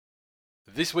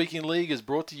This Week in League is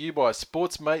brought to you by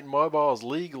Sportsmate Mobile's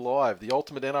League Live, the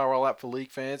ultimate NRL app for league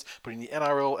fans, putting the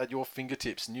NRL at your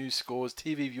fingertips. News, scores,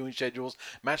 TV viewing schedules,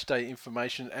 match day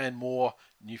information, and more.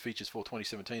 New features for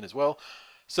 2017 as well.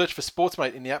 Search for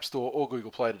Sportsmate in the App Store or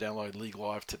Google Play to download League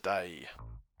Live today.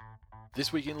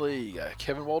 This Week in League,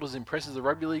 Kevin Walters impresses the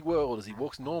rugby league world as he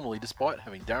walks normally despite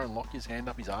having Darren Lockyer's hand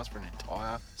up his ass for an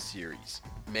entire series.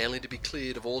 Manly to be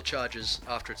cleared of all charges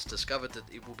after it's discovered that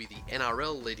it will be the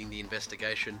NRL leading the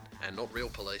investigation and not real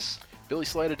police. Billy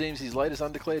Slater deems his latest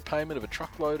undeclared payment of a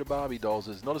truckload of Barbie dolls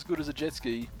as not as good as a jet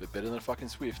ski, but better than a fucking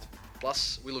Swift.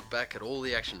 Plus, we look back at all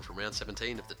the action from round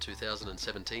 17 of the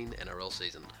 2017 NRL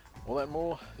season. All that and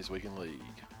more this Week in League.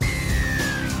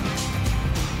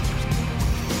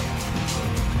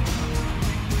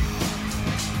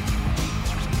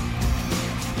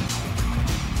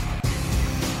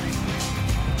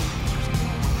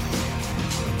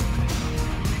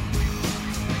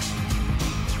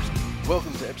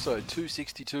 Welcome to episode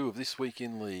 262 of This Week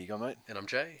in League. I'm mate. And I'm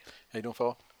Jay. How you doing,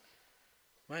 fella?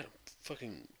 Mate, I'm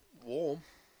fucking warm.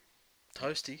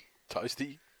 Toasty.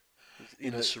 Toasty.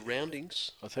 In the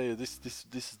surroundings. I'll tell you, this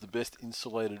is the best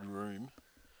insulated room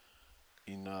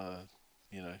in,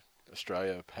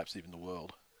 Australia, perhaps even the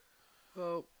world.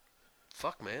 Well,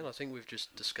 fuck, man. I think we've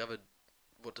just discovered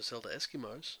what to sell to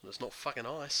Eskimos. It's not fucking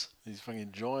ice. These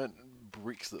fucking giant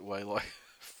bricks that weigh like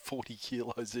 40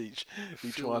 kilos each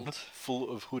Filled. one full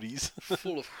of hoodies.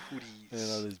 Full of hoodies.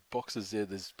 There's boxes there.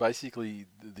 There's basically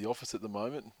the office at the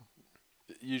moment.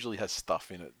 It usually has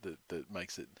stuff in it that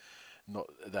makes it not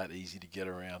that easy to get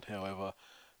around. However,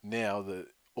 now the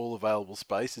all available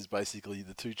space is basically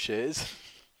the two chairs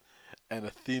and a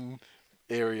thin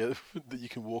area that you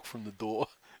can walk from the door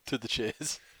to the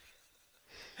chairs.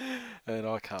 And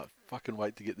I can't fucking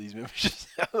wait to get these memberships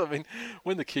out. I mean,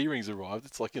 when the key rings arrived,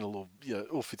 it's like in a little, it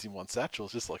all fits in one satchel.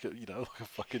 It's just like like a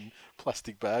fucking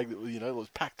plastic bag that, was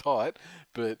packed tight.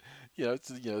 But,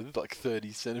 it's, like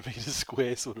 30 centimeters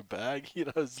square sort of bag.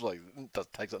 It's like, it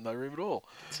takes up no room at all.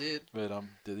 That's it. But,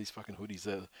 they're these fucking hoodies.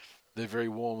 They're very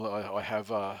warm. I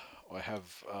have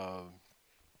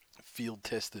field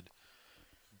tested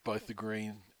both the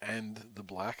green and the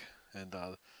black. And,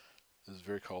 it was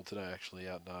very cold today, actually,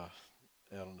 out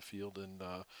on the field, and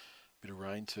a bit of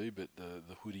rain too. But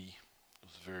the hoodie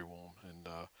was very warm, and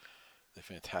they're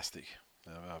fantastic.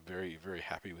 I'm very, very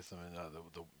happy with them, and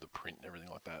the print and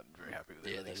everything like that. Very happy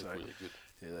with everything. Yeah, they look really good.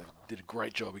 Yeah, they did a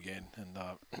great job again, and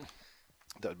that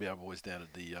would be our boys down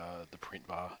at the print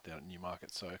bar down at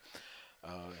Newmarket. So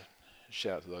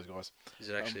shout out to those guys. Is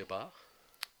it actually a bar?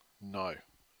 No,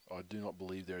 I do not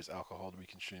believe there is alcohol to be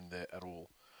consumed there at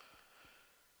all.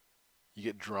 You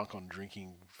get drunk on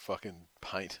drinking fucking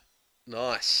paint.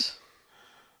 Nice.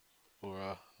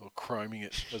 Or chroming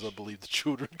it, as I believe the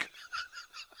children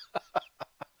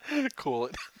call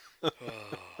it. I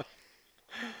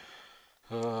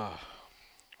wonder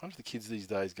if the kids these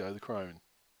days go the chroming.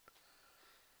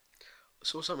 I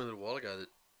saw something a little while ago that,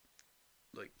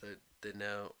 like, they're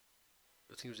now,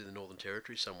 I think it was in the Northern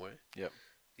Territory somewhere. Yep.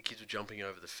 The kids were jumping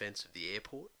over the fence of the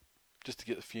airport. Just to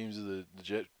get the fumes of the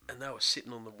jet. And they were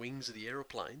sitting on the wings of the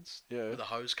aeroplanes with a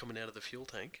hose coming out of the fuel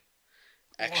tank.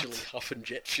 Actually huffing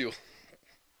jet fuel.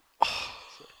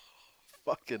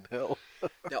 Fucking hell.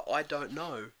 Now, I don't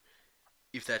know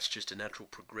if that's just a natural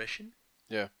progression.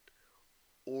 Yeah.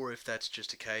 Or if that's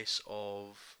just a case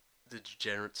of the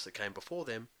degenerates that came before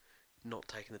them not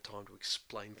taking the time to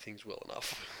explain things well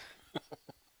enough.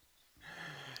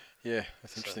 Yeah,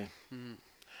 that's interesting.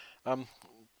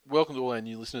 Welcome to all our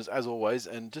new listeners, as always,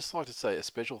 and just like to say a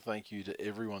special thank you to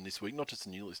everyone this week, not just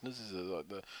the new listeners, this is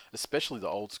especially the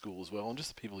old school as well, and just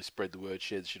the people who spread the word,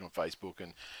 share the shit on Facebook,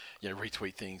 and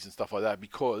retweet things and stuff like that,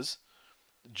 because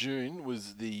June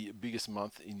was the biggest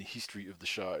month in the history of the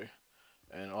show,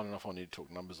 and I don't know if I need to talk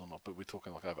numbers or not, but we're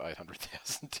talking like over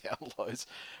 800,000 downloads,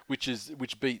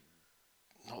 which beat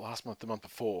not last month, the month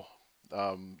before,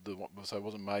 so it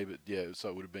wasn't May, but so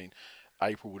it would have been.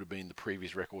 April would have been the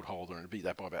previous record holder, and it beat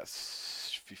that by about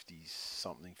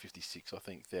 50-something, 56, I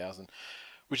think, thousand,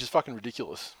 which is fucking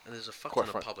ridiculous. And there's a fuck ton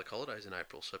of public holidays in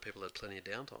April, so people had plenty of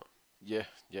downtime. Yeah.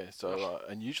 So,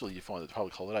 and usually you find that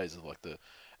public holidays are like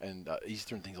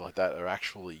Easter and things like that are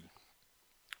actually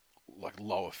like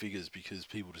lower figures because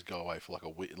people just go away for like a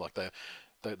week, like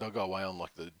they'll go away on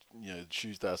like the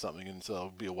Tuesday or something, and so they'll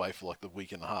be away for like the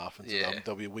week and a half, and so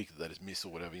there'll be a week that they just miss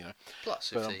or whatever,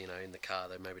 Plus, if they're in the car,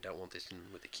 they maybe don't want this in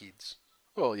with the kids.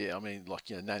 Well, yeah, I mean, like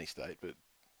nanny state, but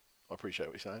I appreciate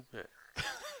what you're saying. Yeah,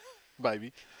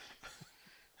 maybe.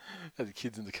 Had the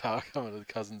kids in the car coming, the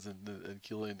cousins and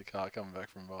Killy in the car coming back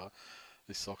from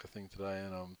this soccer thing today,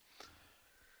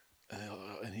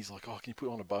 And he's like, "Oh, can you put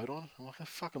on a boat on?" I'm like, "Oh,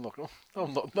 fuck, I'm not.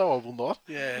 I'm not. No, I will not."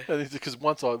 Yeah. And it's because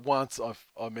once I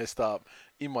messed up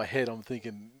in my head, I'm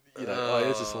thinking, oh,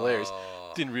 this is hilarious.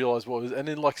 Didn't realise what it was, and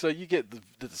then like so you get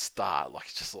the start, like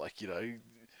it's just like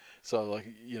so like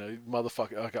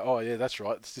motherfucker. Okay, oh yeah, that's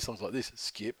right. This song's like this.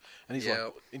 Skip, and he's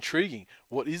like, intriguing.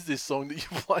 What is this song that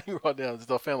you're playing right now?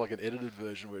 And I found like an edited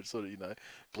version where it sort of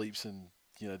bleeps and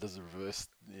does the reverse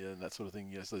and that sort of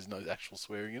thing. So there's no actual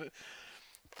swearing in it.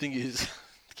 Thing is,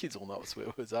 kids all know what swear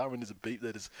words are. When there's a beep,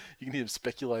 you can hear them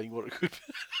speculating what it could be.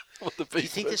 What the beep. Do you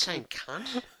think they're saying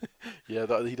cunt? Yeah,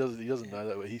 he doesn't know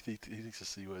that word. He thinks the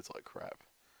C word's like crap.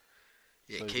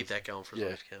 Yeah, so keep that going for as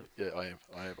long as you can. Yeah, I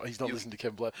am. He's not listening to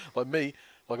Kevin Blade. Like me,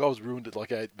 I was ruined at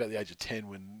like about the age of 10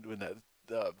 when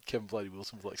that Kevin Blady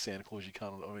Wilson was like Santa Claus, you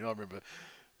can't. I mean, I remember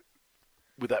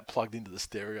with that plugged into the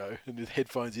stereo and with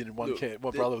headphones in and one can.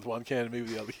 My brother with one can and me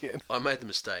with the other can. I made the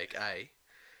mistake,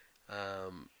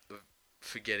 of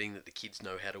forgetting that the kids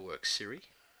know how to work Siri.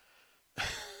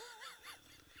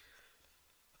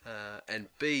 And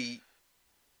B,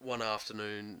 one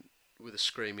afternoon with a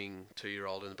screaming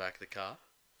 2-year-old in the back of the car.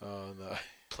 Oh no!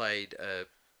 Played a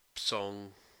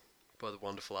song by the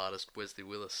wonderful artist Wesley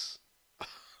Willis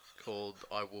called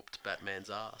 "I Whooped Batman's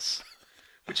Ass,"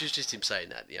 which is just him saying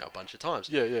that a bunch of times.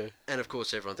 Yeah, yeah. And of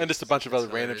course everyone. And just a bunch of other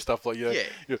random stuff like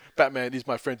Batman is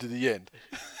my friend to the end.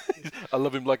 I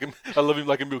love him like a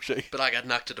milkshake. But I got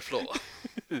knocked to the floor.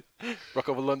 Rock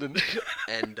over London.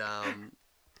 And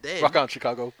then rock on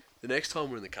Chicago. The next time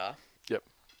we're in the car. Yep.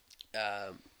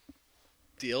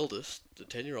 The eldest, the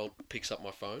 10-year-old, picks up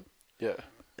my phone. Yeah.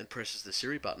 And presses the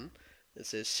Siri button. It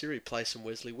says, "Siri, play some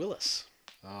Wesley Willis."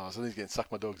 Oh, so he's getting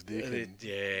suck my dog's dick.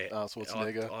 Yeah.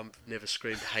 Schwarzenegger. I've never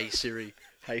screamed, "Hey Siri,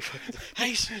 hey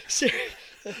Siri,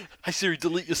 hey Siri,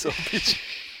 delete yourself, bitch."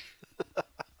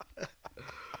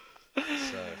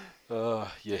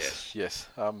 Yes.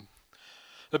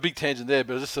 A big tangent there,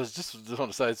 but I just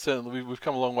want to say, certainly we've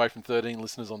come a long way from 13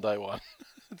 listeners on day one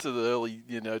to the early,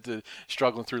 to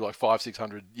struggling through like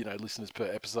 500-600, listeners per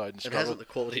episode. And hasn't the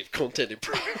quality of content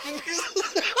improved?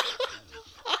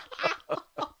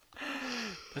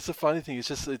 That's the funny thing. It's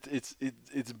just it's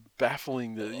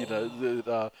baffling that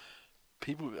that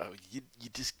people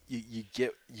you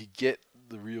get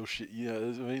the real shit. I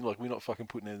mean, like we're not fucking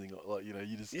putting anything like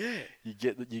you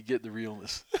get the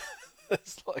realness.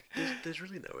 It's like there's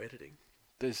really no editing.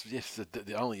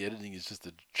 The only editing is just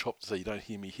the chop so you don't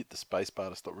hear me hit the space bar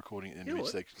to stop recording in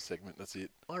each segment. That's it.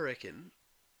 I reckon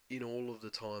in all of the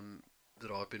time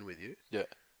that I've been with you,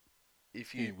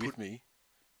 if you with me.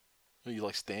 You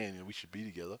like Stan, we should be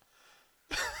together.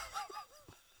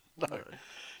 No.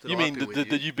 You mean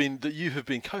that you have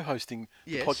been co-hosting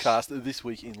the podcast this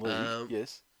week in league?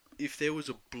 Yes. If there was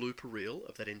a blooper reel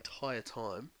of that entire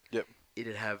time,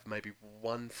 it'd have maybe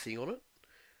one thing on it.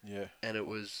 Yeah. And it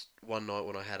was one night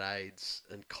when I had AIDS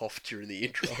and coughed during the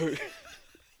intro.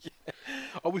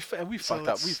 Oh, we fucked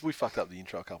up. We fucked up the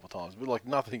intro a couple of times, but like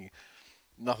nothing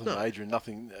major and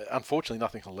nothing. Unfortunately,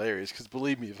 nothing hilarious. Because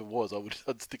believe me, if it was,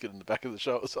 I'd stick it in the back of the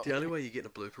show or something. The only way you get a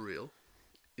blooper reel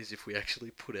is if we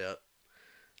actually put out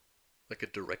like a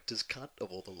director's cut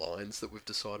of all the lines that we've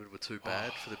decided were too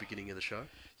bad for the beginning of the show.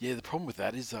 Yeah, the problem with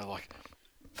that is though, like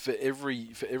for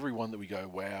every one that we go,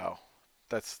 wow,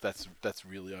 that's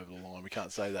really over the line. We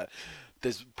can't say that.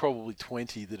 There's probably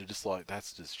 20 that are just like,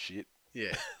 that's just shit.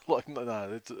 Yeah. Like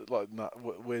no, it's like no.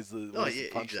 Where's the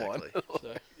punchline?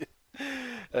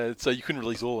 Exactly. So you couldn't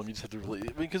release all of them. You just had to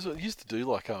release. Because we used to do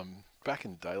like back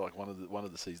in the day, like one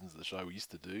of the seasons of the show, we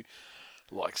used to do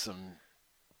like some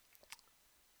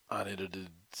unedited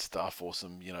stuff or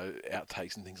some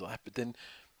outtakes and things like that. But then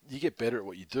you get better at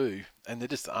what you do, and there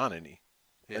just aren't any.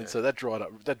 Yeah. And so that dried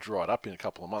up in a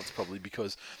couple of months probably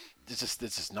because there's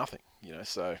just nothing.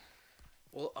 So.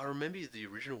 Well, I remember the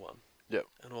original one. Yep.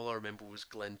 And all I remember was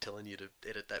Glenn telling you to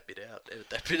edit that bit out.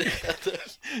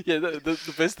 Yeah,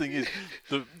 the best thing is,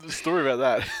 the story about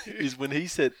that is when he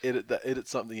said edit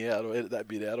something out or edit that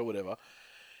bit out or whatever,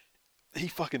 he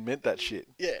fucking meant that shit.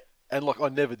 Yeah. And like I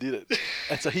never did it.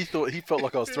 And so he felt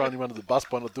like I was throwing him under the bus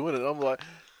by not doing it. And I'm like,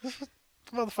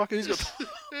 motherfucker, who's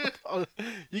got...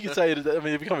 You can say edit that. I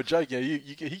mean, it become a joke,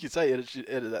 he can say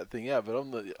edit that thing out, but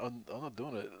I'm not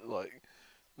doing it. Like...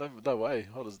 No way.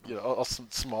 I'll just, I'll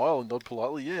smile and nod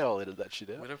politely. Yeah, I'll edit that shit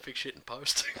out. We don't fix shit in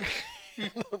post.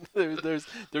 there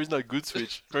is no good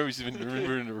switch. I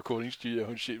remember in the recording studio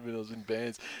and shit when I was in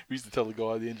bands, we used to tell the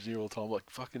guy, the engineer, all the time, like,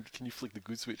 fucking, can you flick the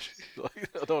good switch?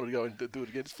 Like, I don't want to go and do it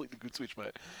again. Just flick the good switch,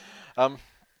 mate.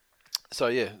 So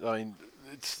yeah, I mean,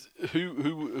 it's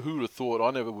who would have thought? I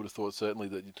never would have thought certainly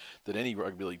that any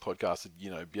rugby league podcast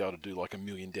would be able to do like 1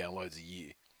 million downloads a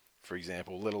year. for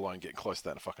example, let alone getting close to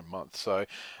that in a fucking month. So,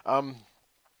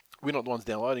 we're not the ones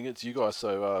downloading it, it's you guys.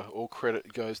 So, all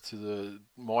credit goes to the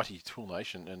mighty TWIL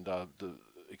Nation and the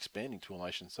expanding TWIL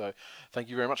Nation. So, thank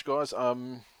you very much, guys.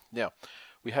 Now,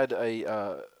 we had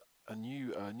a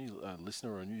new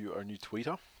listener, or a new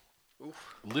tweeter,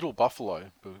 Oof. Little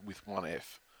Buffalo with one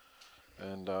F.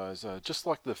 And it's, just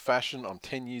like the fashion, I'm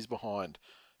 10 years behind.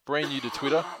 Brand new to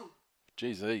Twitter.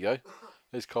 Jeez, there you go.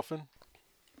 There's coughing.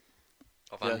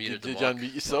 I've unmuted the did mic. you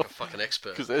unmute yourself? Like a fucking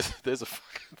expert. Because there's a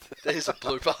fucking... There's a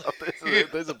blooper.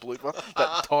 there's a blooper.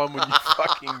 That time when you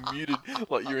fucking muted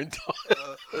like your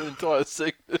entire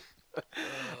segment.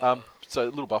 So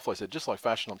Little Buffalo said, just like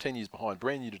fashion, I'm 10 years behind.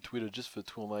 Brand new to Twitter, just for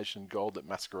TWIL Nation gold that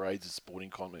masquerades as sporting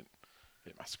content.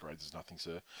 Yeah, masquerades is nothing,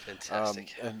 sir.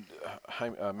 Fantastic. And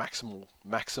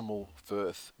Maximal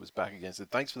Firth was back again. Said,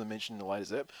 thanks for the mention in the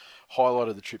latest ep. Highlight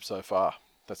of the trip so far.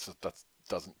 That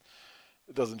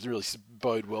doesn't really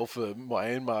bode well for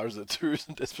Myanmar as a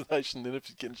tourism destination. Then if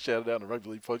you're getting shouted out on a rugby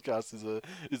league podcast is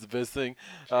the best thing.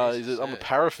 He says, I'm a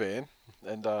para fan,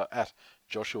 and at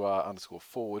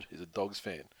Joshua_forward is a Dogs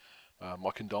fan. My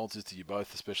condolences to you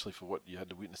both, especially for what you had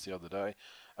to witness the other day.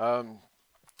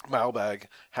 Mailbag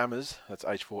Hammers, that's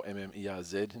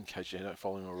H4MMERZ, in case you're not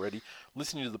following already.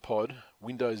 Listening to the pod,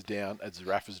 windows down at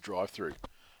Zarafa's drive-through.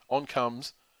 On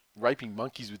comes raping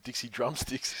monkeys with Dixie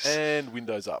drumsticks, and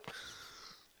windows up.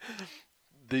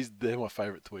 They're my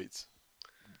favourite tweets.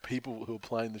 People who are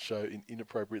playing the show in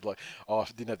inappropriate, like, I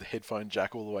didn't have the headphone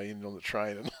jack all the way in on the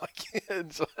train, and like,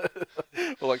 and so,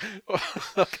 or like,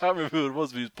 I can't remember who it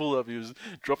was, but he was pulled up, he was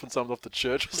dropping something off the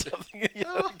church or something.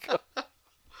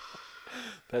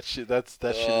 That shit. That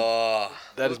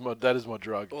is my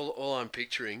drug. All I'm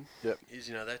picturing Yep. is,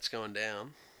 that's going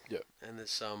down. Yep. And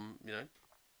there's some,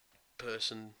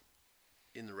 person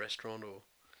in the restaurant or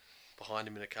behind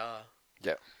him in a car.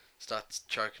 Yep. Starts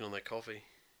choking on their coffee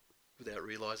without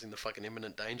realising the fucking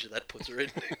imminent danger that puts her in.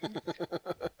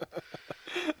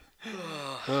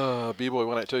 Beer Boy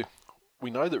 182.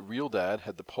 We know that Real Dad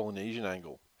had the Polynesian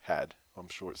angle. I'm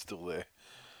sure it's still there.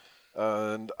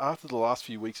 And after the last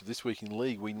few weeks of This Week in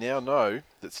League, we now know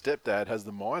that Stepdad has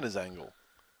the Miners angle.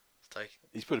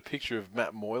 He's put a picture of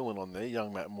Matt Moylan on there,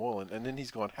 young Matt Moylan, and then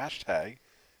he's gone hashtag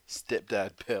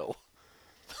Stepdad Pell.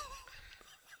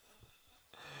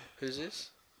 Who's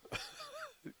this?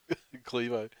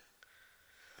 Clevo.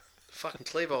 Fucking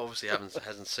Clevo obviously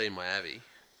hasn't seen my Abby.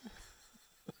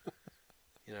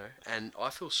 And I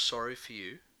feel sorry for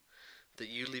you that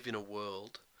you live in a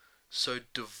world so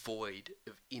devoid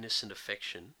of innocent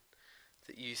affection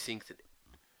that you think that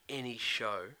any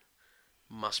show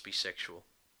must be sexual.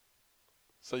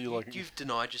 So you've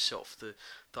denied yourself the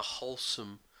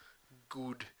wholesome,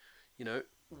 good,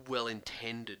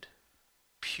 well-intended,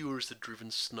 pure as the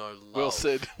driven snow love. Well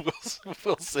said.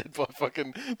 Well said by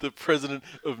fucking the president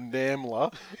of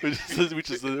NAMMLA,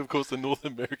 which is of course the North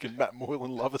American Matt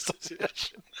Moylan Love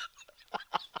Association.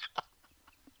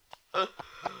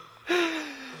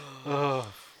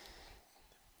 Oh,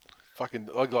 fucking!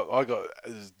 I got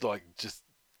like just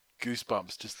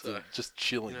goosebumps, just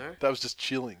chilling. That was just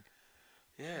chilling.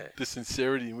 Yeah. The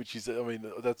sincerity in which he said. I mean,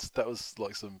 that was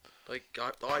like some. Like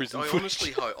I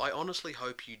honestly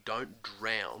hope you don't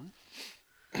drown.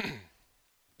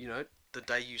 The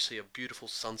day you see a beautiful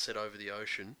sunset over the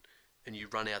ocean, and you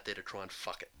run out there to try and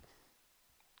fuck it,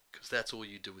 because that's all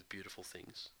you do with beautiful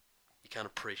things. You can't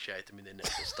appreciate them in their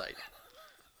natural state.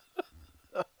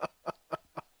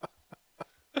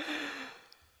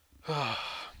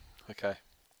 Okay.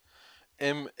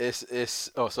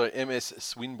 MS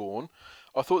Swinburne.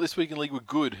 I thought This Week in League were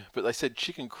good, but they said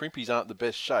chicken crimpies aren't the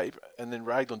best shape, and then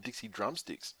ragged on Dixie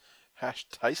drumsticks.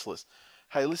 #tasteless.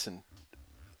 Hey, listen.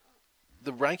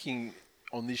 The ranking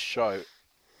on this show,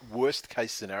 worst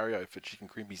case scenario for chicken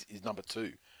crimpies is number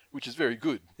 2, which is very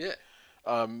good. Yeah.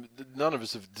 None of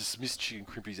us have dismissed chicken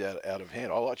crimpies out of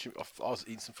hand. I was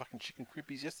eating some fucking chicken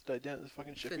crimpies yesterday down at the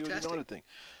fucking Sheffield United thing.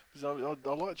 I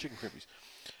like chicken crimpies.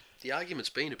 The argument's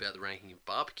been about the ranking of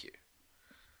barbecue.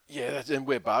 Yeah, and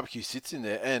where barbecue sits in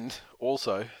there, and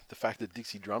also the fact that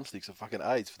Dixie drumsticks are fucking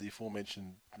AIDS for the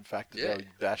aforementioned fact that they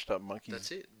bashed up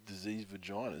monkeys' diseased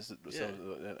vaginas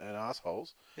and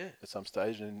assholes at some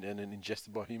stage and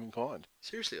ingested by humankind.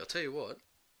 Seriously, I'll tell you what.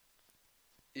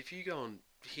 If you go and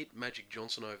hit Magic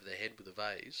Johnson over the head with a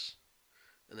vase,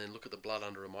 and then look at the blood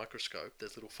under a microscope,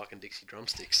 there's little fucking Dixie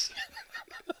drumsticks.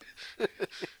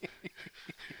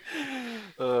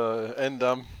 And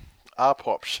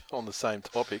R-Pops on the same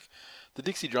topic. The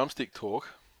Dixie drumstick talk,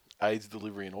 AIDS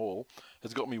delivery and all,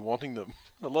 has got me wanting them.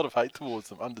 A lot of hate towards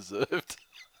them, undeserved.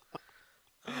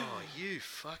 Oh, you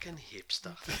fucking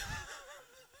hipster.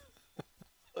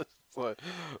 It's like,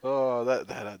 oh,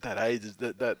 that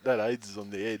AIDS is on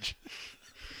the edge.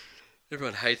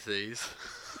 Everyone hates these.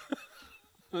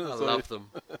 I love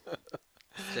them.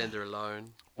 Stand there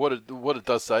alone. What it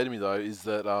does say to me though is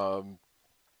that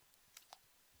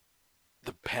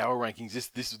the power rankings,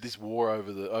 this war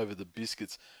over the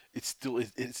biscuits, it's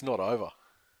not over.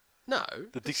 No,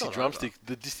 The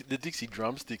Dixie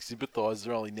Drumstick sympathisers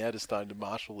are only now just starting to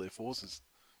marshal their forces.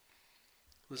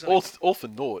 All for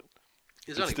naught.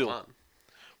 There's only one.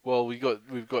 Well, we've got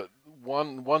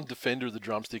one defender of the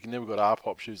drumstick, and then we've got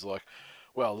R-Pop, who's like,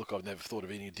 well, look, I've never thought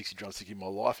of eating a Dixie drumstick in my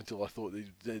life until I thought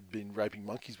they'd been raping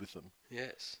monkeys with them.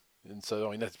 Yes. And so,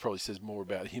 I mean, that probably says more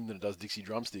about him than it does Dixie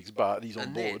drumsticks, but he's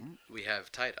on board. And then we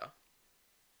have Tater,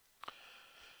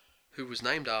 who was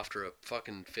named after a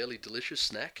fucking fairly delicious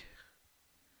snack.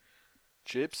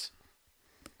 Chips.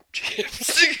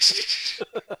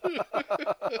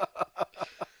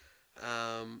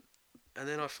 And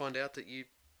then I find out that you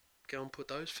go and put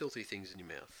those filthy things in your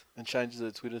mouth. And changes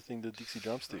the Twitter thing to Dixie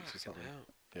drumsticks or something.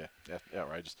 Hell. Yeah,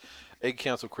 outrageous. Egg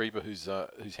Council Creeper, whose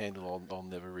handle I'll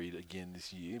never read again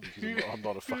this year because I'm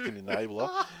not a fucking enabler.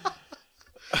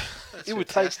 It would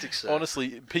take,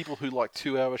 honestly, people who like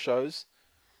 2-hour shows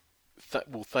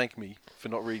will thank me for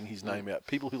not reading his name out.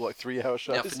 People who like 3-hour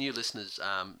shows. Now, for new listeners,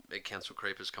 Egg Council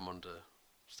Creeper's come on to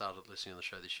started listening to the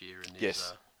show this year, and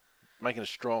yes, making a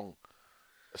strong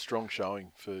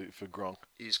showing for Gronk.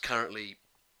 He's currently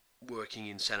working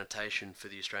in sanitation for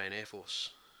the Australian Air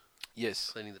Force. Yes,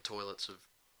 cleaning the toilets of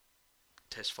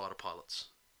test fighter pilots.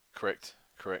 Correct.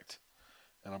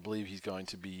 And I believe he's going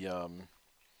to be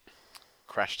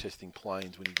crash testing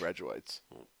planes when he graduates.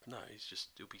 Well, no,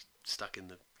 he'll be stuck in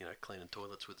the cleaning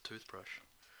toilets with a toothbrush.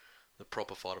 The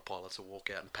proper fighter pilots will walk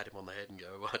out and pat him on the head and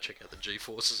go, well, check out the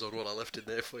G-forces on what I left in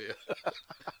there for you.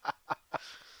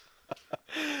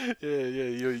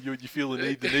 You feel the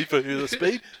need for the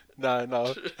speed? No.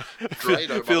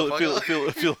 Drano, feel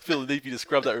the need for you to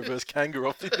scrub that reverse kangaroo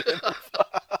off the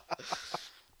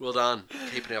Well done,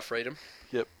 keeping our freedom.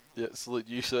 Yep, salute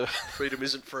you, sir. Freedom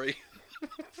isn't free.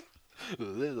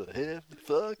 There's a hefty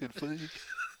fucking fleek.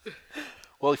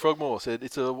 Wally Frogmore said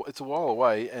it's a while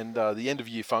away, and the end of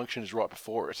year function is right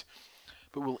before it.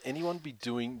 But will anyone be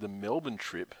doing the Melbourne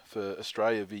trip for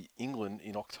Australia v England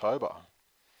in October?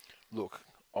 Look,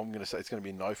 I'm going to say it's going to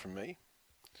be a no from me.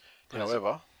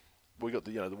 However, we got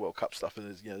the World Cup stuff,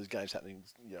 and there's games happening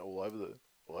all over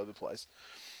the place.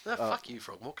 No, fuck you,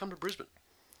 Frogmore. Come to Brisbane.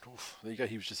 Oof, there you go.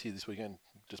 He was just here this weekend,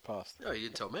 just passed. No, you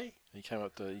didn't tell me. He came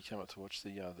up to watch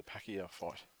the Pacquiao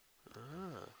fight.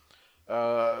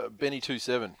 Ah.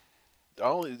 Benny27. The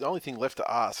only thing left to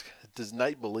ask: does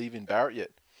Nate believe in Barrett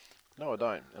yet? No, I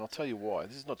don't, and I'll tell you why.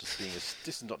 This is not just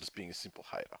being a simple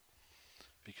hater,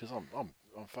 because I'm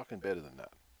fucking better than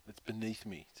that. It's beneath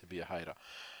me to be a hater.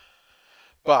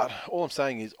 But all I'm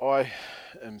saying is I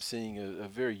am seeing a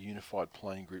very unified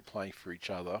playing group playing for each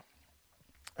other.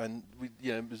 And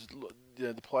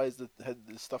the players that had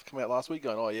the stuff come out last week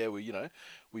going, oh yeah,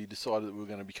 we decided that we were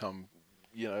going to become,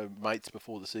 mates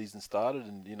before the season started,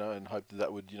 and and hoped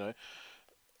that would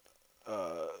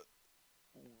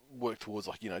work towards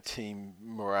team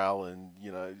morale and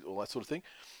all that sort of thing.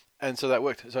 And so that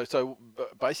worked. So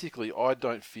basically, I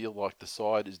don't feel like the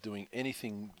side is doing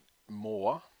anything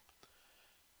more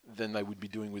than they would be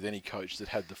doing with any coach that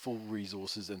had the full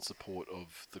resources and support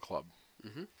of the club.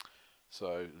 Mm-hmm.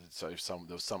 So there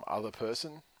was some other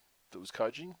person that was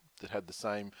coaching that had the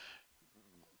same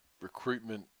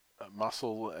recruitment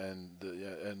muscle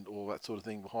and all that sort of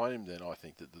thing behind him. Then I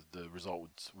think that the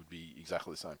result would be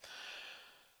exactly the same.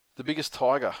 The biggest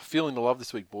tiger feeling the love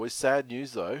this week, boys. Sad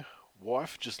news though.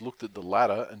 Wife just looked at the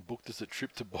ladder and booked us a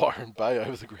trip to Byron Bay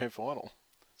over the grand final.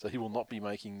 So he will not be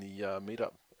making the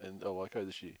meetup in El Loco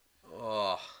this year.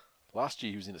 Oh. Last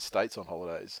year he was in the States on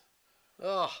holidays.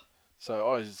 Oh.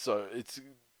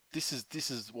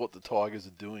 This is what the Tigers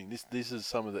are doing. This is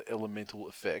some of the elemental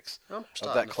effects of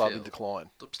that club club in decline.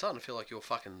 I'm starting to feel like your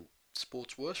fucking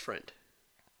sport's worst friend.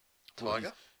 Tiger.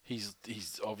 Well, he's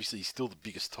obviously still the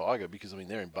biggest Tiger because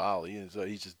they're in Bali, and so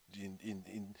he's just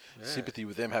in sympathy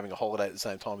with them having a holiday at the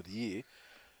same time of the year.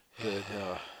 But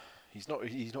he's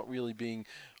not really being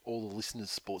all the listeners'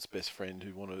 sports best friend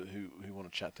who want to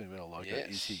chat to him about Loco. Yes.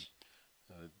 Is he?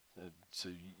 So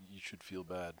you should feel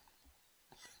bad.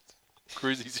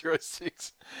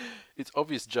 Cruzy06. It's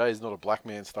obvious Jay is not a black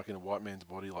man stuck in a white man's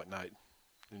body like Nate.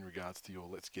 In regards to your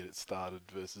let's get it started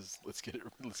versus let's get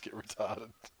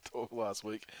retarded talk last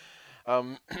week.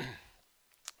 Hang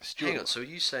on, so are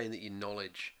you saying that your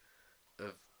knowledge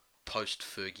of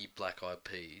post-Fergie Black Eyed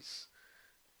Peas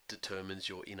determines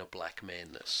your inner black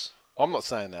manness? I'm not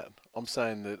saying that. I'm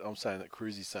saying that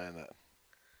Cruzy's saying that.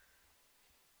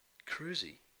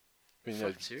 Cruzy? I mean,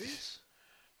 Fucking serious?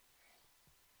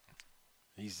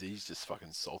 He's just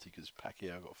fucking salty because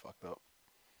Pacquiao got fucked up.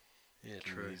 Yeah,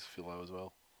 true. He's Philo as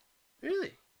well.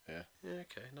 Really? Yeah. Yeah,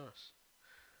 okay, nice.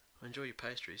 Enjoy your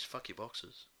pastries. Fuck your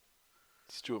boxes.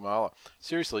 Stuart Marler.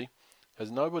 Seriously, has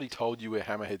nobody told you where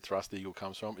Hammerhead Thrust Eagle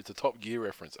comes from? It's a Top Gear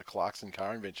reference, a Clarkson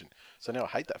car invention. So now I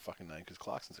hate that fucking name because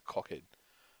Clarkson's a cockhead.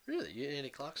 Really? You Andy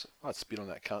Clarkson? I'd spit on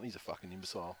that cunt. He's a fucking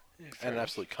imbecile. Yeah, And an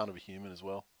absolute cunt of a human as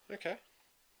well. Okay.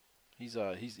 He's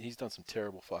done some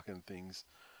terrible fucking things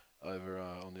over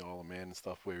on the Isle of Man and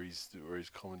stuff where he's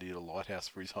commandeered a lighthouse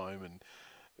for his home and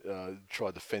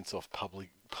tried to fence off public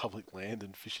land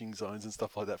and fishing zones and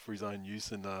stuff like that for his own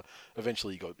use, and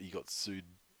eventually he got sued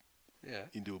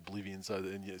into oblivion. So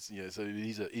so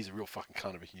he's a real fucking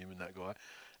cunt of a human, that guy,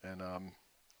 and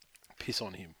piss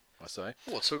on him, I say.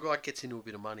 What? So a guy gets into a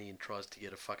bit of money and tries to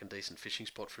get a fucking decent fishing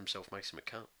spot for himself, makes him a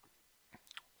cunt.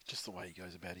 Just the way he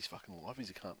goes about his fucking life, he's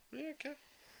a cunt. Yeah, okay.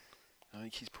 He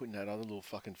keeps putting that other little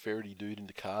fucking ferrety dude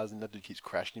into cars, and that dude keeps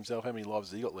crashing himself. How many lives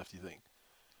has he got left, do you think?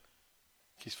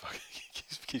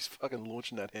 Keeps fucking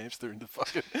launching that hamster into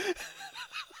fucking...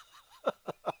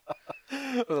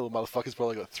 That little motherfucker's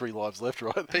probably got 3 lives left,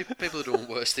 right? People are doing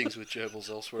worse things with gerbils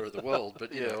elsewhere in the world,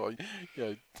 but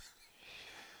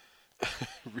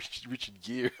Richard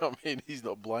Gere, I mean, he's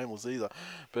not blameless either.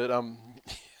 But,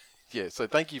 yeah, so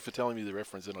thank you for telling me the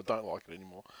reference, and I don't like it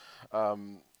anymore.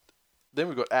 Then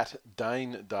we've got at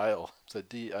Dane Dale, so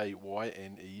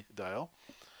Dayne Dale.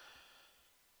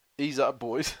 Ease up,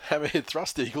 boys. Hammerhead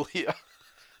Thrust Eagle here.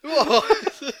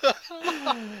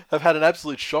 I've had an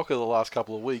absolute shocker the last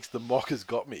couple of weeks. The mock has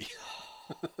got me.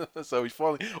 So we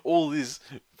finally, all this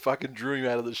fucking drew him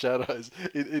out of the shadows.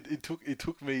 It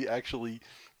took me actually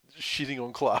shitting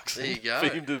on Clarkson there you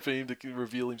go. for him to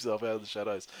reveal himself out of the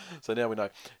shadows. So now we know.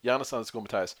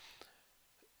 Giannis_Mateus.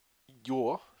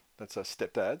 That's our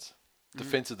stepdad's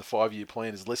defence of the 5-year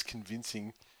plan is less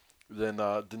convincing than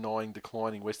denying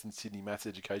declining Western Sydney maths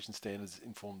education standards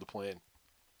informed the plan.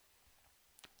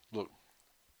 Look,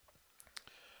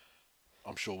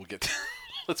 I'm sure we'll get.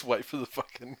 Let's wait for the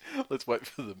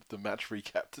match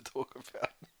recap to talk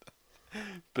about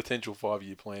potential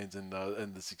 5-year plans and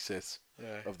the success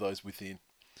of those within.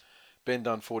 Ben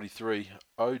Dunn 43.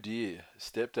 Oh dear,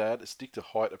 stepdad, stick to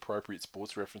height appropriate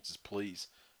sports references, please.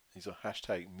 He's on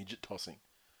hashtag midget tossing.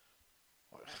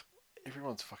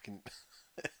 Everyone's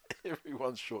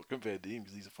short compared to him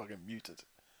because he's a fucking mutant.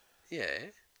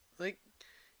 Yeah,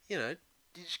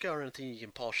 you just go around thinking you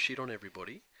can pile shit on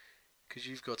everybody because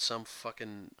you've got some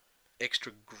fucking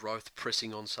extra growth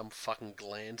pressing on some fucking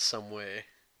gland somewhere.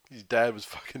 His dad was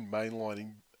fucking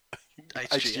mainlining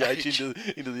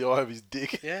HGH into the eye of his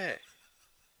dick. Yeah.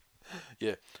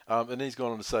 Yeah. And then he's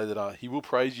gone on to say that he will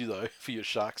praise you, though, for your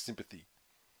shark sympathy.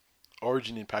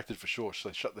 Origin impacted for sure,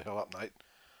 so shut the hell up, mate.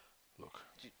 Look.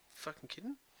 You fucking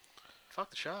kidding? Fuck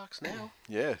the Sharks now.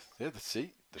 Yeah, that's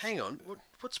it. Hang on,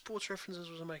 what sports references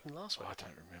was I making last week? I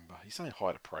don't remember. He's saying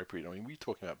height appropriate. I mean, were you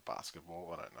talking about basketball?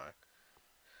 I don't know.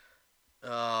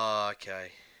 Oh,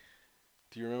 okay.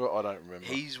 Do you remember? I don't remember.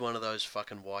 He's one of those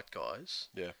fucking white guys.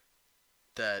 Yeah.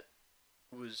 That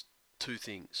was 2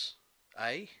 things.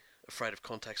 A, afraid of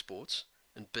contact sports,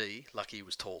 and B, lucky he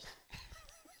was tall.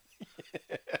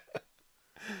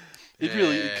 It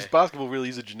really, because basketball really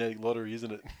is a genetic lottery,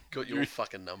 isn't it? Got your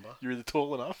fucking number. You're either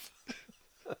tall enough.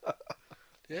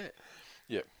 Yeah.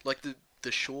 Yeah. Like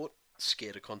the short,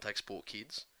 scared of contact sport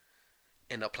kids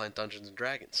end up playing Dungeons and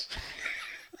Dragons.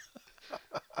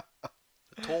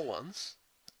 The tall ones,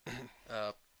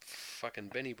 fucking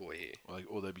Benny boy here.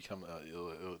 Or they become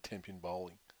 10-pin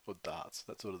bowling or darts,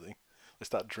 that sort of thing. They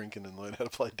start drinking and learn how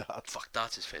to play darts. Fuck,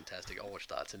 darts is fantastic. I'll watch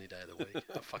darts any day of the week.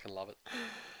 I fucking love it.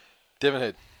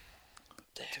 Devonhead.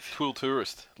 TWIL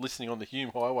tourist listening on the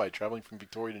Hume Highway travelling from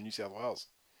Victoria to New South Wales.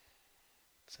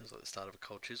 Sounds like the start of a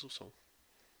Cold Chisel song.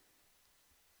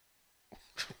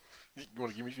 You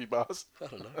want to give me a few bars? I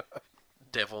don't know.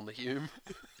 Dev on the Hume.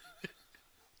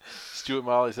 Stuart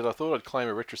Marley said, I thought I'd claim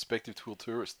a retrospective TWIL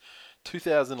tourist.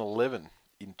 2011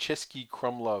 in Český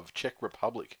Krumlov, Czech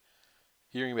Republic.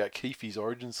 Hearing about Keefe's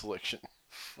origin selection.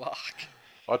 Fuck.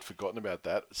 I'd forgotten about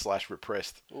that, /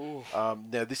 repressed.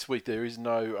 Now, this week there is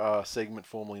no segment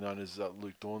formerly known as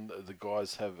Luke Dawn. The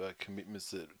guys have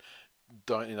commitments that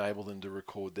don't enable them to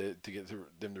record them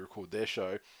to record their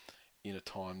show in a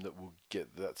time that will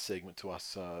get that segment to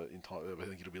us in time. I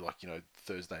think it'll be like,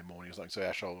 Thursday morning or something. So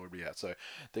our show will be out. So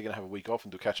they're going to have a week off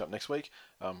and do catch up next week.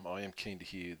 I am keen to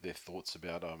hear their thoughts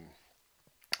about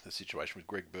the situation with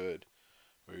Greg Bird,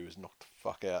 where he was knocked the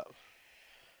fuck out.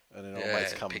 and then old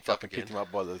mates come and fucking picked him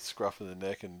up by the scruff of the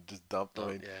neck and just dumped. I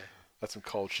mean, that's some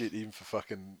cold shit, even for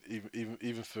fucking,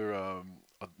 even for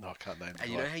no, I can't name. And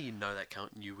you know how you know that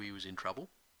cunt knew he was in trouble?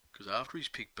 Because after he's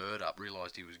picked Bird up,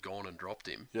 realised he was gone and dropped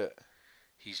him. Yeah.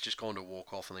 He's just gone to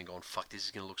walk off and then gone, fuck, this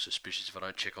is going to look suspicious if I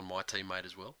don't check on my teammate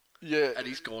as well. Yeah. And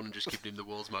he's gone and just given him the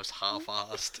world's most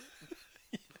half-assed.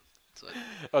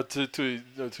 So. To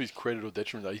his credit or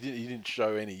detriment, though, he didn't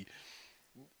show any.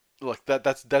 Like that.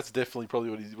 That's definitely probably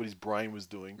what his brain was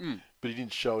doing, but he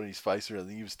didn't show it in his face or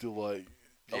anything. He was still like,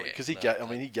 because he gave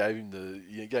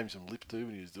him some lip too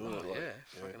when he was doing it. Like,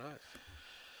 fucking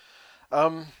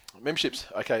oath. Memberships.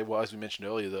 Okay, well, as we mentioned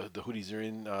earlier, the hoodies are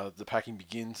in. The packing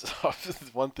begins.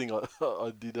 One thing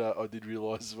I did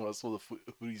realise when I saw the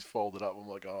hoodies folded up, I'm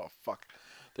like, oh fuck,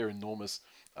 they're enormous.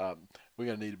 We're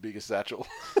going to need a bigger satchel.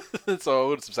 So I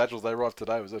ordered some satchels. They arrived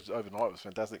today. It was overnight. It was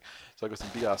fantastic. So I got some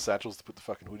big ass satchels to put the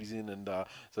fucking hoodies in, and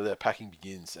so their packing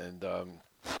begins. And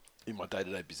in my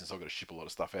day-to-day business, I've got to ship a lot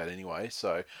of stuff out anyway.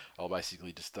 So I'll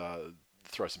basically just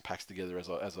throw some packs together as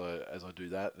I do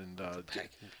that, and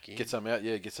get some out.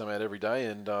 Yeah, get some out every day,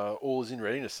 and all is in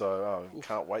readiness. So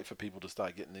can't wait for people to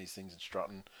start getting these things and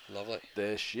strutting. Lovely.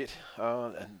 Their shit,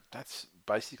 and that's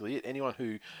basically it. Anyone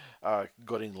who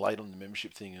got in late on the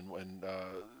membership thing, and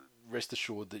rest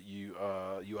assured that you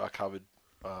are covered.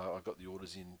 I got the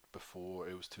orders in before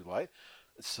it was too late.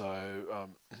 So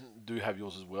do have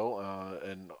yours as well,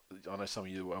 and I know some of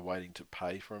you are waiting to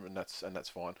pay for them, and that's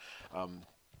fine.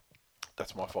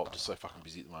 That's my fault. Just so fucking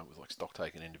busy at the moment with like stock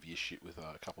take and end of year shit with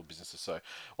a couple of businesses. So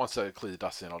once they clear the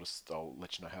dust, then I'll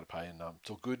let you know how to pay, and it's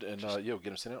all good. And we'll get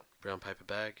them sent out. Brown paper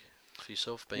bag for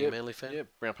yourself, being a Manly fan. Yeah,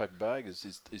 brown paper bag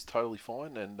is totally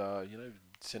fine, and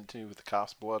send it to me with the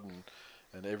calf's blood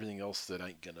and everything else that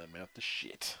ain't gonna amount to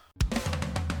shit.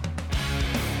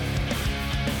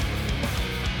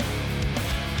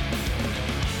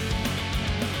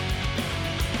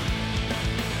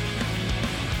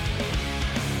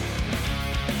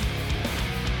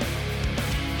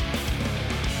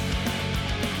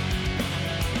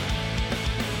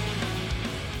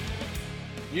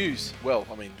 News. Well,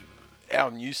 I mean, our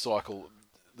news cycle,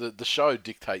 the show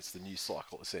dictates the news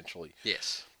cycle, essentially.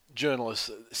 Yes.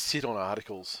 Journalists sit on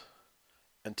articles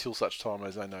until such time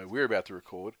as they know we're about to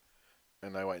record,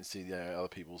 and they wait and see other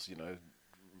people's,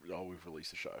 we've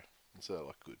released the show. And so they're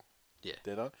like, good. Yeah.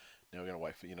 They're done. Now we're going to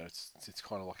wait for, it's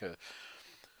kind of like a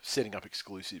setting up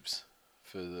exclusives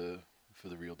for the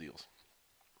real deals.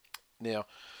 Now,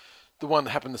 the one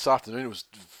that happened this afternoon, it was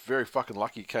very fucking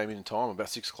lucky. It came in time, about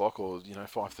 6 o'clock or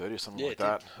 5:30 or something like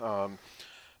that.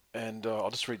 And I'll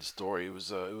just read the story. It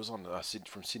was on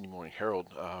from Sydney Morning Herald.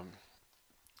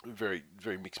 Very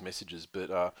very mixed messages, but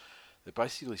they're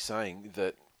basically saying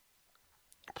that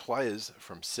players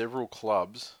from several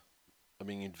clubs are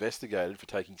being investigated for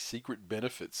taking secret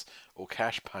benefits or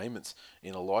cash payments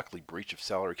in a likely breach of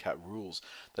salary cap rules.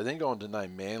 They then go on to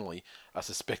name Manly are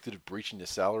suspected of breaching the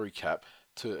salary cap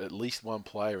to at least one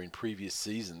player in previous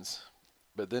seasons.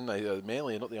 But then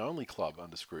Manly are not the only club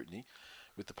under scrutiny,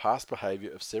 with the past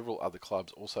behaviour of several other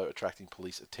clubs also attracting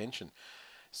police attention.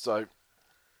 So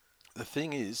the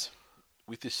thing is,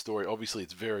 with this story, obviously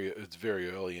it's very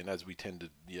early, and as we tend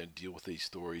to deal with these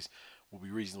stories, we'll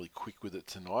be reasonably quick with it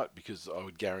tonight, because I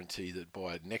would guarantee that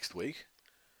by next week,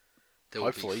 there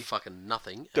will be fucking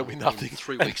nothing. There'll be nothing. In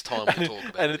 3 weeks' time, we'll talk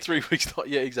about it. And in 3 weeks' time,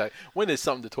 yeah, exactly. When there's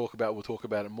something to talk about, we'll talk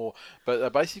about it more. But they're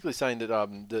basically saying that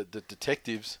the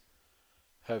detectives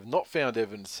have not found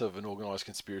evidence of an organised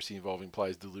conspiracy involving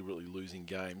players deliberately losing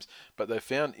games, but they've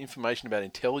found information about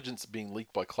intelligence being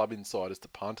leaked by club insiders to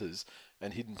punters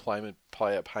and hidden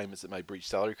player payments that may breach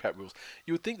salary cap rules.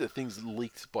 You would think that things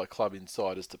leaked by club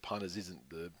insiders to punters isn't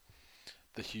the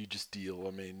hugest deal. I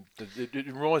mean, it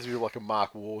reminds me of like a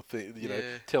Mark Waugh thing,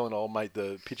 telling old mate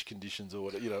the pitch conditions or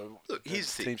whatever, Look,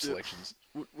 here's the team thing. selections.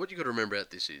 What you got to remember about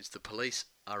this is the police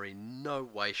are in no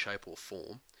way, shape or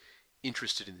form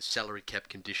interested in the salary cap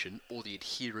condition or the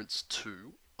adherence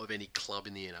to of any club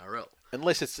in the NRL.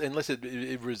 Unless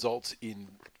it results in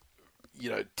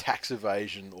tax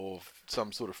evasion or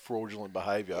some sort of fraudulent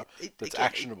behaviour that's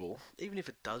actionable. Even if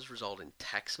it does result in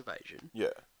tax evasion,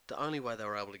 yeah. The only way they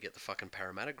were able to get the fucking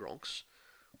Parramatta Gronks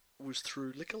was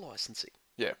through liquor licensing.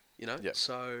 Yeah. Yeah.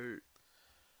 So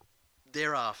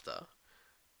thereafter,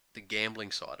 the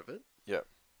gambling side of it. Yeah.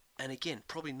 And again,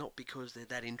 probably not because they're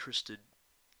that interested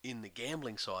in the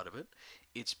gambling side of it.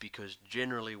 It's because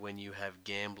generally when you have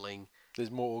gambling,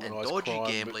 there's more organised and dodgy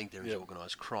crime, gambling, there is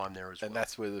organised crime there as well. And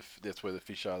that's where the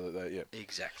fish are. Yeah.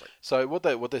 Exactly. So what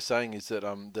they're saying is that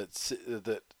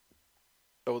that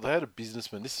Oh, they had a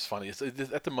businessman. This is funny.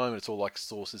 At the moment, it's all like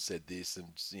sources said this and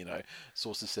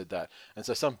sources said that, and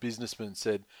so some businessman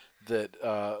said that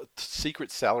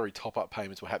secret salary top-up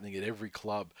payments were happening at every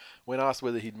club. When asked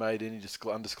whether he'd made any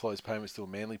undisclosed payments to a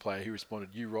Manly player, he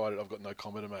responded, "You write it. I've got no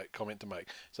comment to make."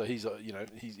 So he's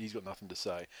got nothing to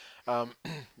say.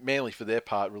 Manly, for their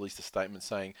part, released a statement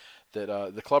saying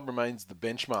that the club remains the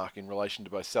benchmark in relation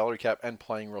to both salary cap and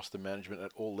playing roster management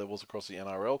at all levels across the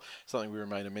NRL, something we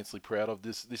remain immensely proud of.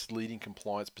 This leading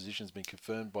compliance position has been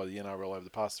confirmed by the NRL over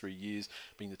the past 3 years,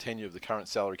 being the tenure of the current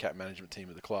salary cap management team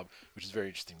of the club, which is very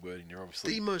interesting wording there,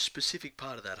 obviously. The most specific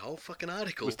part of that whole fucking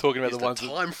article was talking about is the ones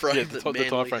time frame that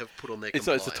Manly have put on their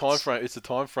compliance. It's the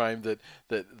time frame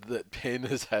that Penn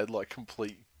has had like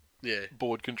complete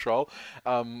board control.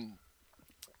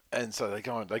 And so they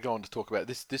go on to talk about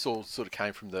this. This all sort of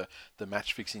came from the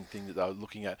match fixing thing that they were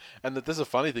looking at. And there's a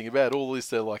funny thing about all this.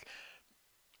 They're like,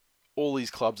 all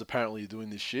these clubs apparently are doing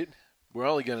this shit. We're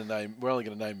only going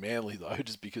to name Manly though,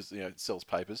 just because it sells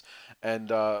papers.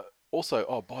 And also,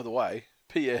 oh, by the way,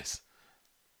 P.S.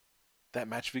 that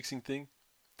match fixing thing.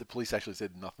 The police actually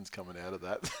said nothing's coming out of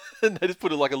that, and they just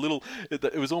put it like a little.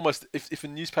 It was almost if a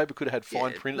newspaper could have had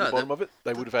fine print at the bottom of it,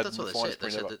 they would have had the finest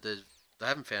print ever. They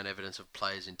haven't found evidence of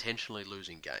players intentionally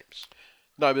losing games.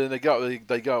 No, but then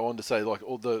they go on to say like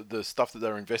all the stuff that they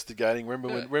were investigating. Remember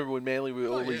when Manly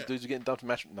these dudes were getting dumped to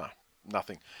match? No,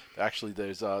 nothing. Actually,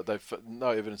 there's no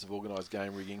evidence of organised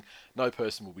game rigging. No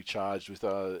person will be charged with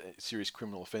serious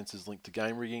criminal offences linked to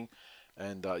game rigging.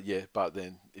 And but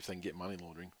then if they can get money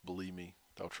laundering, believe me,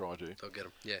 they'll try to. They'll get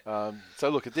them. Yeah. So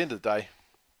look, at the end of the day,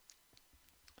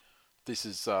 this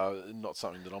is not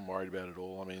something that I'm worried about at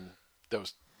all. I mean, there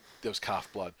was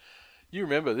calf blood. You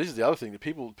remember, this is the other thing, that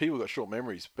people got short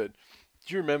memories, but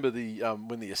do you remember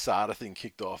when the Asada thing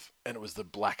kicked off and it was the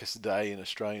blackest day in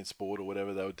Australian sport or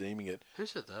whatever they were deeming it? Who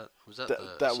said that? Was that the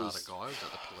Asada guy? Was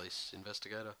that the police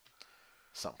investigator?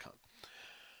 Some cunt.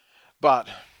 But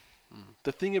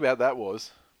the thing about that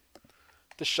was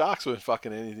the Sharks weren't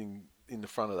fucking anything in the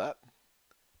front of that.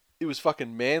 It was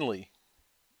fucking Manly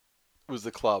was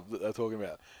the club that they're talking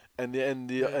about. And the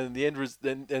end was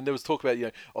then, and there was talk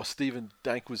about Stephen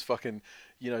Dank was fucking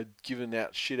giving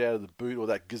out shit out of the boot, or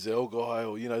that Gazelle guy,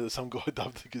 or there's some guy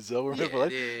dubbed the Gazelle. Remember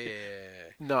that? Yeah.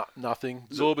 No, nothing.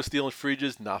 Zorba stealing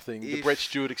fridges, nothing. The Brett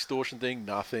Stewart extortion thing,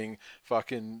 nothing.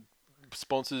 Fucking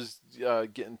sponsors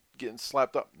getting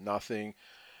slapped up, nothing.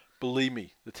 Believe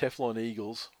me, the Teflon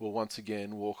Eagles will once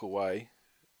again walk away,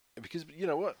 because you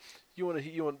know what? You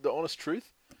want the honest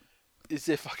truth? Is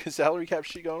there fucking salary cap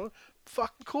shit going on?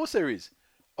 Fuck, of course there is.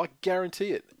 I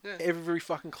guarantee it. Yeah. Every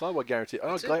fucking club, I guarantee it.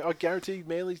 I guarantee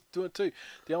Manly's doing it too.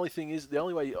 The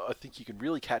only way I think you can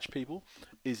really catch people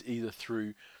is either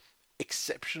through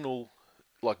exceptional,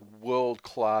 like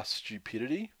world-class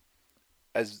stupidity,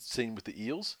 as seen with the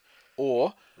Eels,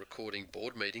 or recording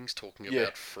board meetings talking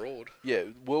about fraud. Yeah,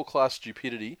 world-class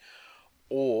stupidity,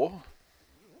 or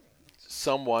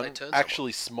someone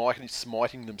actually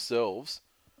smiting themselves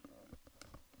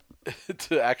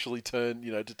to actually turn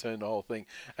the whole thing.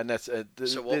 And that's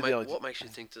so what makes you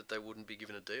think that they wouldn't be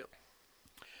given a deal?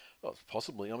 Well,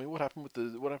 possibly. I mean, what happened with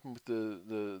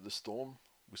the Storm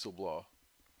whistleblower?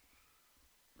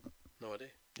 No idea.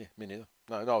 Yeah, me neither.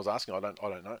 No, I was asking. I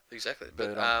don't know. Exactly.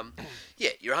 But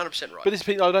you're 100% right.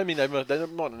 But I don't mean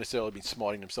they've not necessarily been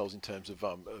smiting themselves in terms of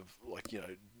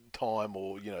time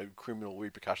or criminal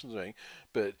repercussions or anything,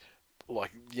 but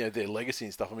their legacy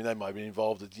and stuff. I mean, they might have been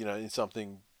involved in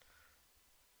something.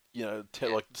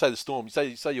 Like say the Storm.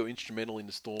 Say you're instrumental in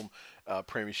the Storm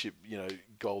premiership.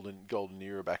 Golden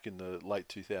era back in the late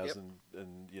 2000s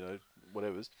and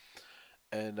whatever's,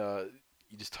 and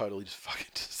you just totally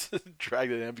fucking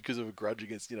drag it down because of a grudge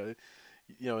against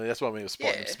that's what I mean.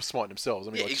 Smiting themselves.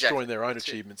 I mean, destroying their own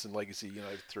achievements and legacy.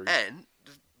 Through and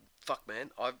fuck,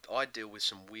 man, I deal with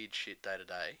some weird shit day to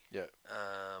day. Yeah.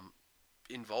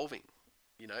 Involving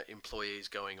employees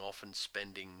going off and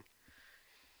spending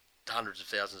hundreds of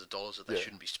thousands of dollars that they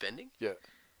shouldn't be spending. Yeah.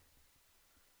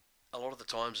 A lot of the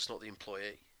times it's not the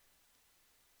employee.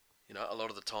 A lot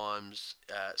of the times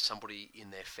somebody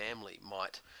in their family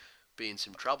might be in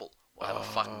some trouble or have a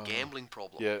fucking gambling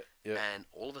problem. Yeah, yeah. And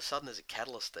all of a sudden there's a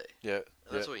catalyst there. Yeah.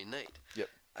 And that's all you need. Yep.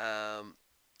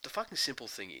 The fucking simple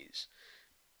thing is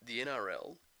the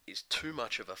NRL is too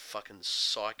much of a fucking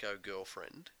psycho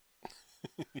girlfriend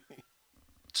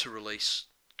to release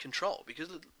control, because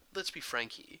let's be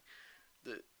frank here,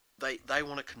 they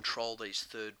want to control these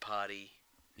third-party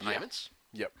payments.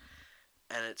 Yep.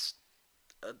 And it's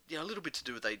a little bit to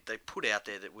do with they put out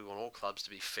there that we want all clubs to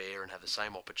be fair and have the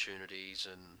same opportunities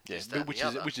and this, that, and the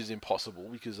other. Which is impossible,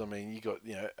 because I mean you got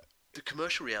the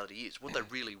commercial reality is what they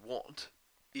really want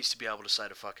is to be able to say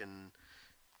to fucking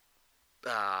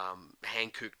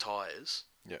Hankook tyres,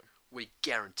 Yeah. we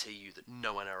guarantee you that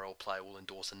no NRL player will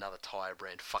endorse another tyre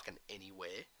brand fucking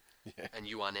anywhere, Yeah. and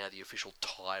you are now the official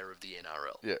tyre of the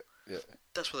NRL. Yeah. Yeah.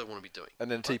 That's what they want to be doing. And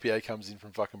then TPA comes in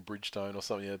from fucking Bridgestone or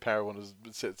something. Para want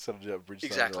to set it up Bridgestone.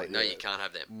 Exactly. Like, No, you can't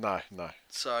have them. No.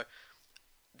 So,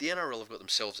 the NRL have got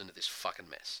themselves into this fucking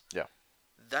mess. Yeah.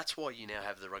 That's why you now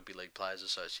have the Rugby League Players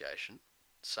Association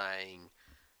saying,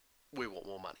 we want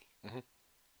more money.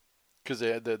 Because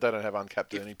they don't have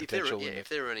uncapped earning potential. If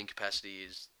their earning capacity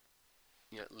is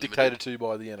dictated to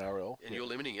by the NRL. And you're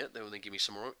limiting it, then give me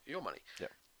some more your money. Yeah.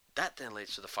 That then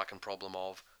leads to the fucking problem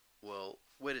of, well,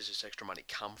 where does this extra money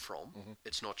come from?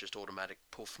 It's not just automatic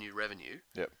poof new revenue.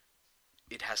 Yep.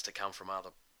 It has to come from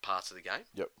other parts of the game.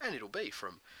 Yep. And it'll be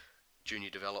from junior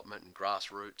development and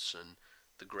grassroots and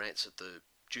the grants that the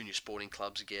junior sporting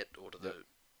clubs get or to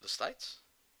the states.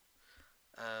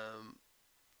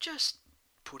 Just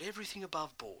put everything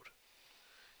above board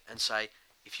and say,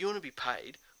 if you want to be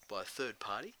paid by a third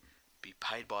party, be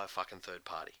paid by a fucking third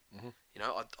party.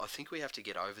 I think we have to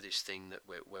get over this thing that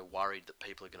we're worried that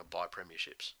people are going to buy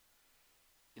premierships.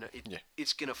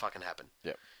 It's going to fucking happen.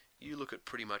 Yep. You look at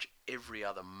pretty much every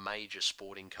other major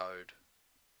sporting code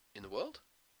in the world,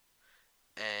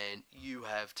 and you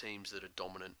have teams that are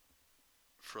dominant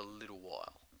for a little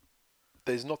while.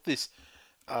 There's not this...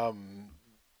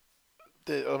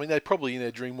 they probably in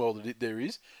their dream world there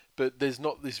is, but there's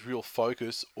not this real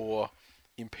focus or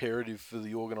imperative for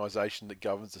the organisation that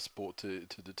governs the sport to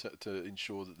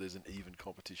ensure that there's an even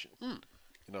competition. You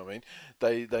know what I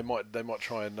mean? They might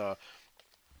try and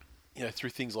through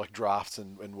things like drafts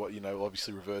and what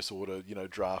obviously reverse order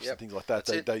drafts and things like that.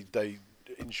 They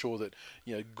ensure that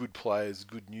good players,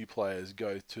 good new players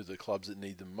go to the clubs that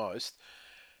need them most.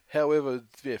 However,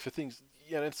 for things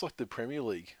it's like the Premier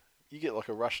League. You get like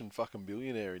a Russian fucking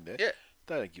billionaire in there. Yeah.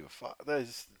 They don't give a fuck.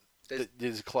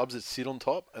 There's clubs that sit on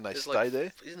top and they stay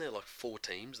there. Isn't there like 4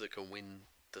 teams that can win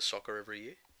the soccer every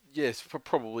year? Yes,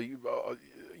 probably. I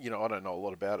don't know a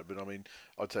lot about it, but I mean,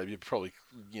 I'd say you're probably,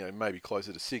 maybe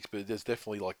closer to 6. But there's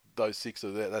definitely like those 6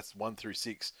 are there. That's 1 through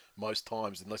 6 most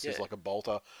times, unless there's like a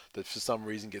bolter that for some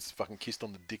reason gets fucking kissed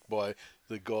on the dick by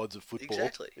the gods of football.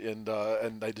 Exactly. And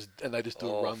they just do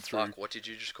a run through. What did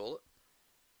you just call it?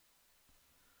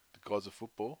 The gods of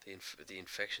football. The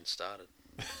infection started.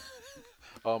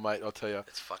 Oh mate, I'll tell you,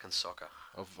 it's fucking soccer.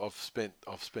 I've spent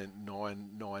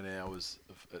 9 hours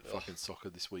at fucking soccer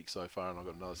this week so far, and I've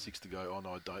got another 6 to go. Oh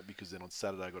no, I don't, because then on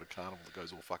Saturday I got a carnival that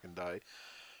goes all fucking day.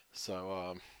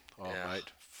 So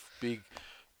mate, big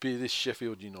this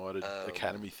Sheffield United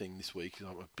academy thing this week.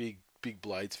 I'm a big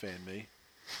Blades fan. Me,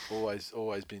 always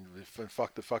been.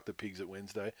 Fuck the pigs at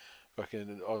Wednesday.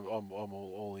 Fucking, I'm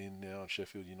all in now on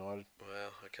Sheffield United. Wow.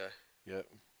 Okay. Yeah.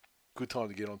 Good time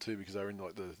to get on too, because they're in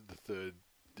like the third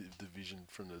division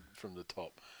from the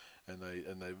top, and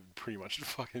they pretty much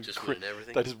fucking just win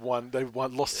everything. They just won.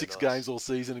 Lost 6 games all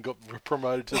season and got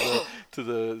promoted to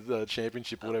the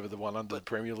championship, whatever the one under the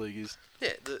Premier League is.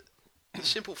 Yeah. The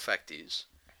simple fact is,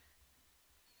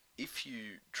 if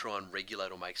you try and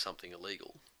regulate or make something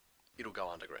illegal, it'll go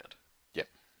underground. Yep.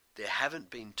 There haven't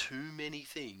been too many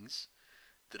things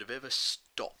that have ever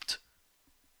stopped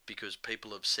because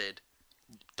people have said,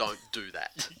 don't do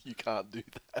that. You can't do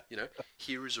that.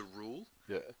 Here is a rule.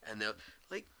 Yeah. And they're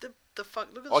like, the fuck.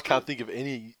 Look at I can't think of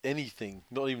anything,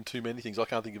 not even too many things. I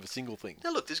can't think of a single thing.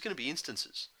 Now look, there's going to be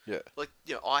instances. Yeah. Like,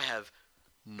 I have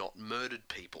not murdered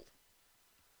people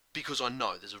because I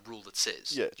know there's a rule that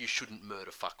says you shouldn't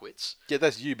murder fuckwits. Yeah,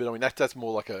 that's you, but I mean, that's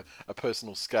more like a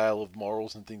personal scale of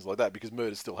morals and things like that, because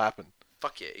murders still happen.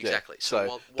 Fuck yeah, exactly. Yeah.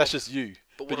 So that's just you.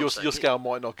 But your scale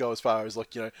might not go as far as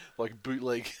like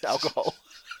bootleg alcohol,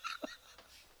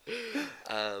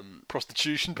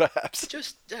 prostitution, perhaps.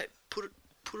 Just put it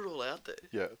all out there.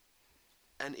 Yeah.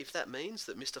 And if that means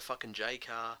that Mr. fucking J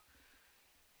Car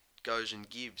goes and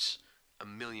gives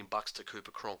 $1 million to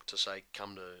Cooper Cronk to say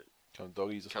come to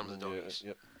doggies or come something. to doggies,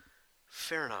 Yep.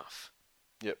 Fair enough.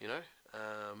 Yep.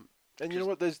 And you know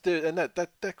what?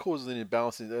 That causes an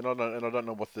imbalance, and I don't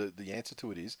know what the answer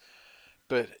to it is,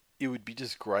 but it would be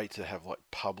just great to have like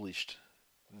published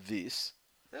this.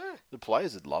 Yeah. The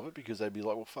players would love it, because they'd be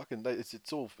like, well, fucking,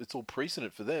 it's all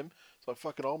precedent for them. It's like,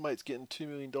 fucking old mate's getting $2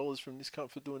 million from this cunt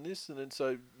for doing this, and then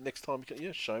so next time,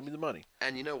 show me the money.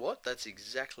 And you know what? That's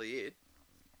exactly it.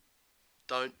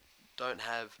 Don't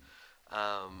have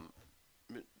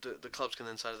the clubs can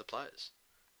then say to the players,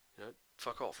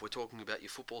 fuck off. We're talking about your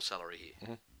football salary here.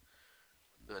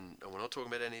 Mm-hmm. And we're not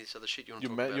talking about any of this other shit you want to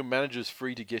talk about. Your manager's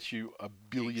free to get you $1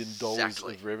 billion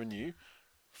of revenue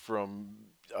from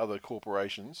other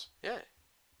corporations Yeah.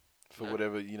 for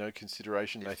whatever,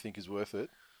 consideration they think is worth it.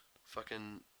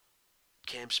 Fucking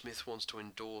Cam Smith wants to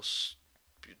endorse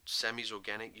Sammy's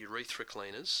Organic Urethra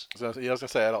Cleaners. So, I was going to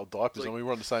say adult diapers. Like- I mean,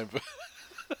 we're on the same...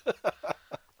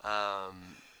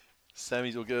 Um,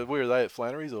 Sammy's or where are they, at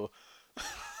Flannery's or?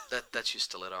 that's your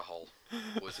stiletto hole,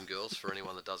 boys and girls. For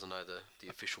anyone that doesn't know the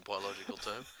official biological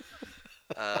term,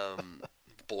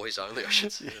 boys only, I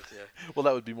should say. Yeah. Well,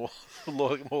 that would be more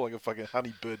like a fucking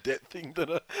honey birdette thing than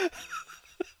a.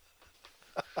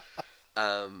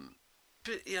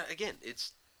 But yeah, again,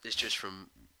 it's just from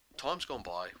times gone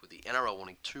by with the NRL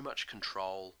wanting too much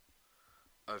control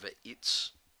over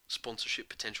its sponsorship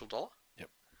potential dollar. Yep.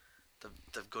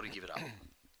 They've got to give it up.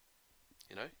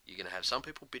 You're going to have some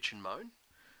people bitch and moan,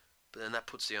 but then that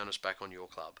puts the onus back on your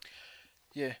club.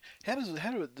 Yeah. How does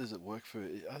it work for?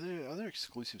 Are there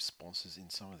exclusive sponsors in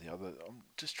some of the other? I'm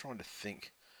just trying to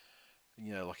think.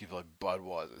 Like if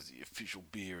Budweiser's the official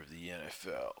beer of the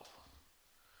NFL,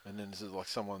 and then this is like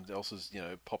someone else's,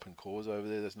 popping cores over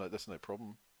there. That's no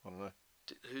problem. I don't know.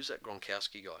 Who's that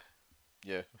Gronkowski guy?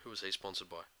 Yeah. Who was he sponsored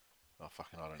by? Oh, I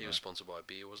don't know. He was sponsored by a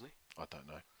beer, wasn't he? I don't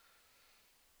know.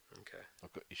 Okay.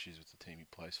 I've got issues with the team he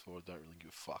plays for. I don't really give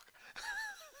a fuck.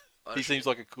 He seems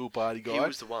like a cool party guy. He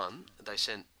was the one they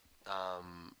sent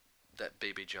that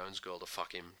BB Jones girl to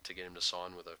fuck him to get him to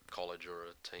sign with a college or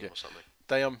a team or something.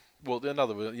 They well,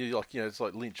 another it's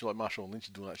like Lynch, like Marshall Lynch is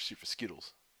doing that shit for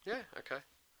Skittles. Yeah. Okay.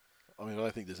 I mean, I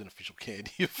don't think there's an official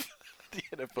candy of the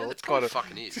NFL. Yeah, it's kind of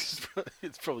fucking is.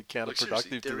 It's probably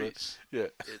counterproductive to it. Yeah.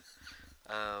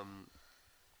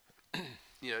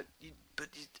 But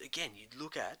again, you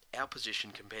look at our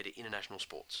position compared to international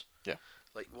sports. Yeah.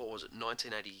 Like, what was it,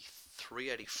 1983,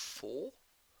 84?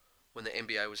 When the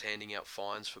NBA was handing out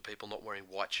fines for people not wearing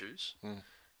white shoes. Mm.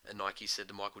 And Nike said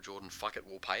to Michael Jordan, fuck it,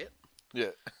 we'll pay it.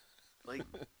 Yeah. Like,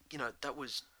 that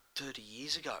was 30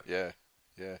 years ago. Yeah.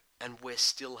 Yeah. And we're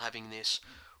still having this,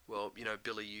 well,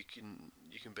 Billy, you can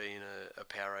be in a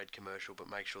Powerade commercial, but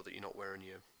make sure that you're not wearing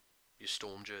your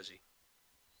Storm jersey.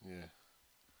 Yeah.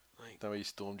 Like, Don't wear your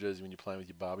Storm jersey when you're playing with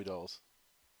your Barbie dolls.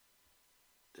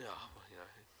 Yeah,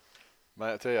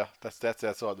 Mate, I tell you, that's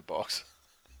outside the box.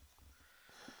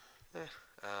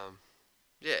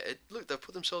 Look, they've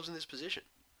put themselves in this position.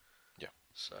 Yeah.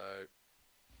 So,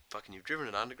 fucking, you've driven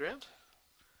it underground.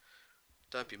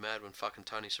 Don't be mad when fucking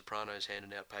Tony Soprano's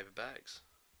handing out paper bags.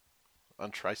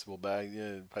 Untraceable bag,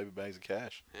 paper bags of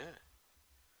cash. Yeah.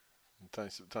 And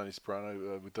Tony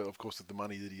Soprano, with the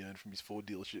money that he earned from his Ford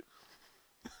dealership,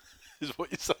 is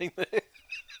what you're saying there.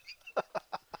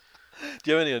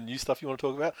 Do you have any new stuff you want to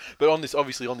talk about? But on this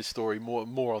story,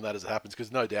 more on that as it happens,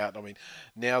 because no doubt, I mean,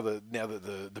 now that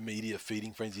the media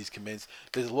feeding frenzy has commenced,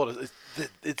 there's a lot of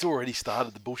it's already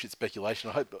started the bullshit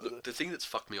speculation. I hope. Look, the thing that's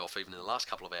fucked me off even in the last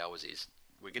couple of hours is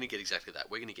we're going to get exactly that.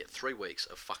 We're going to get 3 weeks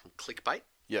of fucking clickbait.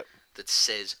 Yep. That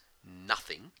says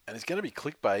nothing. And it's going to be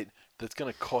clickbait that's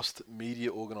going to cost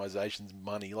media organisations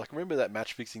money. Like, remember that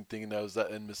match fixing thing, and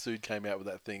and Masood came out with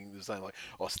that thing. They were saying like,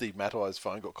 "Oh, Steve Mattai's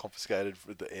phone got confiscated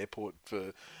at the airport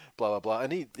for blah blah blah,"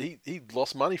 and he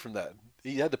lost money from that.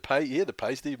 He had to pay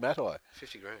Steve Mattai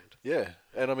 $50,000. Yeah,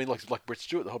 and I mean like Brett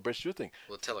Stewart, the whole Brett Stewart thing.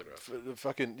 Well, Telegraph.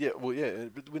 But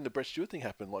when the Brett Stewart thing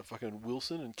happened, like fucking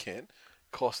Wilson and Kent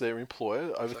cost their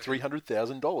employer over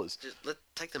 $300,000.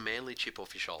 Take the Manly chip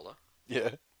off your shoulder.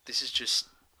 Yeah. This is just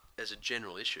as a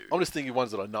general issue. I'm just thinking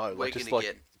ones that I know,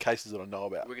 cases that I know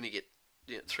about. We're going to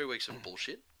get 3 weeks of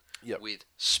bullshit. Yep. With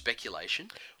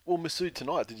speculation. Well, Masood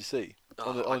tonight, did you see?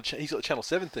 He's got the Channel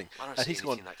 7 thing. I don't see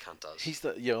anything that cunt does.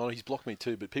 He's blocked me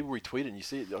too, but people retweet it and you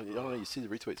see it. I don't know, you see the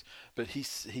retweets. But he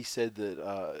said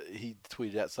that he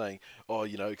tweeted out saying,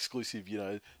 exclusive,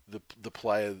 the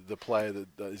player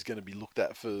that is going to be looked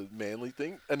at for Manly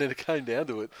thing. And then it came down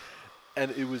to it. And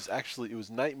it was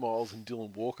Nate Miles and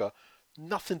Dylan Walker.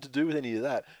 Nothing to do with any of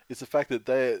that. It's the fact that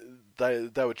they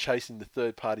were chasing the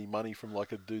third party money from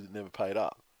like a dude that never paid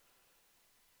up.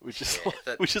 Which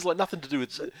is like nothing to do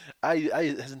with it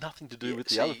has nothing to do with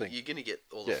the other thing. You're going to get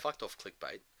all the fucked off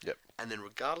clickbait. Yep. And then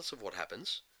regardless of what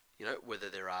happens, whether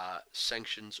there are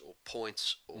sanctions or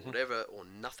points or whatever or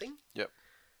nothing. Yep.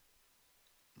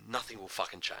 Nothing will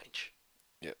fucking change.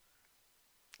 Yep.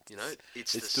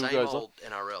 It's the same old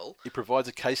NRL. It provides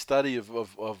a case study of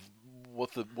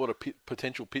what a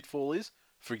potential pitfall is.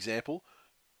 For example,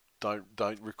 don't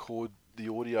record the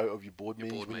audio of your board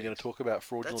meetings when you're going to talk about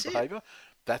fraudulent behaviour.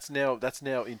 That's now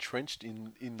entrenched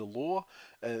in the law,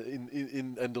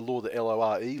 in the law, the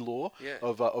LORE law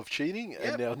of cheating,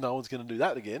 and now no one's going to do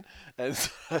that again. And so,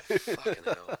 fucking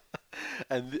hell.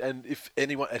 And if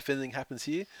anything happens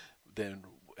here, then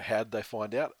how did they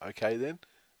find out? Okay, then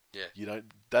Yeah.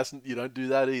 You don't do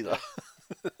that either.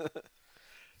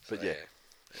 But So, yeah.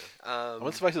 yeah.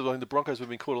 Let's face it, I mean, the Broncos would have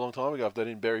been caught a long time ago if they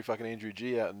didn't bury fucking Andrew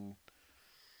G out in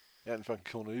fucking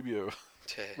Cornubia or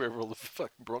wherever all the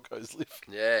fucking Broncos live.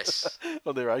 Yes.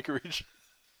 On their acreage.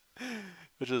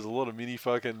 Which is a lot of mini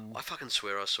fucking... I fucking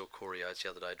swear I saw Corey Oates the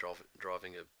other day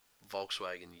driving a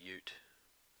Volkswagen Ute.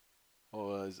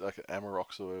 Oh, it's like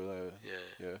Amaroks or whatever.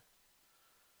 Yeah.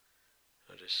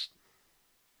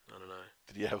 I don't know.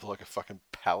 Did he have like a fucking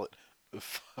pallet of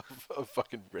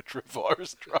fucking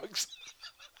retrovirus drugs?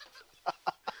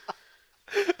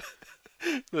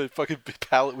 The fucking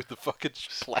pallet with the fucking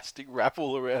plastic wrap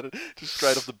all around it, just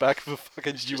straight off the back of a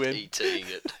fucking UN. Just ETing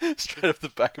it. Straight off the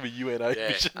back of a UNA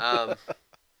mission. Yeah,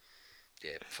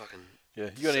 fucking...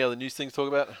 Yeah, you got any other news things to talk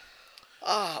about?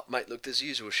 Mate, look, there's the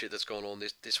usual shit that's gone on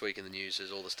this week in the news.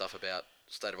 There's all the stuff about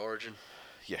State of Origin.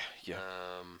 Yeah.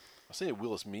 I see that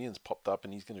Willis Meehan's popped up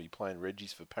and he's going to be playing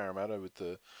Reggie's for Parramatta with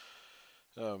the...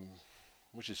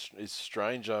 which is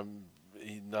strange.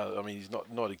 He's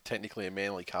not technically a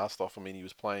Manly cast-off. I mean, he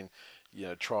was playing,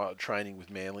 training with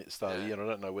Manly at the start of the year. And I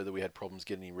don't know whether we had problems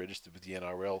getting him registered with the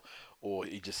NRL or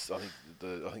he just... I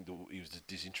think he was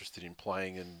disinterested in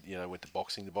playing and, went to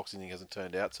boxing. The boxing thing hasn't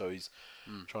turned out, so he's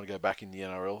trying to go back in the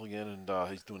NRL again, and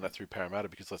he's doing that through Parramatta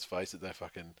because, let's face it, they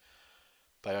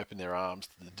open their arms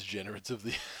to the degenerates of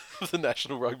the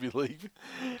National Rugby League.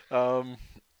 So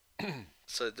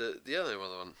the other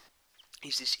one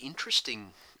is this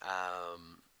interesting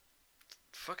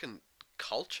fucking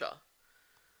culture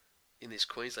in this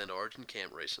Queensland Origin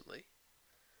camp recently,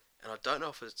 and I don't know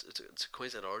if it's a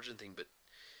Queensland Origin thing, but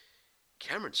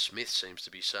Cameron Smith seems to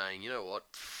be saying, you know what,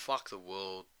 fuck the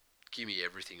world, give me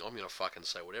everything. I'm gonna fucking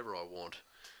say whatever I want,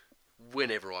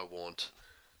 whenever I want,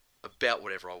 about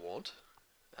whatever I want.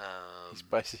 He's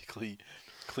basically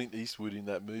Clint Eastwood in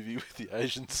that movie with the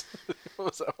Asians. What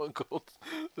was that one called?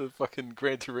 The fucking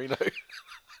Gran Torino.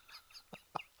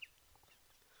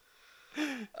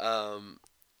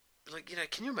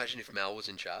 Can you imagine if Mal was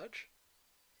in charge?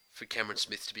 For Cameron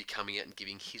Smith to be coming out and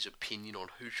giving his opinion on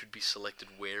who should be selected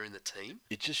where in the team?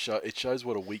 It just shows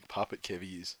what a weak puppet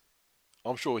Kevy is.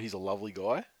 I'm sure he's a lovely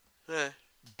guy. Yeah.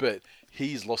 But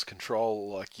he's lost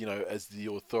control, as the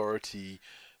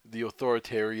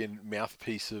authoritarian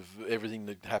mouthpiece of everything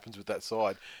that happens with that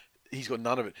side. He's got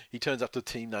none of it. He turns up to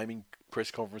team naming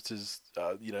press conferences,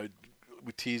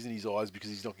 with tears in his eyes because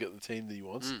he's not getting the team that he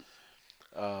wants.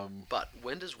 But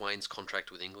when does Wayne's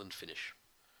contract with England finish?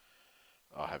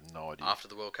 I have no idea. After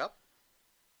the World Cup?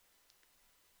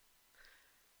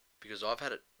 Because I've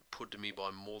had it put to me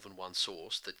by more than one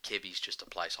source that Kevy's just a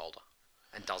placeholder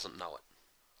and doesn't know it.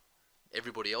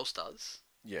 Everybody else does.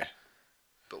 Yeah.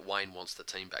 But Wayne wants the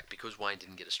team back because Wayne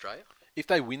didn't get Australia. If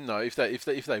they win, though, if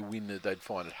they win, they'd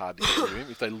find it hard to get rid of him.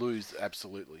 If they lose,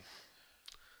 absolutely.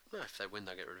 No, if they win,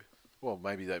 they'll get rid of him. Well,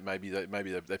 maybe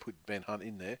they put Ben Hunt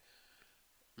in there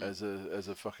as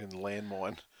a fucking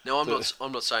landmine. No,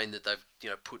 I'm not saying that they've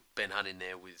put Ben Hunt in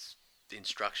there with the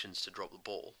instructions to drop the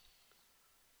ball.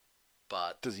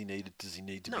 But does he need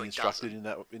to be instructed in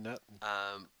that?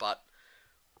 But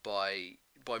by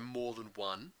more than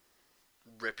one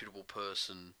reputable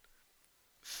person,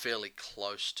 fairly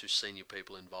close to senior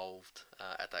people involved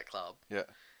at that club,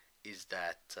 is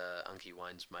that Unky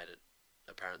Wayne's made it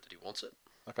apparent that he wants it.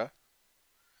 Okay.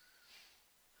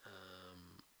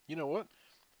 You know what?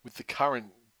 With the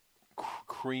current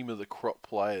cream of the crop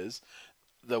players,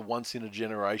 the once in a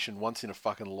generation, once in a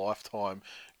fucking lifetime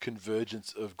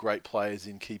convergence of great players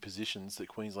in key positions that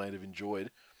Queensland have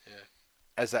enjoyed. Yeah.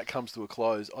 As that comes to a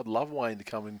close, I'd love Wayne to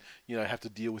come and have to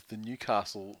deal with the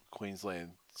Newcastle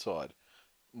Queensland side,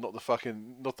 not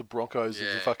the Broncos of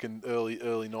the fucking early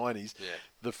 90s,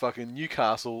 the fucking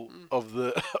Newcastle of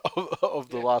the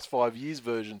last 5 years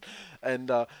version,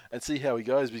 and see how he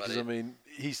goes, because I mean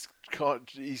he's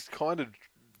kind of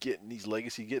getting his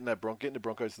legacy, getting the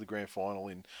Broncos to the grand final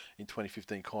in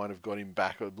 2015 kind of got him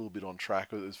back a little bit on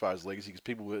track as far as legacy, because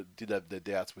people did have their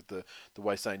doubts with the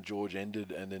way St. George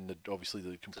ended, and then obviously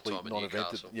the complete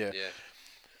non-event.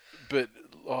 But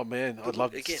oh man, I'd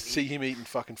love to see him eating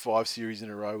fucking 5 series in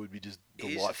a row. Would be just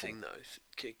delightful. Here's the thing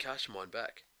though, cast your mind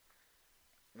back.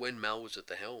 When Mal was at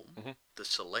the helm, the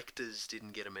selectors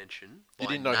didn't get a mention. You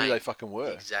didn't know who they fucking were.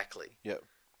 Exactly. Yep.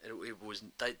 It was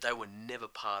they were never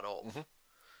part of.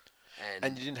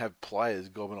 And you didn't have players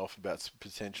gobbing off about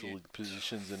potential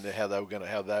positions and how they were going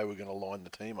to line the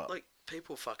team up. Like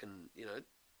people fucking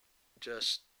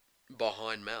just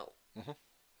behind Mal.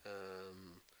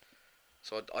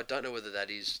 So I don't know whether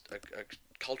that is a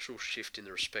cultural shift in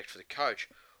the respect for the coach,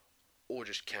 or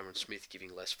just Cameron Smith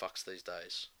giving less fucks these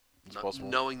days, It's possible.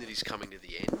 knowing that he's coming to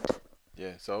the end.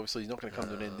 Yeah, so obviously he's not going to come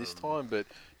to an end this time, but,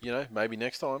 maybe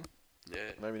next time. Yeah.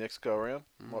 Maybe next go around.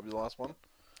 Might be the last one.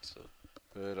 So.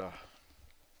 But,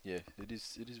 yeah, it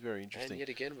is very interesting. And yet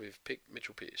again, we've picked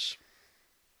Mitchell Pearce.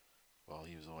 Well,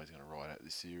 he was always going to ride out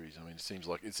this series. I mean, it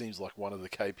seems like one of the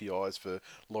KPIs for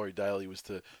Laurie Daly was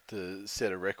to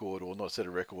set a record, or not set a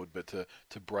record, but to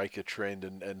break a trend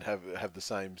and have the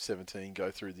same 17 go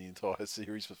through the entire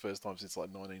series for the first time since like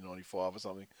 1995 or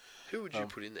something. Who would you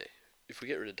put in there if we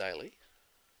get rid of Daly?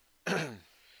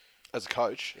 As a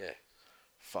coach? Yeah.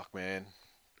 Fuck, man.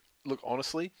 Look,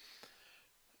 honestly,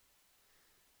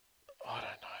 I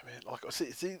don't know, man. Like,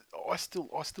 see, I still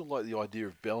like the idea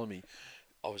of Bellamy.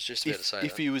 I was just about to say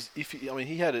that.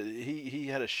 He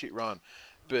had a shit run,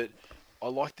 but I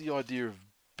like the idea of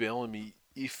Bellamy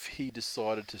if he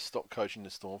decided to stop coaching the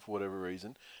Storm for whatever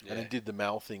reason, and then did the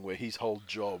Mal thing where his whole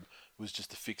job was just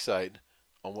to fixate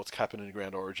on what's happening in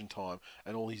Grand Origin time,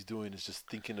 and all he's doing is just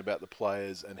thinking about the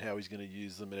players and how he's going to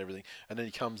use them and everything, and then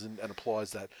he comes in and applies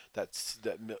that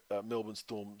Melbourne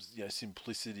Storm's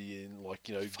simplicity in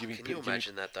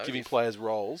giving players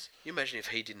roles. Can you imagine if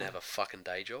he didn't have a fucking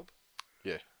day job?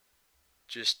 Yeah.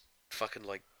 Just fucking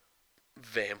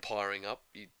vampiring up.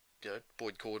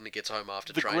 Boyd Cordner gets home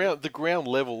after training. The ground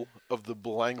level of the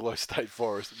Belanglo State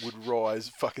Forest would rise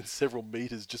fucking several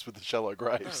metres just with the shallow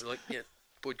graves. No,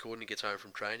 Boyd Cordner gets home from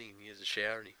training and he has a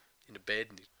shower and he into bed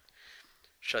and he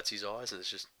shuts his eyes and it's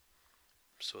just,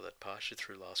 saw that pasture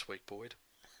through last week, Boyd.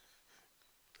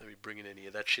 Don't be bringing any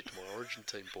of that shit to my Origin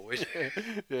team, Boyd.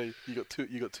 Yeah, you got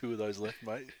two of those left,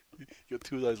 mate. You got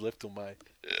two of those left till May.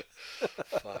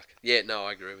 Fuck. Yeah, no,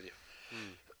 I agree with you.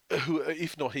 Who,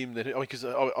 if not him, then because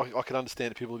I can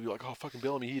understand that people would be like, "Oh, fucking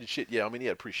Bellamy, he did shit." Yeah, I mean, he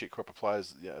had a pretty shit crop of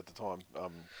players at the time.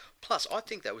 Plus, I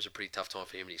think that was a pretty tough time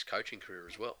for him in his coaching career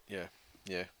as well.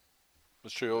 Yeah,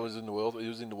 it's true. I was in the world. He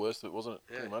was in the worst of it, wasn't it?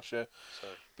 Yeah. Pretty much, yeah. So.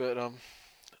 But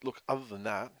look, other than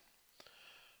that,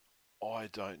 I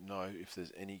don't know if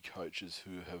there's any coaches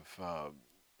who have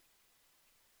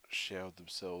showered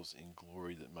themselves in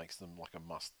glory that makes them like a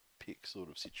must-pick sort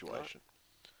of situation.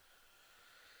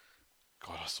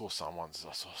 God, I saw someone's.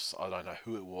 I don't know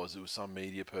who it was. It was some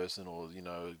media person or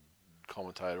a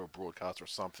commentator or broadcaster or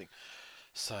something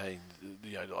saying,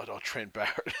 Trent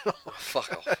Barrett. Oh,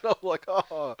 fuck off. And I'm like,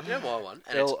 oh. You know my one,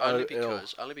 and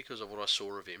it's only because of what I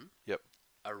saw of him. Yep.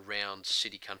 Around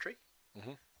City Country.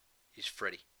 Mm-hmm. Is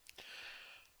Freddie.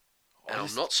 And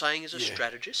I'm not saying as a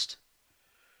strategist,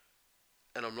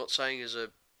 and I'm not saying as a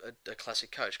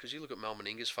classic coach, because you look at Mal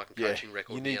Meninga's fucking coaching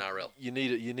record in the NRL. You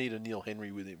need a Neil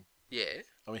Henry with him. Yeah.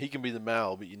 I mean, he can be the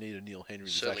Mal, but you need a Neil Henry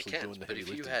who's actually doing the heavy lifting.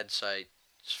 But if you had, say,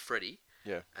 Freddie,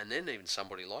 yeah, and then even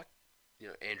somebody like,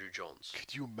 Andrew Johns.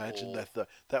 Could you imagine that?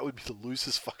 That would be the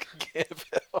loosest fucking camp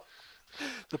ever.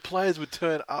 The players would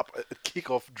turn up at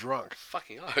kickoff drunk.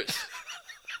 Fucking oath.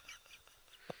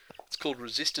 It's called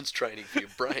resistance training for your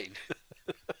brain.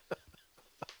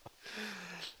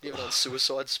 You ever done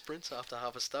suicide sprints after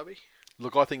half a stubby?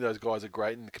 Look, I think those guys are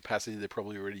great in the capacity they're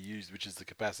probably already used, which is the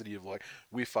capacity of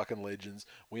we're fucking legends.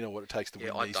 We know what it takes to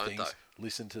win these things. Though.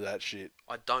 Listen to that shit.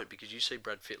 I don't, because you see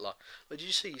Brad Fittler. Did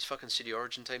you see his fucking City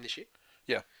Origin team this year?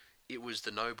 Yeah. It was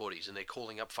the nobodies, and they're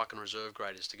calling up fucking reserve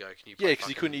graders to go. Can you? Yeah, because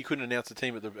he couldn't announce the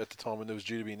team at the time when it was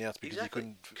due to be announced because he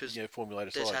couldn't formulate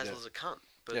a side. Des Hasler's a cunt.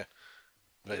 But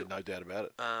yeah, no doubt about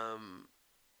it.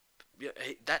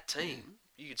 That team,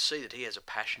 you could see that he has a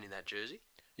passion in that jersey.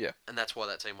 Yeah, and that's why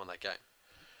that team won that game.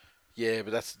 Yeah,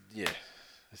 but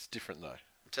it's different though.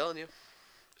 I'm telling you,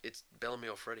 it's Bellamy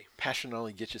or Freddie. Passion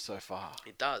only gets you so far.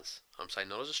 It does. I'm saying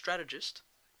not as a strategist.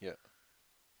 Yeah.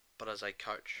 But as a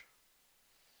coach.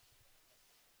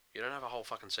 You don't have a whole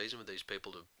fucking season with these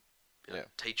people to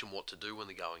teach them what to do when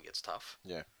the going gets tough.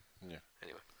 Yeah.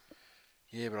 Anyway.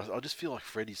 Yeah, but I just feel like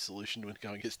Freddie's solution when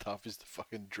going gets tough is to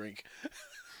fucking drink.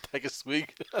 Take a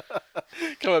swig.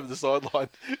 Come over the sideline.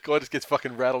 Guy just gets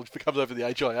fucking rattled. Comes over the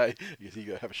HIA. He goes, here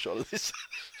you go, have a shot of this.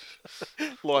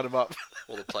 Line him up.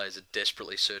 All the players are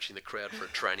desperately searching the crowd for a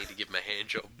trainee to give him a hand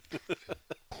job.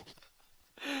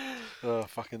 Oh,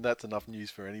 fucking that's enough news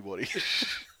for anybody.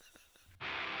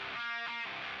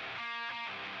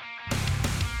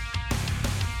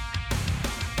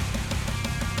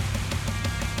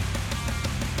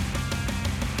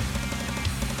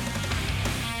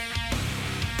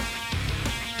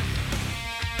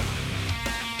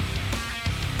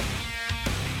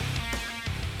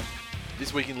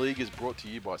 This Week in League is brought to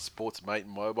you by Sportsmate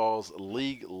Mobile's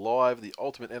League Live, the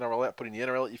ultimate NRL app, putting the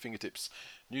NRL at your fingertips.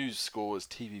 News, scores,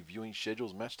 TV viewing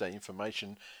schedules, matchday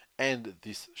information, and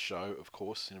this show, of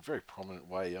course, in a very prominent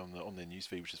way on their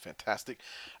newsfeed, which is fantastic.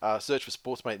 Search for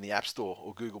Sportsmate in the App Store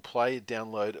or Google Play.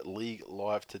 Download League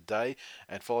Live today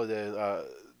and follow at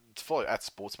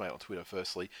Sportsmate on Twitter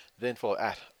firstly, then follow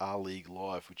at R League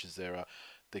Live, which is their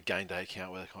game day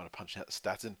account where they're kind of punching out the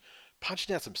stats and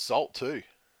punching out some salt too.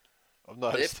 I've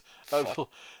noticed. They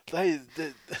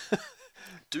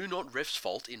Do not refs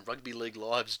fault in Rugby League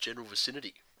Live's general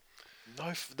vicinity.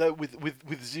 No,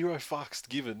 with zero fucks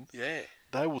given. Yeah.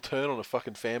 They will turn on a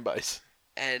fucking fan base.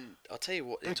 And I'll tell you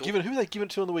what... Who are they giving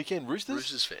it to on the weekend? Roosters?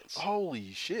 Roosters fans.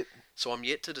 Holy shit. So I'm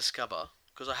yet to discover,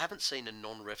 because I haven't seen a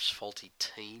non-refs faulty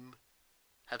team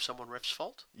have someone refs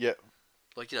fault. Yeah.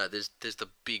 Like, there's the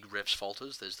big refs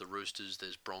faulters. There's the Roosters,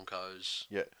 there's Broncos.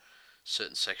 Yeah.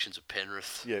 Certain sections of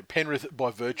Penrith. Yeah, Penrith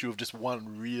by virtue of just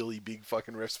one really big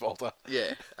fucking refs faulter.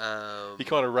 Yeah. He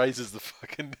kind of raises the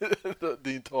fucking the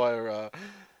entire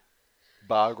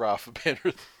bar graph for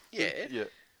Penrith. Yeah. Yeah.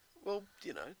 Well,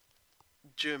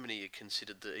 Germany are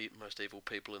considered the most evil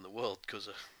people in the world because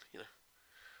of,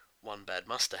 one bad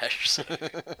mustache. So.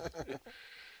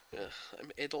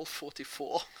 I'm Adolf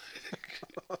 44.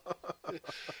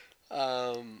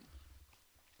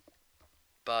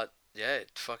 But... yeah,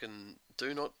 fucking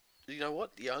do not... You know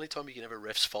what? The only time you can have a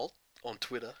ref's fault on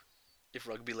Twitter, if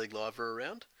Rugby League Live are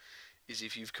around, is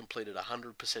if you've completed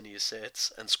 100% of your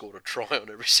sets and scored a try on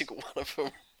every single one of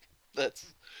them. That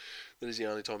is the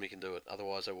only time you can do it.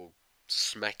 Otherwise, they will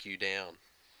smack you down.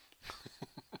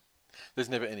 There's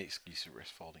never any excuse for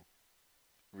refs faulting.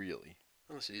 Really.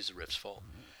 Unless it is the ref's fault.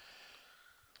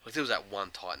 Like, there was that one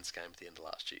Titans game at the end of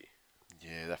last year.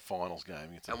 Yeah, that finals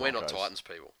game. And we're not Titans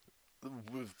people.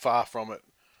 We're far from it.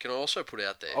 Can I also put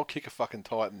out there... I'll kick a fucking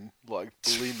Titan. Like,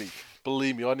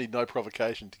 believe me, I need no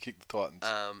provocation to kick the Titans.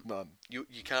 None. You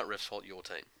can't refs fault your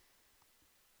team.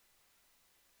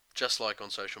 Just like on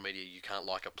social media, you can't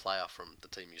like a player from the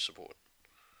team you support.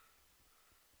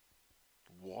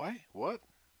 Why? What?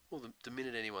 Well, the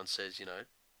minute anyone says,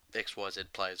 XYZ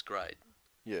player's great,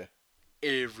 yeah,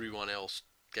 everyone else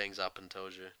gangs up and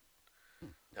tells you.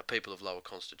 Now, people of lower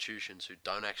constitutions who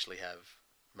don't actually have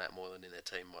Matt Moylan in their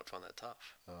team might find that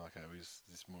tough. Oh, okay.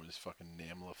 It's more this fucking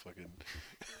NAMMLA fucking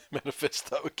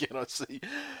manifesto again, I see.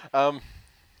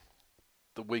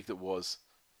 The week that was,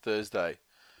 Thursday,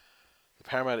 the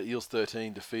Parramatta Eels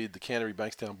 13 defeated the Canterbury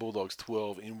Bankstown Bulldogs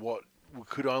 12 in what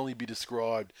could only be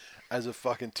described as a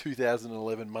fucking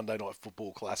 2011 Monday Night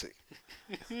Football classic.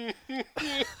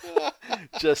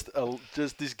 just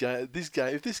this game.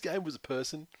 If this game was a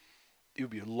person, it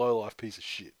would be a low-life piece of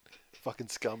shit. Fucking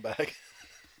scumbag.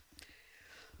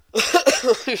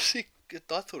 See,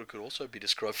 I thought it could also be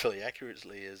described fairly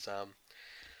accurately as the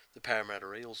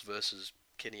Parramatta Eels versus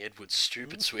Kenny Edwards'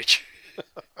 stupid switch.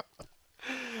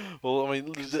 Well, I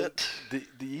mean, the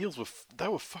Eels were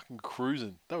fucking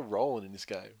cruising. They were rolling in this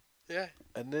game. Yeah.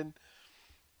 And then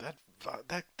that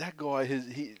guy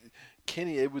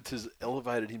Kenny Edwards has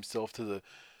elevated himself to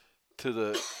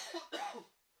the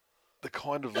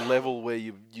kind of level where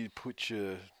you put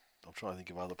your... I'm trying to think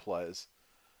of other players.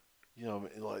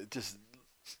 Like just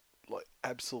like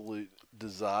absolute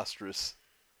disastrous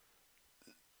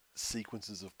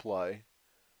sequences of play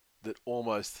that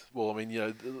almost... Well, I mean,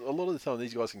 a lot of the time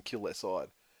these guys can kill their side.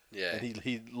 Yeah. And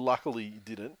he luckily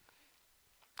didn't.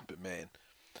 But man,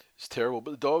 it's terrible.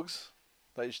 But the Dogs,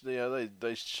 they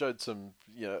showed some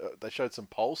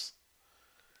pulse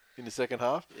in the second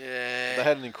half. Yeah. They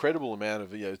had an incredible amount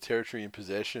of territory in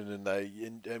possession,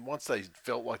 and once they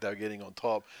felt like they were getting on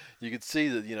top, you could see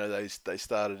that they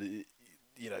started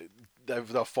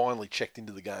they finally checked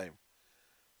into the game,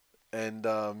 and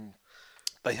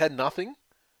they had nothing,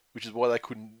 which is why they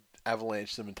couldn't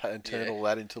avalanche them and turn all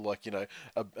that into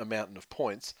a mountain of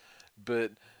points.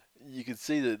 But you could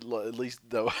see that at least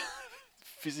they were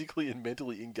physically and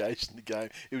mentally engaged in the game.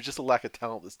 It was just a lack of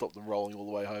talent that stopped them rolling all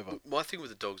the way over. My thing with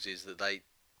the Dogs is that they've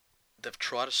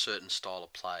tried a certain style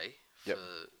of play for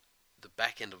the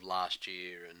back end of last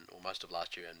year or most of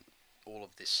last year and all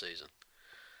of this season.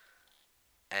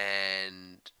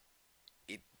 And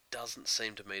it doesn't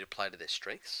seem to me to play to their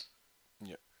strengths.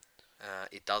 Yeah.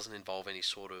 It doesn't involve any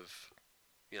sort of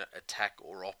attack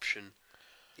or option.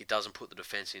 It doesn't put the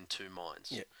defence in two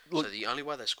minds. Yeah. So the only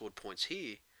way they scored points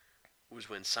here was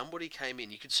when somebody came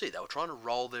in. You could see they were trying to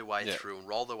roll their way through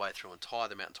and tie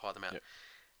them out. Yep.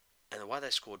 And the way they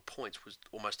scored points was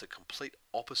almost a complete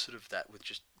opposite of that, with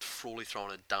just Frawley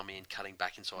throwing a dummy and cutting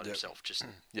back inside himself, just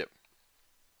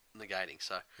negating.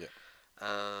 So,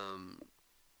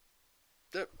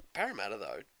 the Parramatta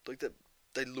though,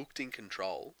 they looked in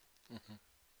control,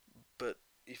 but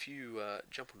if you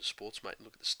jump onto Sportsmate and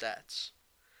look at the stats,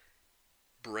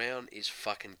 Brown is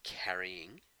fucking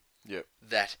carrying Yep.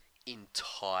 that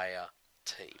entire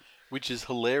team. Which is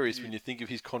hilarious when you think of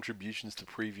his contributions to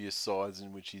previous sides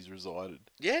in which he's resided.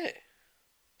 Yeah.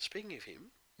 Speaking of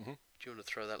him, Mm-hmm. do you want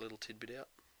to throw that little tidbit out?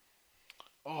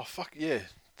 Oh, fuck, yeah.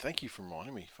 Thank you for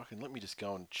reminding me. Fucking let me just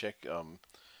go and check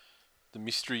the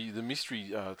mystery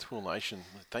TWIL Nation.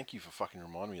 Thank you for fucking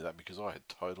reminding me of that because I had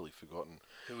totally forgotten.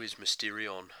 Who is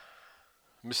Mysterion?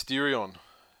 Mysterion.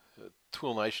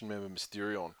 TWIL Nation member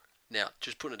Mysterion. Now,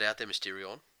 just putting it out there,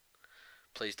 Mysterion.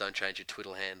 Please don't change your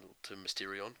Twitter handle to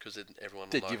Mysterion because then everyone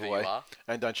will know who you are.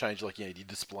 And don't change your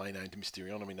display name to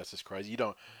Mysterion. I mean, that's just crazy. You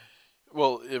don't...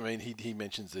 Well, I mean, he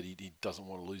mentions that he doesn't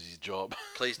want to lose his job.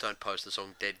 Please don't post the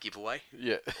song Dead Giveaway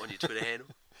on your Twitter handle.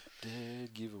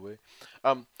 Dead Giveaway.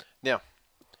 Now,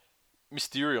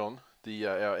 Mysterion,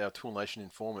 our TWIL Nation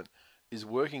informant, is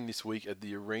working this week at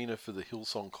the arena for the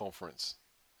Hillsong Conference.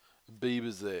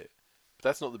 Bieber's there. But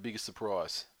that's not the biggest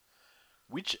surprise.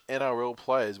 Which NRL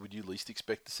players would you least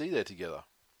expect to see there together?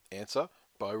 Answer,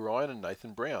 Bo Ryan and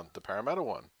Nathan Brown, the Parramatta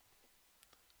one.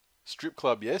 Strip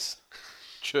club, yes.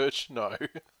 Church, no. And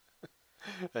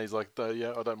he's like,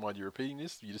 yeah, I don't mind you repeating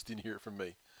this. You just didn't hear it from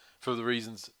me. For the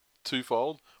reasons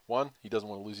twofold. One, he doesn't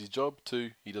want to lose his job. Two,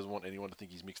 he doesn't want anyone to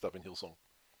think he's mixed up in Hillsong.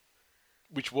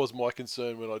 Which was my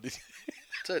concern when I did.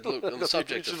 So, look, on the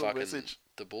subject of fucking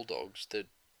the Bulldogs, the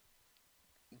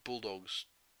Bulldogs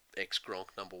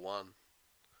ex-Gronk number one,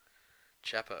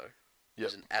 Chapo,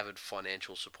 is an avid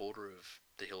financial supporter of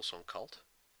the Hillsong cult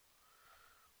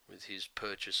with his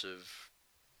purchase of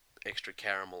extra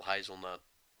caramel hazelnut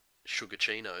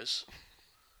sugarcinos.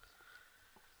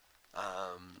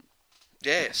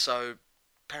 So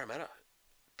Parramatta,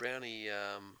 Brownie,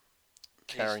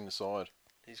 carrying the side.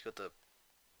 He's got the,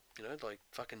 like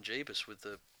fucking Jeebus with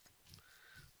the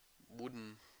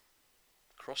wooden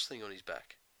cross thing on his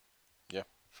back. Yeah.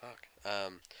 Fuck.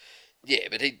 Yeah,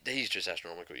 but he's just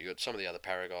astronomical. You got some of the other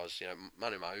para guys,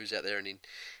 Manu Mau's out there, and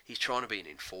he's trying to be an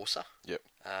enforcer. Yep.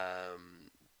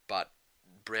 But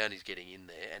Brownie's getting in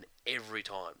there, and every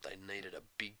time they needed a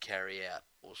big carry out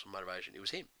or some motivation, it was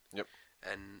him. Yep.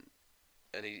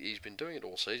 And he's been doing it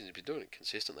all season. He's been doing it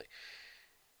consistently.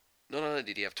 Not only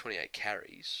did he have 28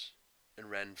 carries and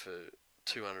ran for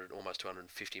almost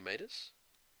 250 metres,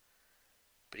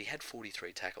 but he had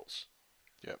 43 tackles.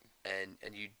 Yep. And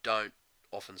you don't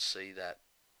often see that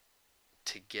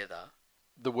together.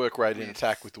 The work rate in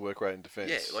attack with the work rate in defence.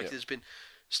 Yeah, there's been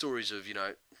stories of,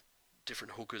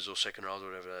 different hookers or second rows or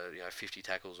whatever, 50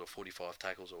 tackles or 45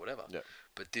 tackles or whatever. Yep.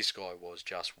 But this guy was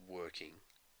just working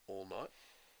all night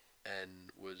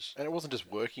and it wasn't just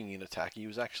working in attack, he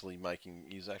was actually making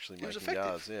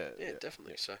yards. Yeah,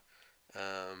 definitely. So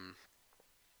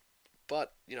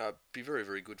but, be very,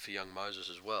 very good for young Moses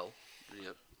as well.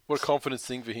 What a confidence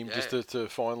thing for him just to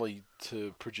finally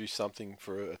to produce something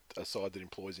for a side that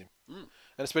employs him. And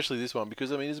especially this one,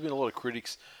 because, there's been a lot of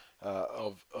critics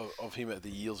of him at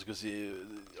the Eels because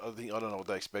I don't know what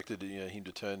they expected, him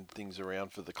to turn things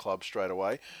around for the club straight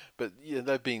away. But,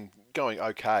 they've been going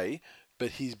okay, but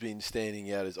he's been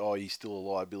standing out as, he's still a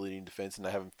liability in defence and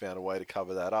they haven't found a way to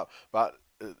cover that up. But,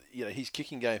 his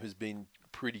kicking game has been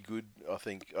pretty good, I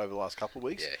think, over the last couple of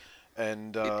weeks. Yeah.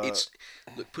 And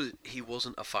he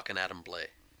wasn't a fucking Adam Blair.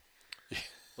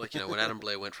 Like, when Adam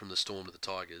Blair went from the Storm to the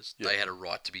Tigers, they had a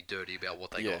right to be dirty about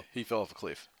what they got. Yeah, he fell off a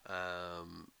cliff.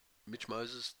 Mitch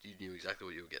Moses, you knew exactly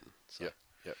what you were getting. So.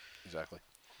 Yep, exactly.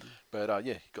 But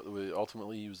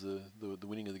ultimately he was the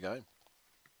winning of the game.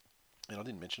 And I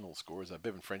didn't mention all the scorers.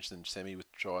 Bevan French and Semi with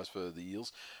tries for the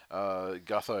Eels.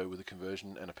 Gutho with a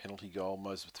conversion and a penalty goal.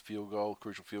 Moses with the field goal,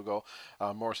 crucial field goal.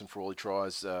 Morrison for all he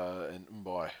tries, and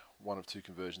Mbai, one of two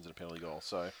conversions and a penalty goal.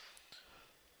 So,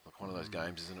 like one of those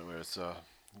games, isn't it, where it's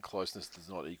closeness does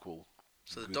not equal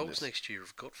So the goodness. Dogs next year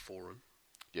have got Foran.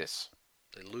 Yes.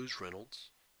 They lose Reynolds.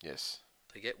 Yes.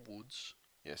 They get Woods.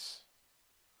 Yes.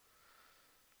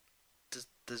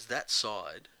 Does that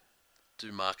side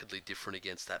do markedly different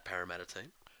against that Parramatta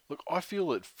team? Look, I feel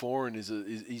that Foran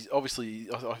he's obviously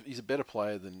he's a better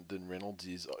player than Reynolds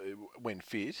is when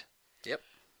fit. Yep.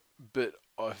 But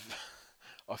I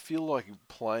feel like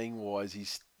playing wise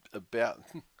he's about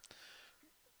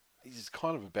he's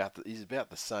about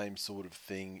the same sort of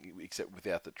thing except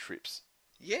without the trips.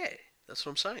 Yeah, that's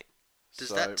what I'm saying. Does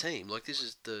that team, this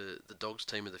is the Dogs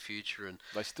team of the future, and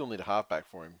they still need a halfback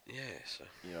for him. Yeah, so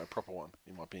a proper one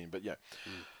in my opinion. But yeah.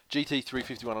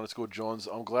 GT351 Johns.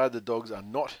 I'm glad the Dogs are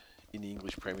not in the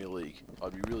English Premier League.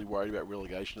 I'd be really worried about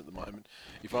relegation at the moment.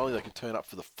 If only they could turn up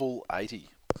for the full 80.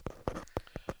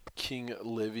 King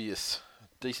Levius.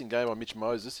 Decent game by Mitch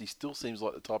Moses. He still seems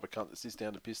like the type of cunt that sits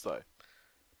down to piss though.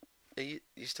 You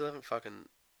still haven't fucking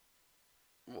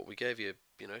What we gave you,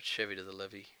 Chevy to the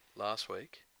levy last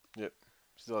week. Yep.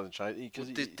 Still hasn't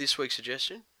changed. This week's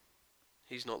suggestion?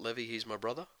 He's not Levy, he's my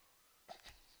brother.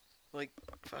 Like,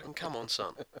 fucking come on,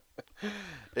 son.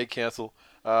 Egg Council.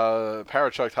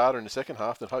 Para choked harder in the second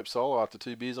half than Hope Solo after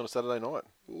 2 beers on a Saturday night.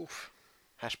 Oof.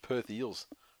 Hash Perth Eels.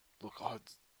 Look, I'm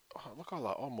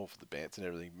all for the bants and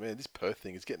everything. Man, this Perth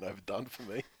thing is getting overdone for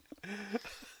me.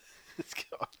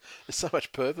 There's so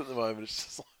much Perth at the moment. It's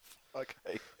just like,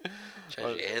 okay.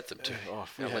 Change the anthem to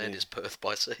Our Land is Perth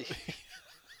by Sea.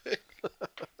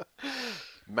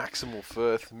 Maximal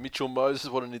Firth. Mitchell Moses,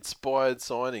 what an inspired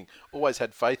signing. Always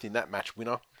had faith in that match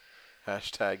winner.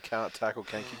 Hashtag can't tackle,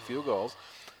 can't kick field goals.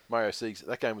 Mario Siegs,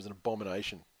 that game was an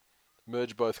abomination.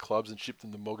 Merged both clubs and shipped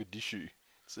them to Mogadishu.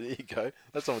 So there you go.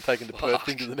 That's someone taking the Perth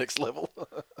thing to the next level.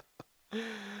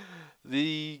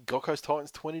 The Gold Coast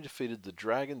Titans 20 defeated the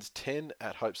Dragons 10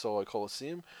 at Hope Solo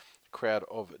Coliseum. A crowd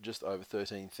of just over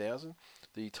 13,000.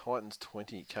 The Titans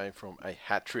 20 came from a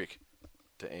hat-trick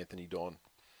to Anthony Don.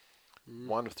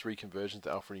 1 of 3 conversions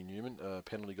to Alfred E. Newman.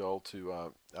 Penalty goal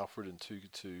to Alfred and 2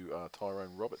 to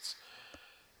Tyrone Roberts.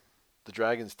 The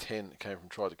Dragons 10 came from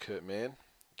try to Kurt Mann.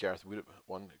 Gareth Widdop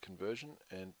 1 conversion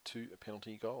and 2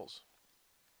 penalty goals.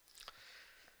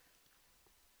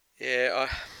 Yeah,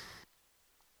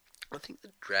 I think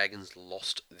the Dragons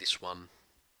lost this one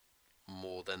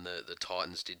more than the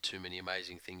Titans did too many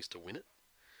amazing things to win it.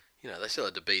 They still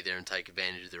had to be there and take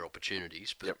advantage of their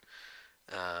opportunities, but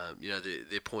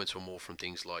their points were more from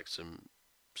things like some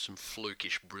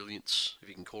flukish brilliance, if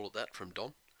you can call it that, from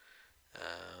Don.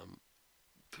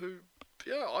 Who,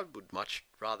 I would much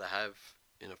rather have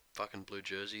in a fucking blue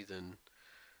jersey than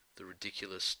the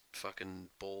ridiculous fucking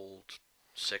bald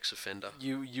sex offender.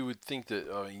 You would think that,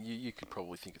 you could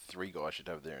probably think of 3 guys should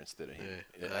have there instead of him,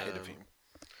 ahead of him.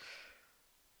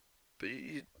 But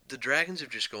the Dragons have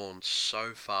just gone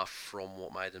so far from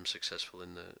what made them successful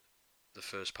in the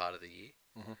first part of the year.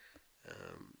 Mm-hmm.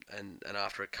 And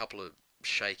after a couple of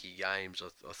shaky games,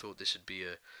 I thought this would be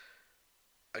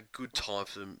a good time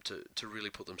for them to really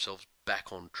put themselves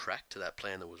back on track to that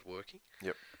plan that was working.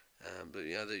 Yep. But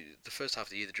the first half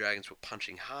of the year, the Dragons were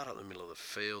punching hard up the middle of the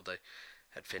field. They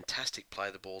had fantastic play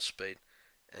the ball speed,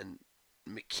 and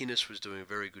McInnes was doing a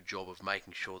very good job of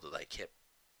making sure that they kept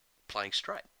playing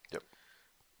straight. Yep.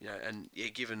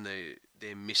 Given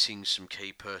they're missing some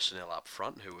key personnel up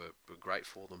front who were great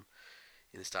for them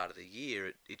in the start of the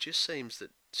year, it just seems that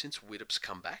since Widdop's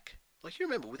come back, like you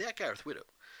remember, without Gareth Widdop,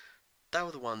 they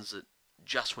were the ones that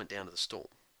just went down to the Storm.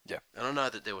 Yeah. And I know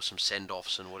that there were some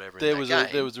send-offs and whatever there in was that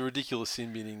game. There was a ridiculous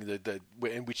sin binning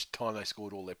in which time they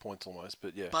scored all their points almost,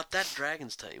 but yeah. But that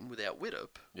Dragons team without Widdop,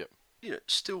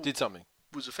 still did something.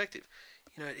 Was effective.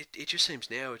 It just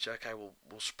seems now it's okay.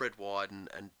 We'll spread wide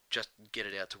and just get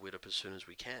it out to Widdop as soon as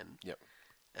we can. Yep.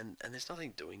 And there's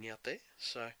nothing doing out there.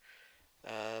 So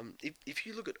if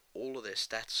you look at all of their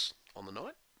stats on the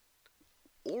night,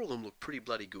 all of them look pretty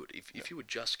bloody good. If you were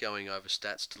just going over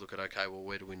stats to look at, okay, well,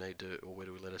 where do we need to, or where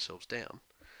do we let ourselves down?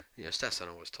 Stats don't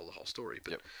always tell the whole story,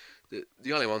 but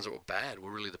the only ones that were bad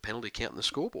were really the penalty count and the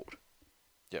scoreboard.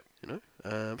 Yep.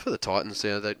 For the Titans,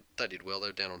 they did well. They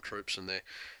were down on troops, and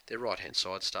their right hand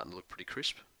side's starting to look pretty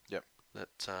crisp. Yep. That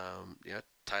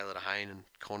Taylor to Hayne and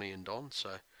Connie and Don.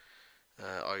 So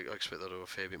I expect they'll do a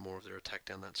fair bit more of their attack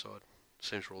down that side.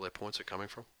 Seems where all their points are coming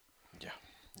from. Yeah.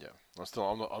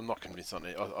 I'm not convinced on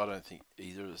it. I don't think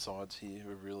either of the sides here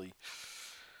are really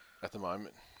at the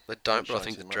moment. They don't, but I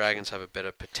think the Dragons have a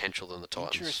better potential than the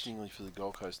Titans. Interestingly, for the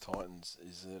Gold Coast Titans,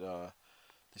 is that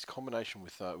this combination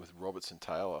with Roberts and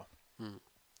Taylor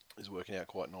is working out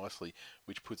quite nicely,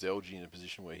 which puts LG in a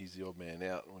position where he's the odd man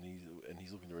out when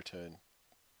he's looking to return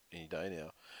any day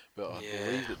now. But I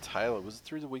believe that Taylor, was it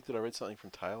through the week that I read something from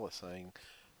Taylor saying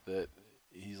that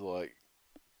he's like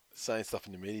saying stuff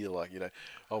in the media like,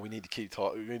 we need to keep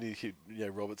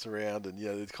Roberts around, and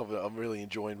it's confident. I'm really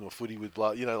enjoying my footy with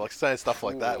blood, like saying stuff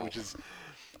like that,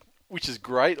 which is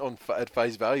great at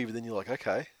face value. But then you're like,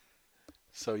 okay,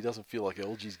 so he doesn't feel like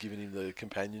LG's giving him the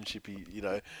companionship,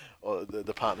 or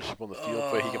the partnership on the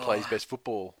field where he can play his best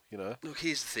football. Look,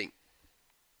 here's the thing.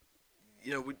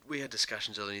 We had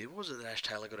discussions earlier. What was it that Ash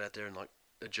Taylor got out there and like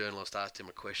a journalist asked him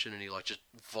a question and he like just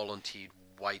volunteered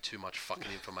way too much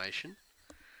fucking information?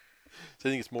 So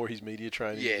I think it's more his media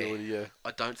training ability. Yeah,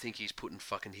 I don't think he's putting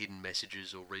fucking hidden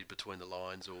messages or read between the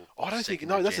lines or. I don't think.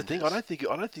 No, that's the thing. I don't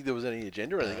think there was any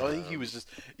agenda or anything. I think he was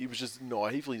just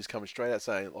naively just coming straight out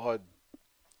saying, I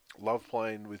love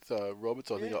playing with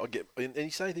Roberts. I think I get, and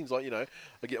he's saying things like, I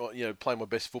get, playing my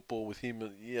best football with him,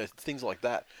 and things like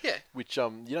that. Yeah. Which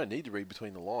you don't need to read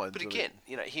between the lines. But again,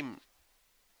 him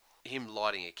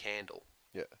lighting a candle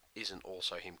Yeah. isn't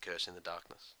also him cursing the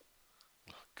darkness.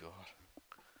 Oh, God.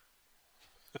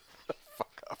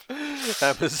 Fuck up.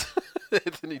 Hammers.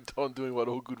 Anthony Don doing what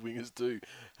all good wingers do.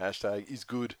 Hashtag is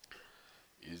good.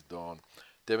 Is Don.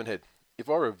 Devon Head. If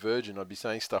I were a virgin, I'd be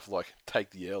saying stuff like,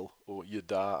 take the L, or you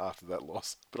da after that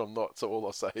loss. But I'm not, so all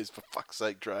I'll say is, for fuck's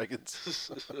sake,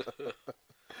 Dragons.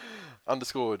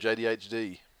 Underscore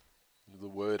JDHD. The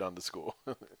word underscore.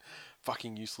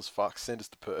 Fucking useless fuck. Send us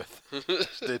to Perth.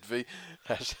 Dead V.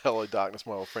 Hello darkness,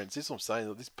 my old friends. This is what I'm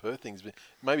saying. This Perth thing's been.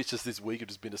 Maybe it's just this week I've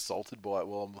just been assaulted by it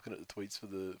while I'm looking at the tweets for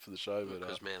the show. But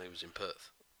Because Manly was in Perth.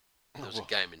 There was well, a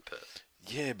game in Perth.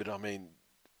 Yeah, but I mean,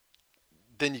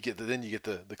 then you get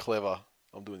the clever.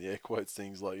 I'm doing the air quotes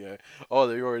things like, oh,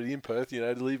 they're already in Perth.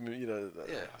 To leave me. Yeah.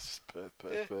 It's just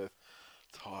Perth.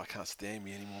 Oh, I can't stand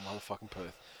me anymore, motherfucking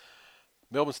Perth.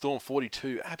 Melbourne Storm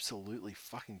 42 absolutely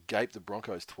fucking gaped the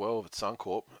Broncos 12 at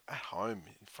Suncorp at home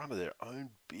in front of their own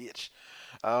bitch.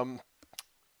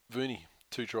 Verney,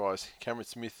 2 tries. Cameron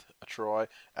Smith, a try.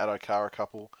 Addo Carr, a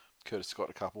couple. Curtis Scott,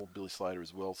 a couple. Billy Slater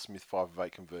as well. Smith, 5 of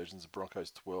 8 conversions. The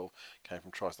Broncos 12 came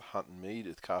from tries to Hunt and Mead.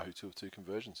 With Carr, who 2 of 2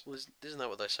 conversions. Well, isn't that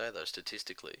what they say, though,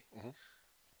 statistically? Mm-hmm.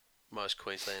 Most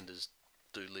Queenslanders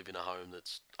do live in a home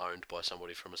that's owned by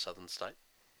somebody from a southern state.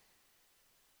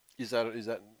 Is that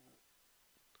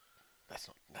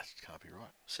that can't be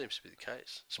right. Seems to be the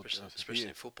case, especially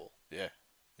in football. Yeah,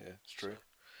 it's true.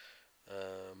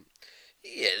 So,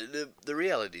 the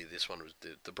reality of this one was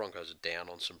the Broncos are down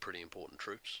on some pretty important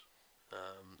troops,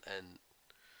 and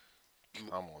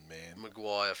Come on, man.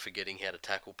 Maguire forgetting how to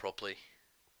tackle properly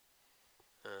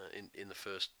in the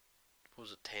first, what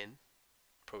was it, 10?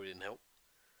 Probably didn't help.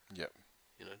 Yep.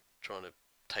 Trying to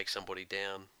take somebody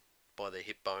down by their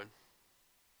hip bone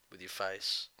with your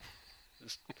face.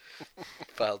 Just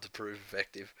failed to prove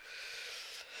effective.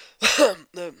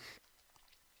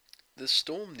 The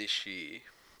Storm this year,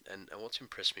 and what's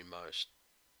impressed me most,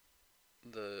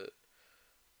 they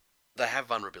have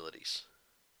vulnerabilities.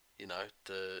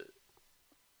 The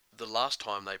last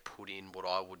time they put in what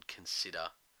I would consider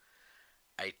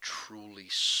a truly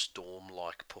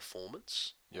Storm-like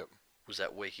performance, Yep, was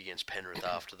that week against Penrith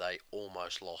after they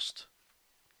almost lost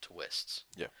to Wests.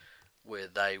 Yeah. Where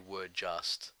they were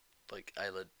just like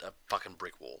a fucking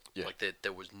brick wall. Yeah. Like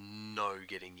there was no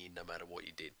getting in no matter what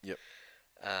you did. Yep.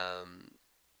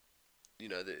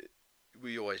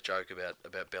 We always joke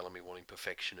about Bellamy wanting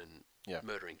perfection and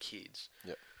murdering kids.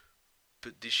 Yep.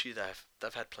 But this year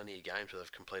they've had plenty of games where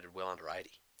they've completed well under 80.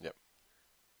 Yep.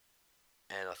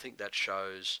 And I think that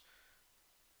shows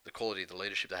the quality of the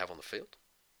leadership they have on the field.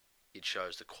 It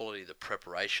shows the quality of the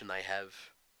preparation they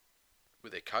have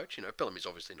with their coach. Bellamy's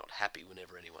obviously not happy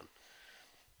whenever anyone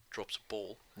drops a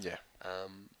ball. Yeah.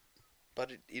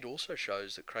 But it also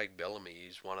shows that Craig Bellamy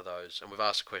is one of those, and we've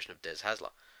asked the question of Des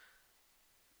Hasler.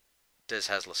 Des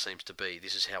Hasler seems to be,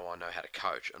 this is how I know how to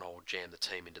coach, and I'll jam the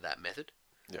team into that method.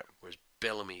 Yeah. Whereas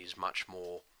Bellamy is much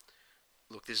more,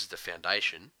 look, this is the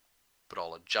foundation, but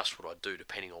I'll adjust what I do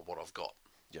depending on what I've got.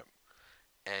 Yep.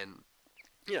 And,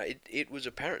 it was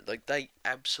apparent, like, they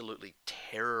absolutely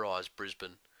terrorised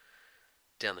Brisbane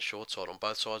down the short side on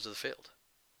both sides of the field.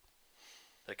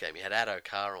 That game, you had Addo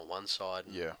Carr on one side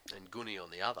and Gunny on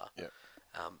the other. Yeah.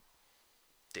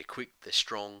 They're quick, they're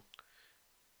strong,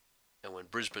 and when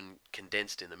Brisbane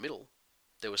condensed in the middle,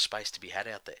 there was space to be had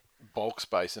out there. Bulk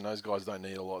space, and those guys don't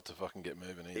need a lot to fucking get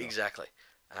moving either. Exactly.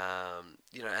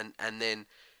 And then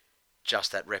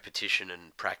just that repetition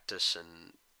and practice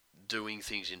and doing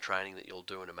things in training that you'll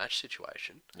do in a match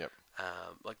situation. Yep.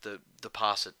 Like the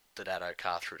pass that Addo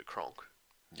Carr threw to Cronk.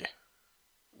 Yeah.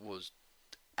 Was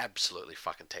absolutely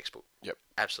fucking textbook. Yep.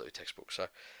 Absolutely textbook. So,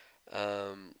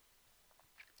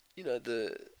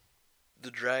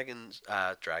 the Dragons,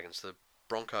 the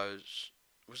Broncos,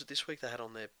 was it this week they had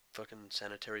on their fucking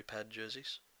sanitary pad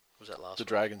jerseys? Was that last week? The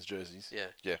Dragons jerseys. Yeah.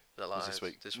 Yeah. That It was this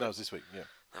week. No, it was this week, yeah.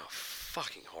 Oh,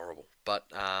 fucking horrible. But,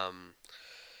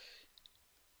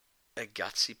 a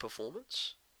gutsy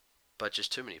performance, but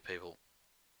just too many people,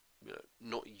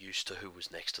 not used to who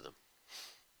was next to them,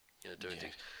 doing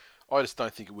things. I just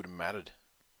don't think it would have mattered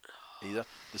either.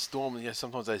 The Storm,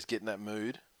 sometimes they just get in that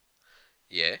mood.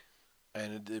 Yeah.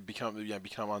 And it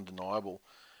become undeniable.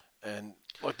 And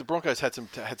like the Broncos had some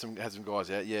guys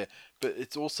out, yeah, but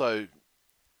it's also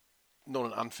not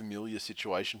an unfamiliar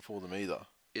situation for them either.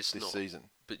 It's this not, season.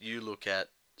 But you look at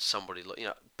somebody like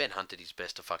Ben Hunt did his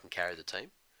best to fucking carry the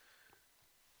team.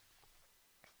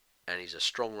 And he's a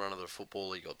strong runner of the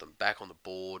football. He got them back on the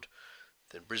board.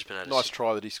 Then Brisbane had nice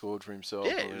try that he scored for himself.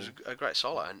 Yeah, it was a great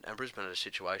solo. And Brisbane had a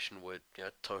situation where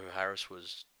Tohu Harris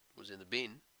was in the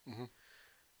bin. Mm-hmm.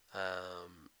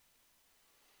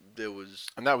 there was...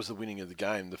 And that was the winning of the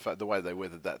game, the way they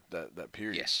weathered that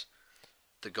period. Yes.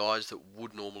 The guys that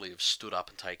would normally have stood up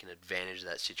and taken advantage of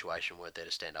that situation weren't there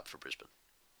to stand up for Brisbane.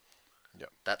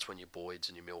 Yep. That's when your Boyds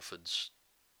and your Milfords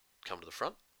come to the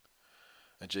front.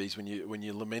 And geez, when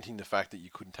you're lamenting the fact that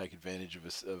you couldn't take advantage of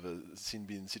a sin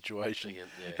bin situation, Again,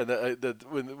 yeah.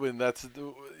 and when that's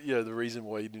the reason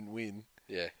why you didn't win,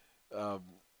 Yeah.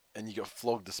 And you got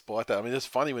flogged despite that. I mean, it's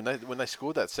funny when they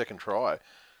scored that second try,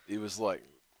 it was like,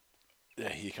 yeah,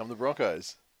 here come the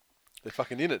Broncos. They're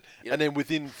fucking in it. Yep. And then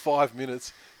within 5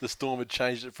 minutes, the Storm had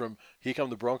changed it from here come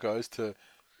the Broncos to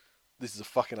this is a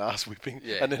fucking ass whipping.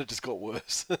 Yeah. And then it just got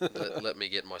worse. let me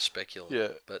get my speculum. Yeah.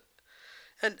 But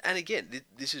and again,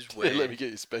 this is where let me get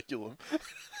your speculum.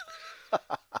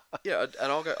 Yeah,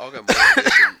 and I'll go more into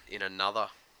this in another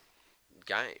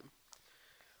game.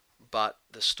 But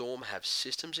the Storm have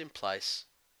systems in place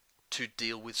to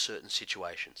deal with certain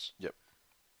situations. Yep.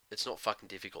 It's not fucking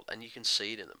difficult, and you can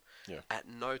see it in them. Yeah. At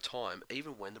no time,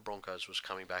 even when the Broncos was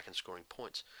coming back and scoring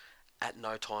points, at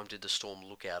no time did the Storm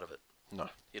look out of it. No.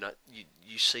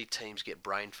 You see teams get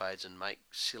brain fades and make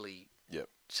silly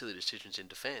decisions in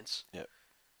defence. Yep.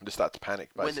 And just start to panic,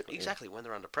 basically. When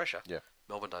they're under pressure. Yeah.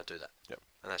 Melbourne don't do that. Yep.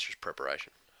 And that's just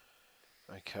preparation.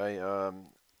 Okay.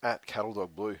 At Cattle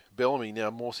Dog Blue, Bellamy now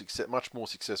much more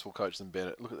successful coach than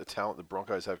Bennett. Look at the talent the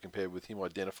Broncos have compared with him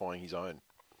identifying his own.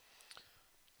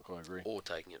 Look, I agree. Or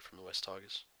taking it from the West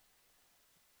Tigers.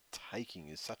 Taking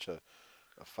is such a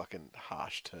fucking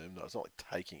harsh term. No, it's not like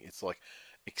taking. It's like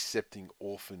accepting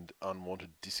orphaned, unwanted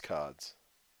discards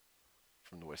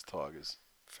from the West Tigers.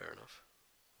 Fair enough.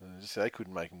 Just they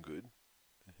couldn't make him good,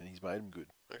 and he's made him good.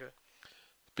 Okay.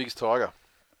 Biggest Tiger.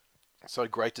 So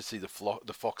great to see the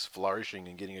Fox flourishing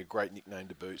and getting a great nickname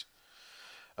to boot.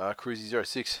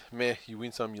 Cruzy06, meh, you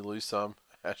win some, you lose some.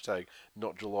 Hashtag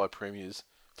not July premiers.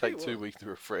 Take 2 weeks to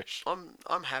refresh.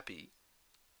 I'm happy.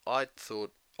 I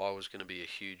thought I was going to be a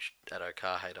huge Addo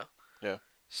Carr hater. Yeah.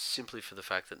 Simply for the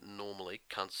fact that normally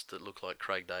cunts that look like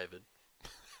Craig David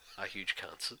are huge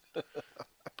cunts.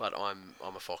 But I'm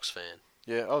a Fox fan.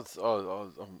 Yeah,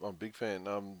 I'm a big fan.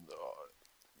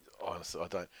 Honestly,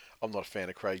 I'm not a fan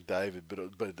of Craig David, but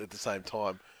at the same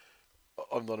time,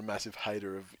 I'm not a massive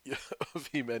hater of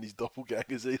him and his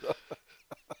doppelgangers either.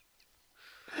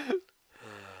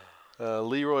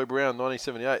 Leroy Brown,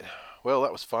 1978. Well,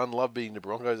 that was fun. Love beating the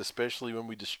Broncos, especially when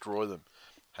we destroy them.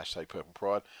 Hashtag Purple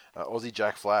Pride. Aussie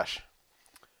Jack Flash.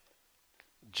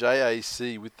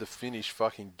 JAC with the finish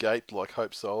fucking gaped like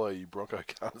Hope Solo, you Bronco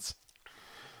cunts.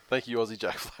 Thank you, Aussie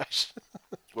Jack Flash.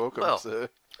 Welcome, sir.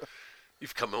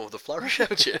 You've come in with a flourish,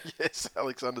 haven't you? Yes,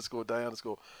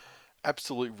 Alex_day_.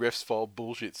 Absolute refs file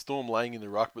bullshit. Storm laying in the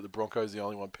ruck, but the Broncos the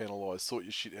only one penalised. Sort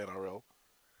your shit, NRL.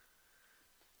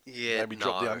 Yeah, maybe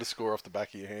drop the underscore off the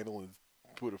back of your handle and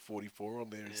put a 44 on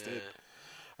there instead.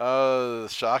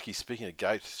 Sharkies, speaking of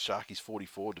gates, Sharkies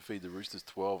 44 defeated the Roosters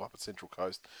 12 up at Central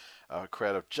Coast.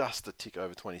 Crowd of just a tick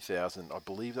over 20,000. I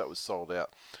believe that was sold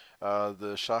out.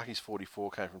 The Sharkies 44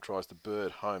 came from tries to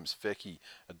Bird, Holmes, Fecky,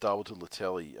 a double to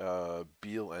Latelli,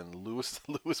 Beale and Lewis.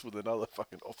 Lewis with another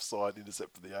fucking offside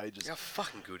intercept for the ages. How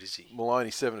fucking good is he?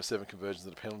 Maloney 7 of 7 conversions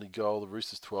and a penalty goal. The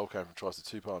Roosters 12 came from tries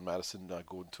to Tupou and Madison.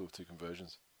 Gordon 2 of 2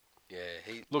 conversions.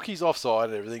 Yeah, he's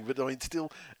offside and everything, but I mean,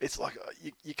 still, it's like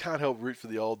you can't help root for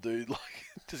the old dude. Like,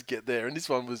 just get there. And this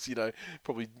one was,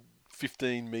 probably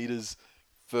 15 metres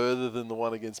further than the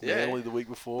one against Manly the week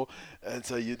before, and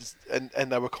so you just and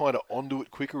they were kind of onto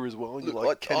it quicker as well. And you're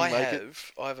like, can he make it?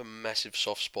 I have a massive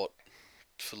soft spot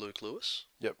for Luke Lewis.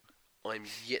 Yep. I'm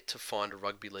yet to find a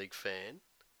rugby league fan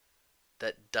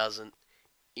that doesn't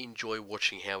enjoy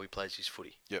watching how he plays his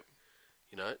footy. Yep.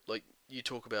 Like you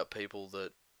talk about people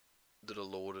that are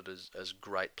lauded as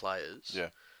great players. Yeah.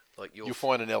 Like you'll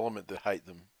find an element to hate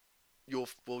them. Your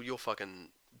fucking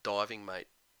diving mate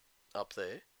up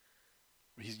there.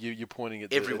 You're pointing at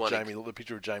the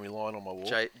picture of Jamie Lyon on my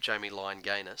wall. Jamie Lyon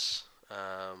Gayness.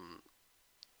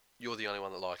 You're the only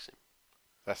one that likes him.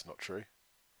 That's not true.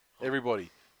 Everybody,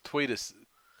 tweet us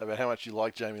about how much you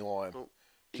like Jamie Lyon,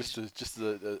 just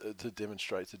to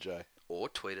demonstrate to Jay. Or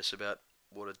tweet us about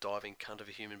what a diving cunt of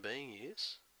a human being he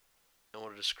is, and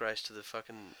what a disgrace to the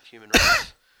fucking human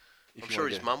race. I'm sure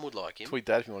his mum would like him. Tweet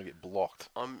that if you want to get blocked.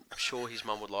 I'm sure his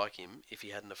mum would like him if he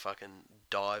hadn't have fucking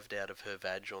dived out of her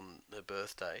vag on her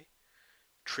birthday,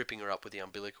 tripping her up with the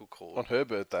umbilical cord. On her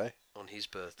birthday? On his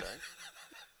birthday.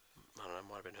 I don't know,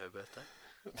 might have been her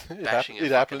birthday. Bashing her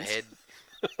fucking head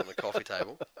on the coffee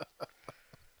table.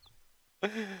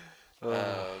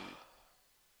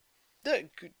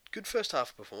 Good first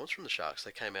half performance from the Sharks.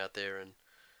 They came out there and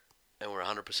were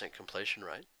 100% completion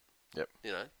rate. Yep.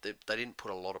 They didn't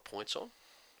put a lot of points on.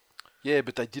 Yeah,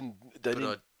 but they didn't. They But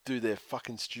didn't do their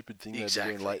fucking stupid thing.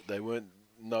 Exactly. They were doing late. They weren't.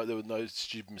 No, there were no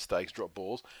stupid mistakes, drop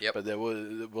balls. Yep. But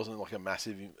it wasn't like a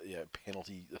massive,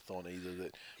 penalty-a-thon either.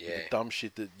 That Yeah. the dumb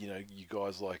shit that you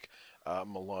guys like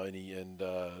Maloney and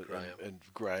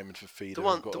Graham and Fafita.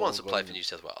 The ones that play for New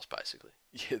South Wales, basically.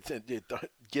 Yeah, don't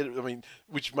get it. I mean,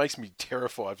 which makes me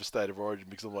terrified for State of Origin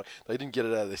because I'm like, they didn't get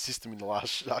it out of their system in the last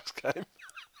Sharks game.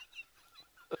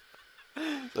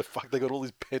 So they got all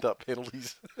these pent up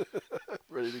penalties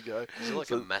ready to go. Is it like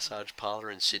a massage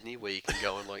parlour in Sydney where you can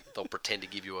go and they'll pretend to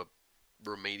give you a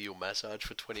remedial massage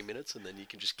for 20 minutes and then you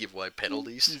can just give away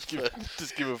penalties?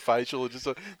 Just give a facial and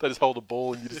they just hold a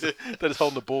ball and they're just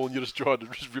holding the ball and you're just trying to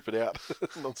just rip it out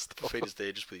non-stop. Peter's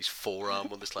there just with his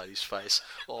forearm on this lady's face.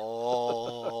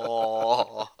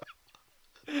 Oh.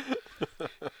 There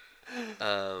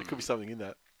could be something in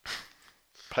that.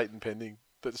 Patent pending.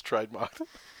 That's trademarked.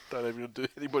 Don't even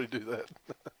anybody do that.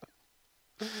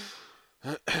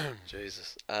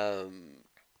 Jesus. Yeah,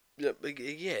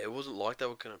 it wasn't like they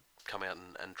were going to come out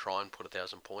and try and put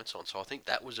 1,000 points on. So I think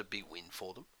that was a big win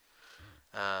for them.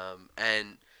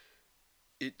 And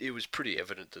it was pretty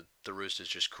evident that the Roosters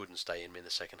just couldn't stay in the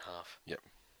second half. Yep.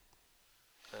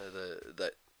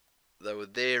 They were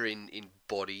there in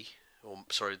body, or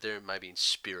sorry, there maybe in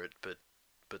spirit, but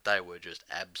they were just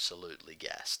absolutely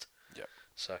gassed. Yep.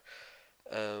 So,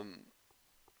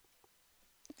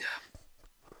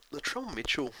 Latrell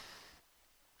Mitchell,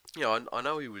 I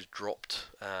know he was dropped.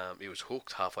 He was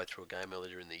hooked halfway through a game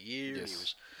earlier in the year, and he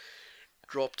was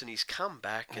dropped, and he's come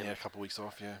back. And a couple of weeks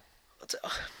off, yeah.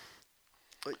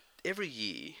 Every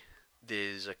year,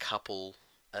 there's a couple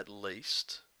at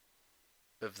least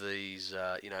of these,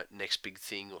 next big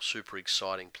thing or super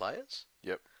exciting players.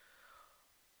 Yep.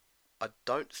 I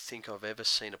don't think I've ever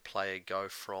seen a player go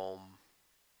from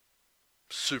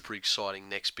super exciting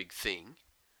next big thing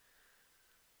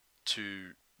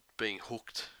to being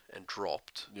hooked and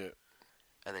dropped, and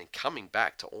then coming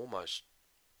back to almost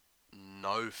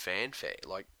no fanfare.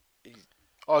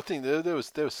 I think there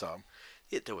was some.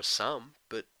 Yeah, there was some,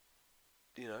 but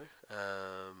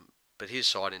but his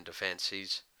side in defence,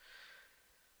 he's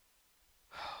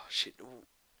shit.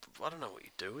 I don't know what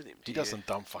you do with him. He does some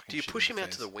dumb fucking. Do you shit push in him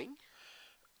out defence. to the wing?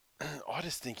 I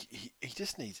just think he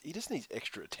just needs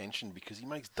extra attention because he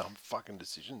makes dumb fucking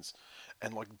decisions,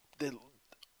 and they're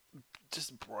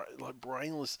just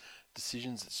brainless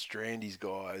decisions that strand his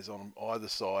guys on either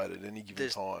side at any given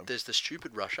time. There's the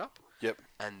stupid rush up. Yep.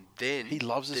 And then he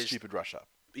loves the stupid rush up.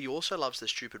 He also loves the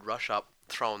stupid rush up,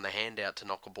 throwing the hand out to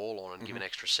knock a ball on and give an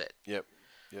extra set. Yep.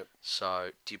 So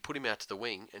do you put him out to the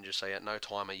wing and just say, at no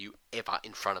time are you ever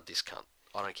in front of this cunt?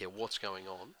 I don't care what's going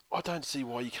on. I don't see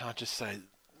why you can't just say,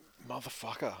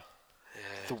 motherfucker.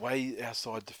 Yeah. The way our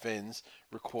side defends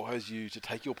requires you to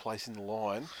take your place in the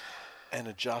line and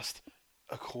adjust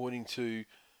according to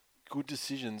good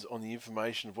decisions on the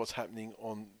information of what's happening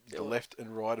on the left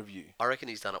and right of you. I reckon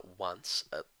he's done it once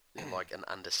at an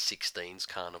under-16s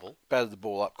carnival. Batted the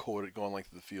ball up, caught it, gone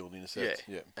length of the field, intercept.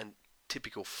 Yeah. And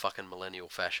typical fucking millennial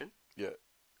fashion. Yeah.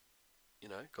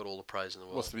 Got all the praise in the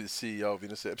world. Wants to be the CEO of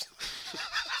intercepts.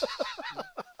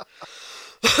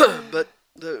 But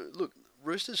look,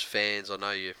 Roosters fans, I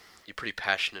know you're pretty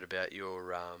passionate about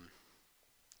your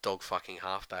dog fucking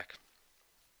halfback.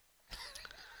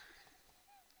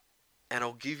 And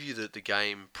I'll give you the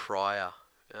game prior,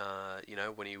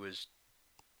 when he was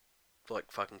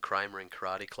like fucking Kramer in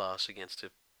karate class against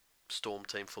a Storm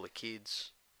team full of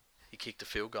kids. He kicked a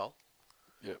field goal.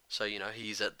 Yep. So,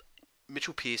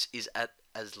 Mitchell Pearce is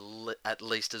at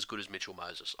least as good as Mitchell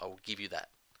Moses. I will give you that.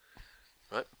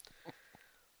 Right?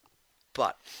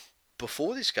 But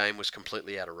before this game was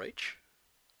completely out of reach,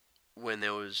 when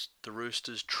the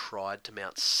Roosters tried to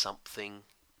mount something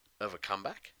of a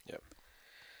comeback. Yep.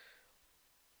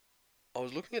 I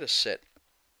was looking at a set,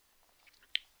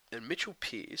 and Mitchell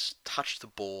Pearce touched the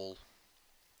ball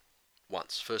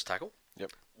once, first tackle.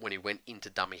 Yep. When he went into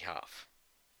dummy half.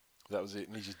 That was it,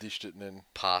 and he just dished it and then...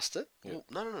 Passed it. Yep.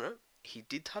 Well, no. He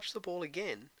did touch the ball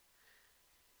again,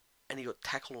 and he got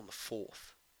tackled on the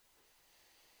fourth.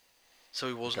 So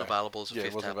he wasn't available as a fifth tackle. Yeah,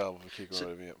 he wasn't available for kick or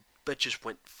whatever, yep. But just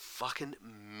went fucking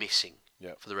missing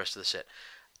for the rest of the set.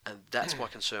 And that's my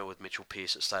concern with Mitchell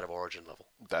Pearce at State of Origin level.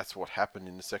 That's what happened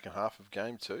in the second half of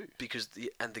game 2. Because the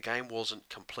game wasn't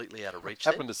completely out of reach.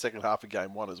 Happened in the second half of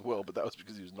game 1 as well, but that was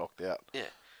because he was knocked out. Yeah.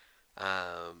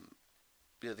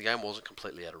 The game wasn't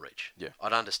completely out of reach. Yeah.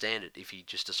 I'd understand it if he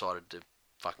just decided to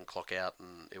fucking clock out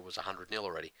and it was 100-0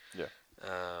 already. Yeah.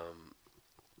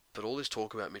 But all this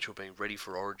talk about Mitchell being ready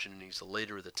for Origin and he's the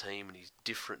leader of the team and he's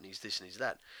different and he's this and he's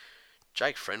that.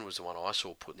 Jake Friend was the one I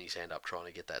saw putting his hand up trying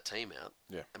to get that team out.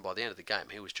 Yeah. And by the end of the game,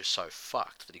 he was just so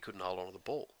fucked that he couldn't hold on to the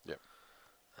ball. Yeah.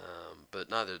 But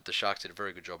no, the Sharks did a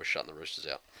very good job of shutting the Roosters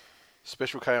out.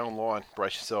 Special K online.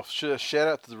 Brace yourself. Shout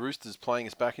out to the Roosters playing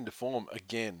us back into form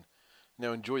again.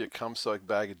 Now enjoy your cum-soaked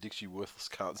bag of Dixie worthless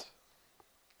cunts.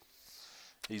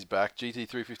 He's back.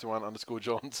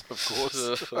 GT351_Johns, of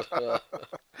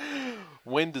course.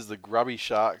 When does the grubby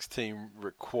Sharks team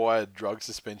require drug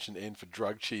suspension end for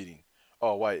drug cheating?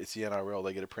 Oh, wait, it's the NRL.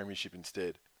 They get a premiership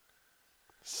instead.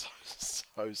 So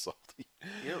salty.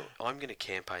 You know, I'm going to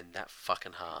campaign that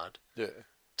fucking hard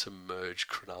to merge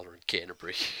Cronulla and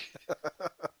Canterbury.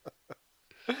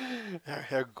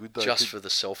 How good though? Just for the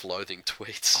self-loathing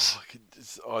tweets.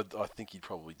 I think he'd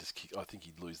probably just kick. I think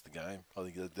he'd lose the game. I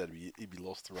think he'd be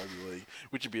lost to rugby league,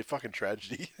 which would be a fucking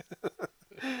tragedy.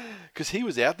 Because he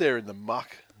was out there in the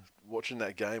muck watching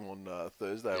that game on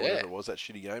Thursday or whatever it was, that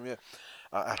shitty game,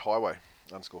 at Highway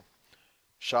 _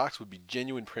 Sharks would be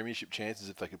genuine premiership chances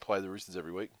if they could play the Roosters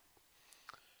every week.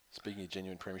 Speaking of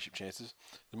genuine premiership chances,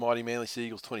 the mighty Manly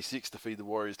Seagulls 26 defeat the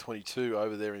Warriors 22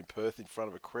 over there in Perth in front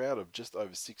of a crowd of just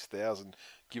over 6,000,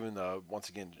 given once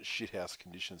again shithouse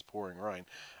conditions, pouring rain.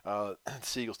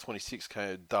 Seagulls 26 came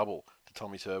a double to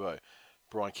Tommy Turbo,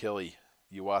 Brian Kelly,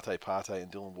 Uwate Pate and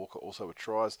Dylan Walker also with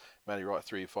tries. Matty Wright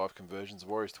 3 of 5 conversions.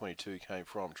 Warriors 22 came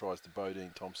from tries to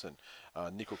Bodine Thompson,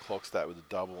 Nickel Clockstat with a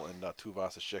double, and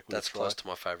Tuvasa Sheck with That's a try. close to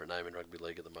my favourite name in rugby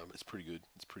league at the moment. It's pretty good.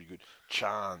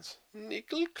 Chance.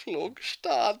 Nickel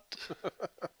Clockstat.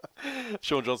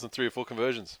 Sean Johnson 3 of 4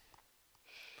 conversions.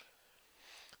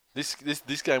 This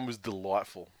game was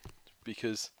delightful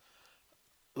because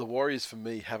the Warriors for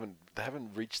me haven't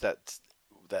reached that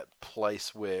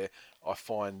place where I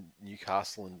find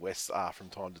Newcastle and West are from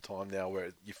time to time now, where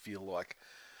you feel like,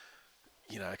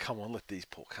 come on, let these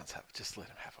poor cunts let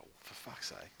them have for fuck's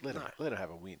sake, let them have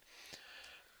a win.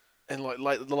 And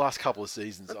like the last couple of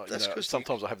seasons,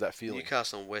 sometimes I have that feeling.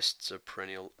 Newcastle and West's are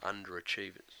perennial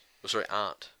underachievers.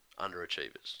 Aren't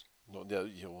underachievers.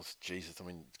 Jesus, I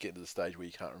mean, it's getting to the stage where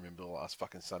you can't remember the last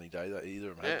fucking sunny day that either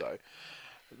of them had, though.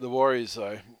 The Warriors,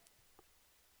 though,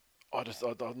 I'm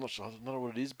not sure, I don't know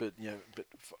what it is, but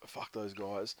fuck those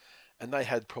guys. And they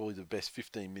had probably the best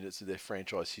 15 minutes of their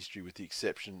franchise history, with the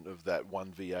exception of that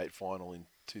 1v8 final in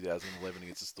 2011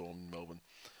 against the Storm in Melbourne.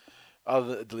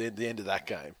 Other than the end of that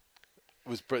game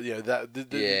was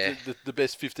the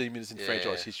best 15 minutes in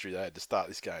franchise history they had to start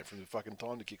this game, from the fucking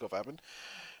time the kickoff happened.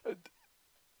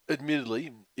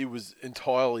 Admittedly, it was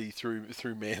entirely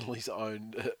through Manly's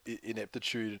own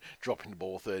ineptitude, dropping the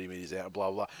ball 30 metres out, blah,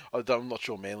 blah. I'm not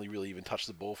sure Manly really even touched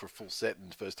the ball for a full set in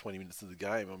the first 20 minutes of the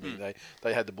game. I mean,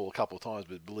 they had the ball a couple of times,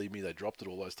 but believe me, they dropped it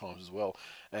all those times as well.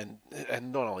 And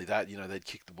not only that, they'd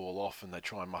kick the ball off and they'd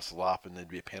try and muscle up and there'd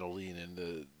be a penalty, and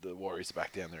then the Warriors are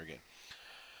back down there again.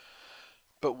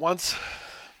 But once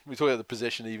we talk about the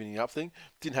possession evening up thing,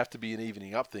 didn't have to be an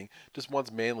evening up thing. Just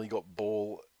once Manly got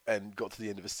ball and got to the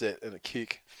end of a set and a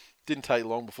kick, didn't take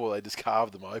long before they just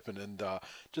carved them open, and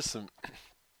just some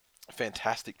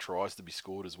fantastic tries to be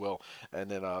scored as well. And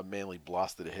then Manly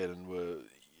blasted ahead and were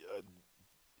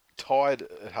tied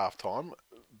at half time,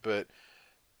 but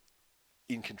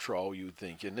in control, you would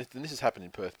think. And this has happened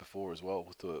in Perth before as well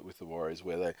with the Warriors,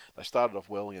 where they started off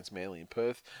well against Manly in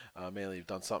Perth. Manly have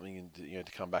done something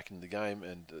to come back into the game,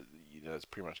 and it's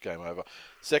pretty much game over.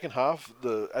 Second half,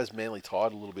 as Manly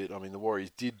tied a little bit, I mean, the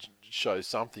Warriors did show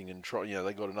something and try.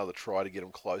 They got another try to get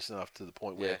them close enough to the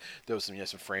point where there was some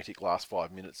frantic last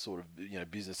 5 minutes sort of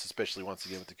business, especially once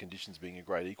again with the conditions being a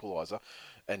great equaliser.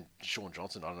 And Sean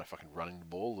Johnson, I don't know, fucking running the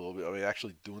ball a little bit. I mean,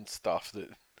 actually doing stuff that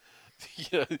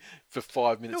for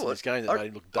 5 minutes in this game that made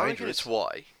him look dangerous. I think it's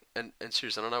why, and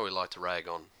seriously, and I know we like to rag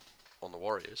on the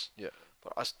Warriors,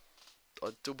 but I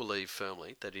do believe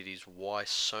firmly that it is why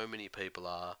so many people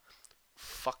are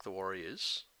fuck the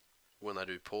Warriors when they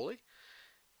do poorly,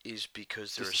 is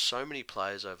because there are so many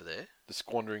players over there. The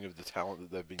squandering of the talent that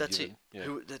they've been given.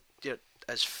 That's it. Yeah.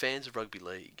 As fans of rugby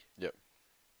league,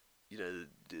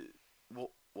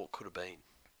 what could have been.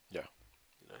 Yeah.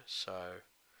 So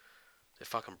their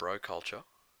fucking bro culture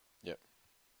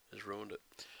has ruined it.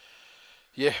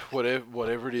 Yeah,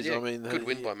 whatever it is. Yeah, I mean, good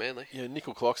win by Manly. Yeah,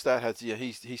 Nickel Clockstat has.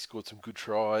 He scored some good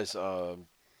tries.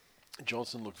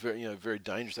 Johnson looked very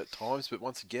dangerous at times, but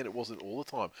once again, it wasn't all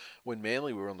the time. When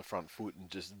Manly were on the front foot and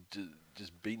just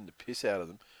beating the piss out of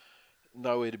them,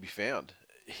 nowhere to be found.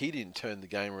 He didn't turn the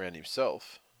game around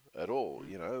himself at all.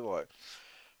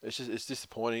 It's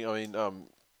disappointing. I mean,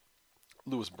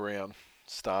 Lewis Brown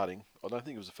starting. I don't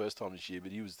think it was the first time this year,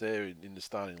 but he was there in the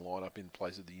starting lineup in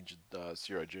place of the injured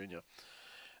Ciro Jr.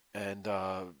 And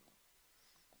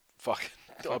fucking,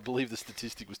 I believe the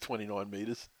statistic was 29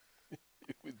 metres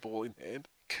with ball in hand.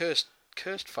 Cursed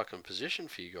fucking position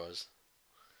for you guys.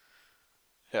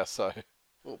 How so?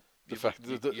 Well, The fact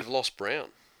that you've lost Brown.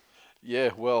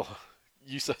 Yeah, well,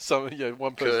 you say something.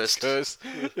 One person's cursed.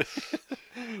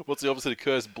 What's the opposite of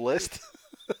cursed? Blessed.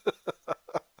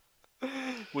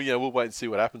 Well, we'll wait and see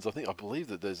what happens. I believe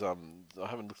that there's I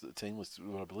haven't looked at the team list,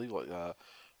 but I believe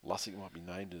Lussick might be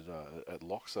named at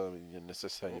lock, so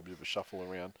necessitating a bit of a shuffle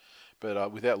around.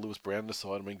 But without Lewis Brown on the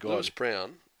side, God, Lewis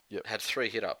Brown yep. had 3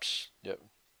 hit-ups. Yep.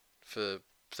 For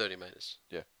 30 metres.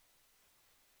 Yeah.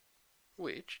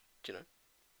 Which, 3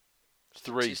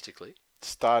 statistically,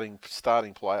 starting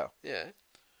player. Yeah,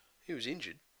 he was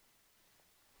injured.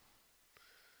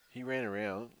 He ran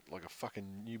around like a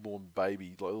fucking newborn baby,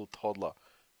 like a little toddler,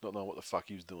 not knowing what the fuck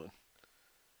he was doing.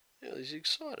 Yeah, he's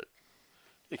excited.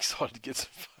 Excited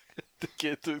to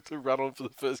get to run on for the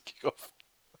first kickoff.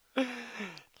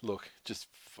 Look, just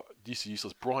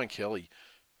useless. Brian Kelly.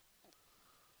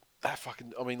 That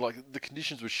fucking. I mean, like the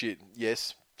conditions were shit.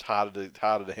 Yes, it's harder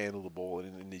to handle the ball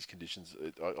in these conditions.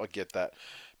 I get that,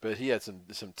 but he had some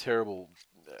terrible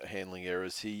handling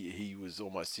errors. He was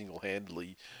almost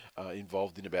single-handedly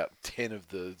involved in about 10 of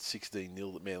the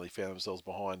 16-0 that Manly found themselves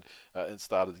behind and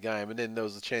started the game. And then there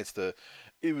was a chance to.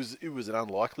 It was an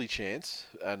unlikely chance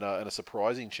and a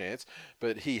surprising chance,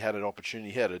 but he had an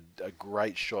opportunity. He had a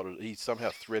great shot. He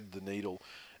somehow threaded the needle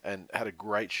and had a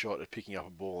great shot at picking up a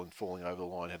ball and falling over the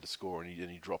line. Had to score, and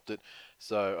he dropped it.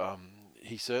 So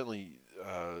he certainly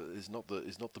is not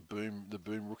the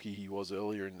boom rookie he was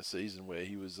earlier in the season, where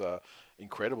he was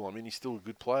incredible. I mean, he's still a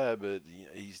good player, but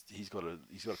he's got to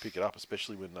pick it up,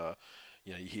 especially when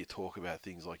you hear talk about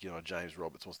things like James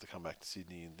Roberts wants to come back to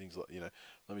Sydney and things like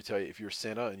Let me tell you, if you're a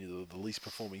centre and you're the least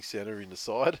performing centre in the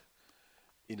side,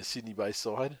 in a Sydney-based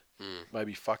side,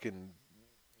 maybe fucking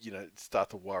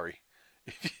start to worry.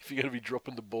 If you're going to be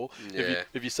dropping the ball, yeah.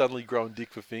 if you're suddenly growing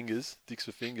dicks for fingers,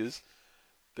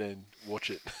 then watch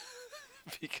it,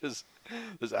 because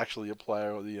there's actually a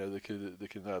player that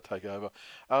can take over.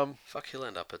 Fuck, he'll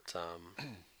end up at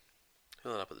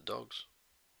the Dogs.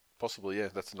 Possibly, yeah.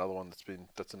 That's another one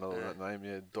that's another name.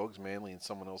 Yeah, Dogs, Manly, and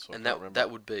someone else. And I can't remember. that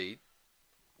would be,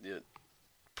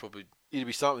 probably. It'd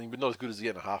be something, but not as good as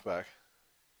getting a halfback.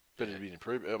 But it'd be an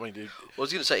improvement. I mean, I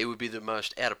was going to say it would be the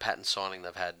most out of pattern signing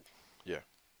they've had. Yeah.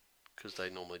 Because they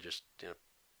normally just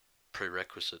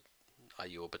prerequisite. Are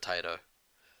you a potato?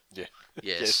 Yeah.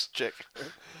 Yes. Check.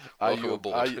 Welcome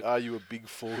aboard. Are you a big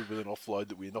forward with an offload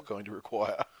that we're not going to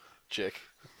require? Check.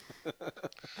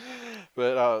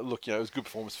 But look, it was a good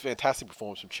performance, fantastic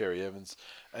performance from Cherry Evans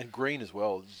and Green as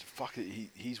well. Fuck it,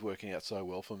 he's working out so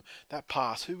well for him. That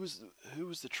pass, who was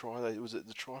the try? Was it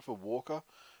the try for Walker?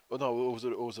 Oh no, or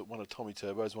was it one of Tommy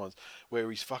Turbo's ones where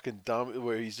he's fucking dumb,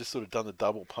 where he's just sort of done the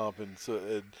double pump and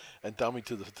dummy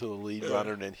to the lead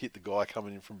runner and then hit the guy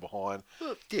coming in from behind.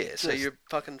 Well, yeah, so you're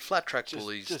fucking flat track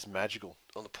bullies. Just magical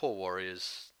on the poor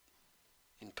Warriors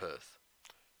in Perth.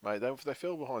 Mate, they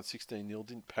fell behind 16-0,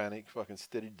 didn't panic, fucking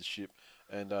steadied the ship,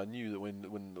 and knew that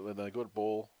when they got a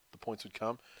ball, the points would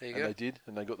come. They did,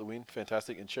 and they got the win.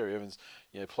 Fantastic. And Cherry Evans,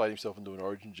 played himself into an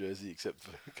Origin jersey, except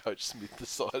for Coach Smith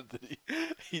decided that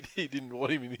he didn't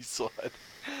want him in his side.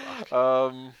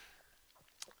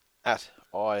 At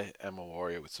I am a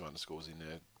Warrior with some underscores in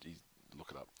there. Look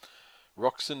it up.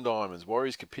 Rocks and Diamonds.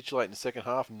 Warriors capitulate in the second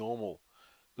half. Normal.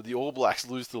 But the All Blacks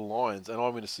lose to the Lions, and I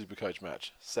win a Supercoach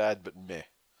match. Sad, but meh.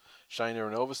 Shayna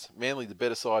and Elvis, Manly the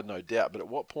better side, no doubt, but at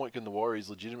what point can the Warriors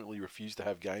legitimately refuse to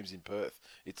have games in Perth?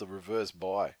 It's a reverse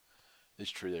bye. It's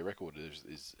true, their record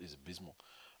is abysmal.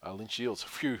 Lynn Shields,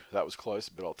 phew, that was close,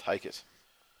 but I'll take it.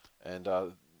 And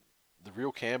the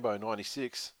real Cambo,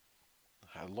 96,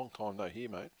 had a long time no here,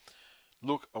 mate.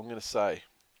 Look, I'm going to say,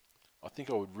 I think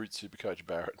I would root Supercoach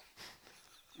Barrett.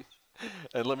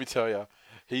 And let me tell you,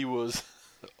 he was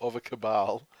of a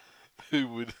cabal who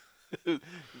would,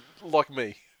 like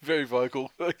me, very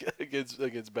vocal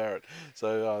against Barrett.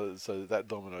 So that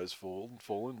domino's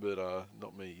fallen, but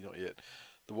not me, not yet.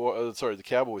 The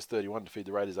Cowboys 31 defeat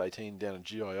the Raiders 18 down in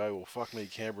GIO. Well, fuck me,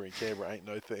 Canberra ain't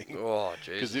no thing. Oh,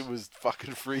 Jesus. Because it was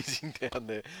fucking freezing down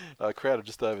there. A crowd of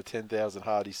just over 10,000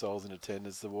 hardy souls in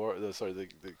attendance.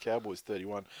 The Cowboys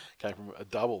 31 came from a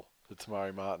double to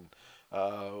Tamari Martin.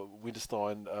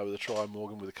 Winterstein with a try,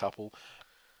 Morgan with a couple.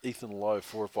 Ethan Lowe,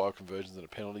 4 or 5 conversions and a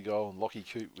penalty goal, and Lockie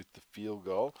Coote with the field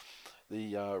goal.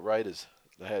 The Raiders,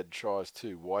 they had tries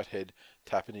too. Whitehead,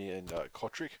 Tapani, and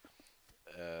Kotrick.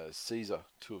 Caesar,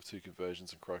 2 of 2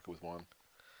 conversions, and Croker with 1.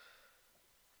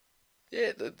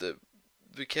 Yeah,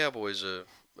 the Cowboys are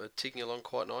ticking along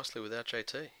quite nicely without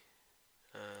JT.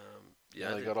 Yeah,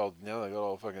 Now they got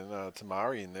old fucking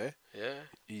Tamari in there. Yeah.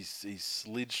 He's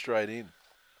slid straight in.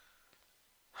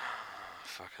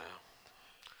 Fuck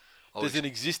hell. There's an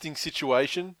existing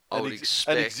situation, an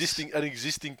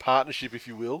existing partnership, if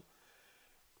you will.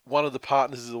 One of the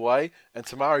partners is away, and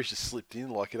Tamari's just slipped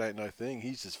in like it ain't no thing.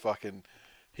 He's just.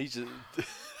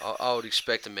 I would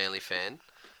expect a Manly fan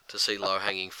to see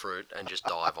low-hanging fruit and just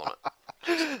dive on it.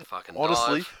 Just fucking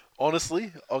dive.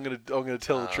 Honestly, I'm gonna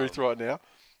tell the truth right now.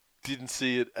 Didn't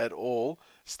see it at all.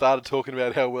 Started talking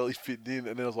about how well he's fitting in,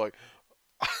 and then I was like,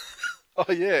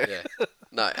 "Oh yeah." Yeah.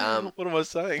 No. What am I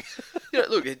saying?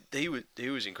 Look, he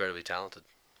was incredibly talented.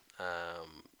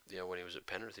 When he was at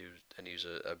Penrith, he was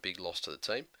a big loss to the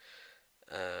team.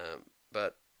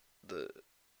 But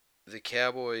the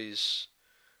Cowboys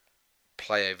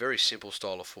play a very simple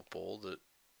style of football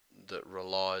that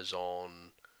relies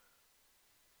on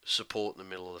support in the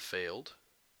middle of the field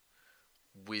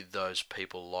with those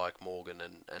people like Morgan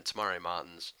and Tamari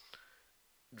Martin's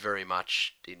very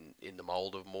much in the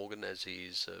mould of Morgan, as he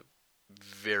is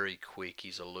very quick,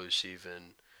 he's elusive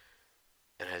and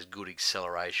has good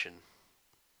acceleration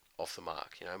off the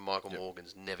mark. Michael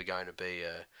Morgan's never going to be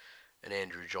an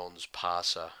Andrew Johns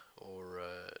passer or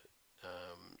a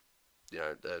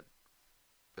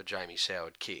Jamie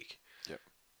Soward kick. Yep.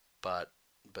 But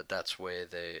that's where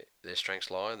their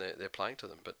strengths lie, and they're playing to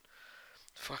them. But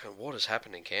fucking what has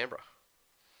happened in Canberra?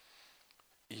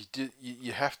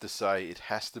 You have to say it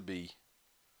has to be.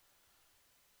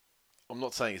 I'm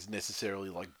not saying it's necessarily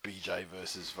like BJ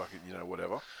versus fucking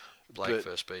whatever. Blake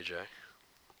versus BJ.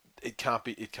 It can't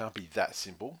be that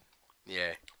simple.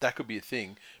 Yeah. That could be a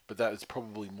thing, but that is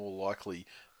probably more likely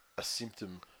a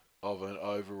symptom of an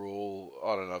overall.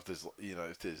 I don't know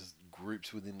if there's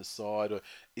groups within the side, or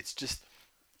it's just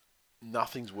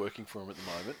nothing's working for him at the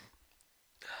moment.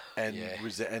 And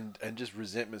and just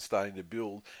resentment starting to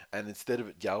build, and instead of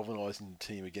it galvanising the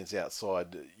team against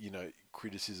outside,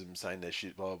 criticism, saying their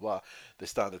shit, blah blah blah, they're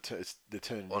starting to they're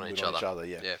turning on each other.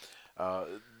 Yeah.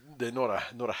 They're not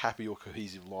a happy or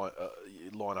cohesive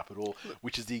lineup at all,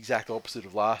 which is the exact opposite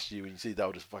of last year when you see they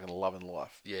were just fucking loving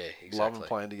life. Yeah, exactly. Loving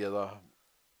playing together.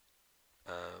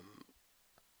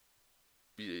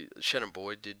 Shannon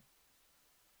Boyd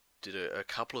did a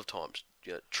couple of times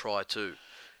try to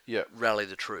Yeah. rally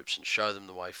the troops and show them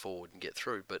the way forward and get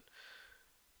through. But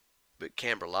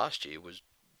Canberra last year was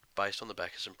based on the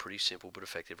back of some pretty simple but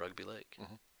effective rugby league.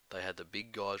 Mm-hmm. They had the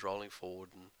big guys rolling forward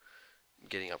and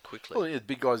getting up quickly. Well, yeah, the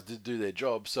big guys did do their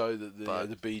job, so that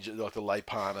the BJ, like the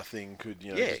Leipana thing, could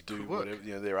just do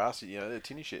whatever their ass, their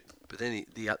tinny shit. But then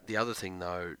the other thing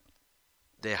though,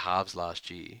 their halves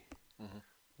last year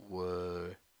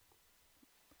were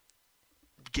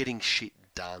getting shit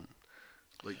done.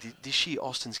 Like this year,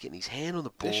 Austin's getting his hand on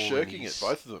the ball. They're shirking it,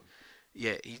 both of them.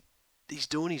 Yeah, he's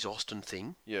doing his Austin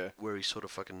thing. Yeah. Where he's sort of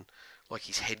fucking, like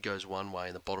his head goes one way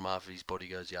and the bottom half of his body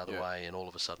goes the other way, and all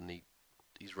of a sudden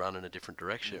he's running a different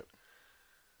direction. Yep.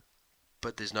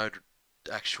 But there's no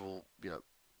actual,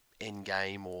 end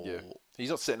game or... Yeah. He's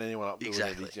not setting anyone up.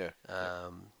 Exactly.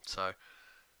 So,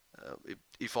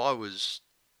 if I was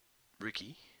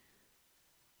Ricky,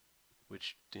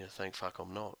 which, thank fuck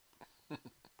I'm not...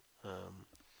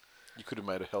 you could have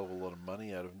made a hell of a lot of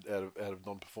money out of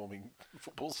non-performing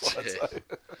football sides.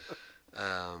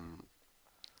 Yeah.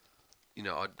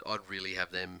 I'd really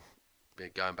have them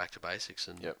going back to basics,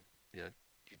 and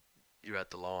you're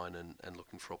at the line and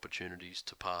looking for opportunities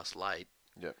to pass late.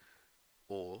 Yep.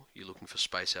 Or you're looking for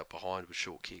space out behind with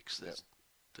short kicks.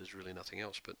 There's really nothing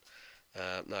else. But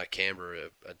no, Canberra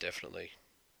are definitely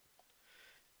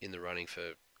in the running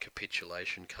for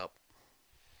Capitulation Cup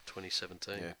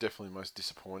 2017. Yeah, definitely most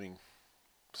disappointing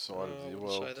side of the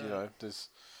world. There's.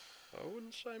 I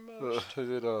wouldn't say much.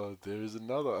 There is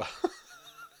another.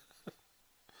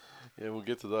 Yeah, we'll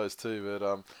get to those too.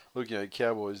 But look,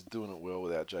 Cowboys doing it well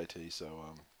without JT.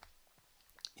 So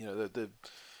they're.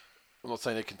 I'm not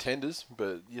saying they're contenders,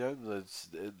 but there's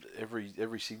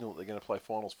every signal that they're going to play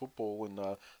finals football,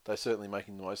 and they're certainly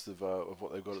making the most of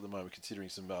what they've got at the moment, considering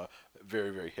some very,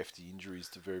 very hefty injuries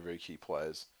to very, very key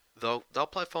players. They'll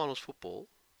play finals football,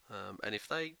 and if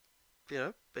they,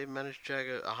 even manage to jag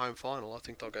a home final, I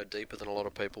think they'll go deeper than a lot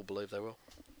of people believe they will.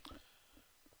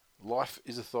 Life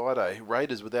is a Friday.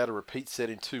 Raiders without a repeat set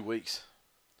in 2 weeks.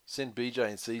 Send BJ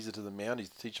and Caesar to the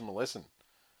Mounties to teach them a lesson.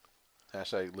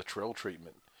 Hashtag Latrell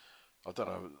treatment. I don't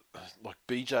know, like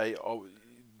BJ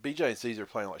and Caesar are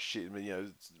playing like shit,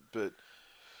 but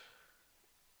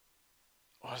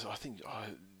I think I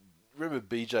remember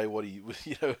BJ what he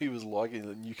was like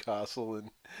in Newcastle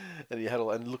and he had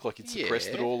and looked like he'd suppressed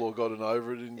it all or gotten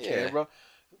over it in Canberra.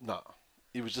 No,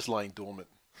 he was just laying dormant.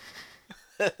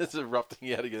 It's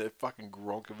erupting out again. That fucking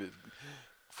Gronk of it.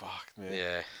 Fuck, man.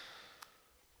 Yeah.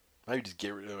 Maybe just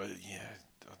get rid of it. Yeah,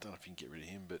 I don't know if you can get rid of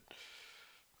him, but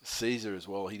Caesar as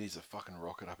well. He needs a fucking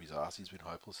rocket up his ass. He's been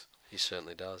hopeless. He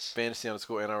certainly does. Fantasy _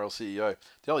 NRL CEO.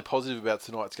 The only positive about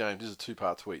tonight's game, this is a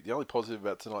 2-part tweet. The only positive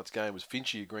about tonight's game was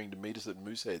Finchy agreeing to meet us at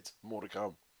Mooseheads. More to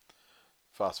come.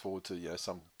 Fast forward to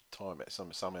some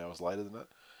hours later than that.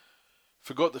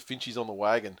 Forgot that Finchy's on the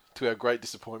wagon. To our great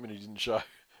disappointment, he didn't show.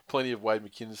 Plenty of Wade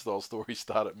McKinnon style stories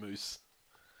start at Moose.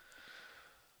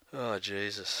 Oh,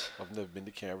 Jesus. I've never been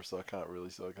to Canberra, so I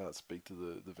can't speak to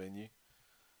the venue.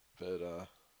 But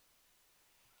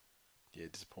yeah,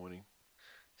 disappointing.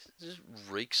 It just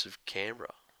reeks of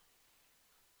Canberra.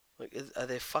 Like, are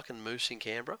there fucking moose in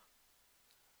Canberra?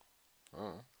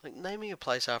 Oh. Like, naming a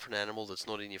place after an animal that's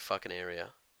not in your fucking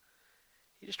area.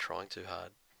 You're just trying too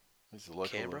hard. It's a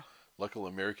Canberra? local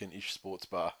American-ish sports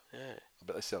bar. Yeah. I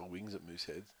bet they sell wings at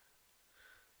Mooseheads.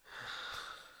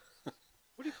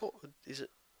 What do you call it? Is it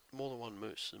more than one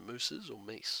moose? Mooses or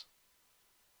meese?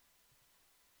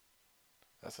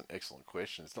 That's an excellent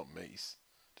question. It's not meese.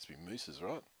 Just be mooses,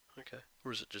 right? Okay.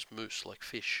 Or is it just moose, like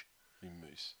fish? Be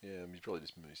moose. Yeah, I mean, probably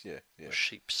just moose. Yeah. Or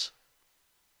sheeps?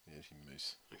 Yeah, if you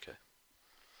moose. Okay.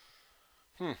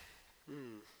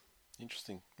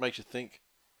 Interesting. Makes you think.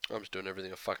 I'm just doing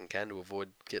everything I fucking can to avoid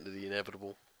getting to the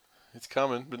inevitable. It's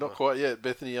coming, but not quite yet.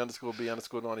 Bethany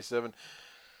 _B_97.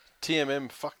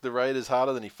 TMM fucked the Raiders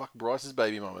harder than he fucked Bryce's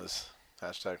baby mamas.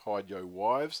 Hashtag hide yo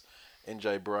wives.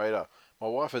 NJ Brader. My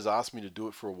wife has asked me to do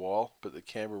it for a while, but the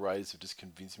Canberra Raiders have just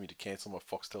convinced me to cancel my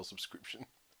Foxtel subscription.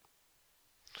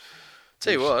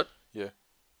 Tell you what. Yeah.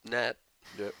 Nat.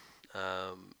 Yep.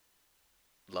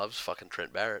 Loves fucking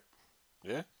Trent Barrett.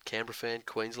 Yeah? Canberra fan,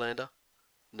 Queenslander.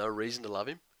 No reason to love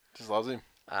him. Just loves him.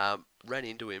 Ran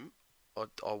into him, I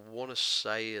want to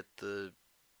say at the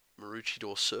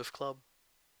Maroochydore Surf Club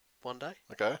one day.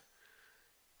 Okay.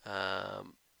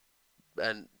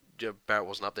 And Barrett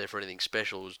wasn't up there for anything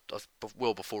special. It was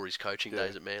well before his coaching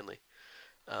days at Manly.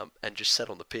 And just sat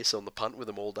on the piss on the punt with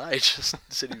him all day. Just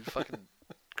said he was fucking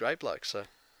great bloke. So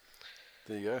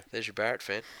there you go. There's your Barrett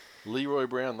fan. Leroy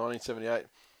Brown, 1978.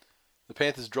 The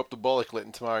Panthers dropped a bollock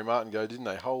letting Tamari Martin go, didn't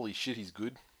they? Holy shit, he's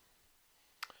good.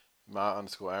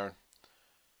 _Aaron.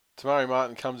 Tamari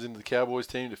Martin comes into the Cowboys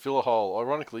team to fill a hole.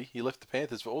 Ironically, he left the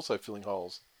Panthers for also filling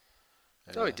holes.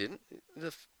 And, no, he didn't.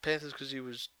 The Panthers because he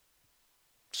was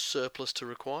surplus to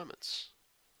requirements.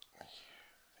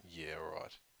 Yeah,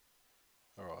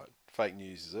 all right. Fake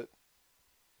news, is it?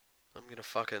 I'm gonna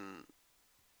fucking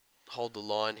hold the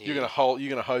line here. You're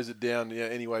gonna hose it down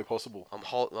any way possible. I'm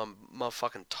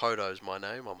motherfucking Toto's my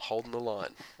name. I'm holding the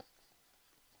line.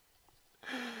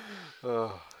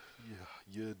 Oh, yeah,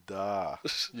 your da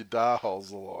holds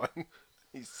the line.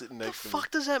 He's sitting next to me. What the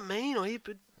fuck does that mean?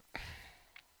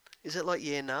 Is it like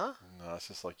yeah, nah? No, it's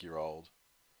just like you're old.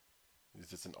 It's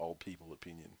just an old people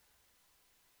opinion.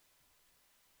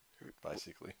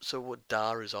 Basically. So what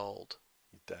da is old?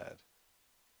 Your dad.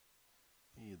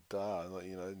 Your da, like,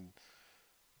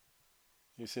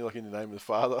 you see like in the Name of the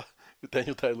Father with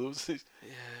Daniel Day-Lewis. Yeah.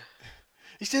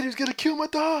 He said he was gonna kill my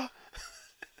da.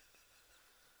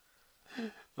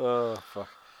 Oh fuck.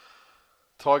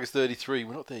 Tigers 33.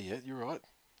 We're not there yet. You're right.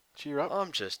 Cheer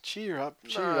up. Cheer up.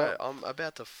 I'm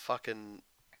about to fucking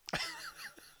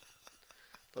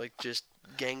like just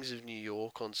Gangs of New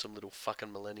York on some little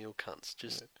fucking millennial cunts.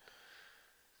 Just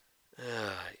you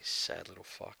sad little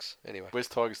fucks. Anyway.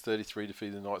 West Tigers 33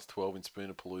 defeated the Knights 12 in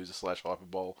Spoonerpalooza /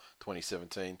 Hyperbowl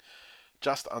 2017.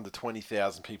 Just under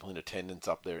 20,000 people in attendance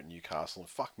up there at Newcastle. And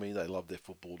fuck me, they love their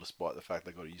football despite the fact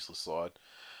they got a useless side.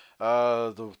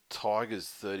 The Tigers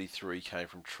 33 came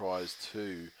from tries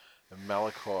 2. And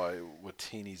Malachi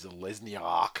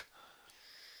Watini-Zelezniak.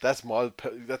 That's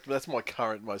my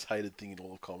current most hated thing in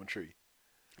all of commentary.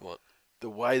 What? The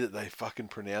way that they fucking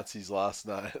pronounce his last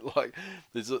name. Like,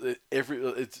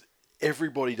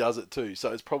 everybody does it too.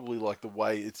 So it's probably like the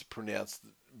way it's pronounced,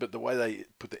 but the way they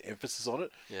put the emphasis on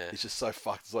it, it's just so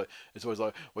fucked. It's always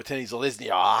like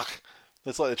Watini-Zelezniak.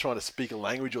 It's like they're trying to speak a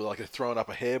language, or like they're throwing up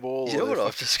a hairball. You know what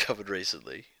I've discovered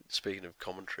recently? Speaking of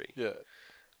commentary,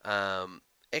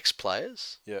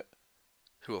 ex-players,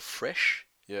 who are fresh,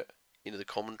 into the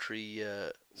commentary.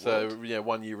 So world.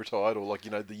 1 year retired, or like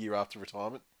the year after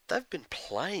retirement. They've been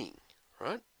playing,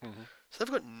 right? Mm-hmm. So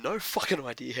they've got no fucking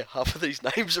idea how half of these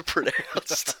names are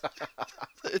pronounced.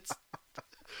 It's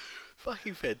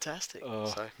fucking fantastic.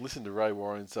 Listen to Ray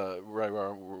Warren with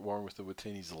the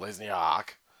Watini-Zelezniak.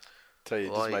 Tell you,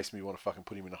 it just makes me want to fucking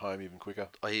put him in a home even quicker.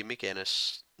 I hear Mick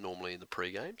Ennis normally in the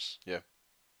pre-games. Yeah.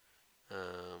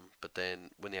 But then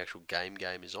when the actual game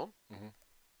is on,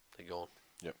 they're gone.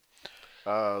 Yep.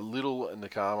 Little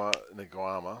Nagama,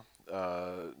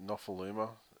 Nofaluma,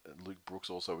 Luke Brooks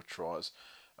also with tries.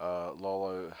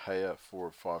 Lolo Haya, 4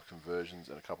 of 5 conversions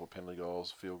and a couple of penalty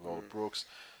goals. Field goal to Brooks.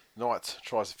 Knights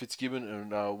tries to Fitzgibbon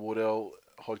and Wardell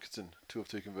Hodgkinson, 2 of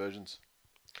 2 conversions.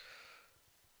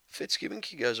 Fitzgibbon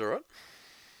kid goes alright.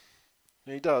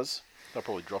 Yeah, he does. They'll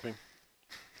probably drop him.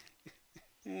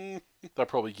 They'll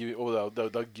probably give him, or they'll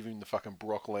give him the fucking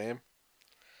Brock Lamb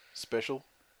special.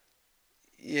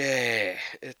 Yeah,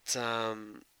 it's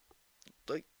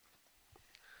like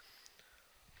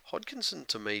Hodgkinson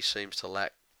to me seems to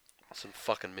lack some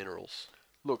fucking minerals.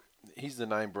 Look, he's the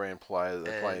name brand player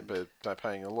that they're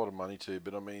paying a lot of money to.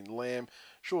 But I mean, Lamb,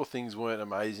 sure things weren't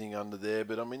amazing under there,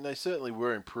 but I mean they certainly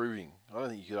were improving. I don't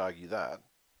think you could argue that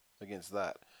against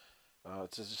that.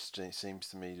 It just seems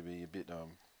to me to be a bit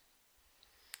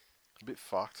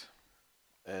fucked,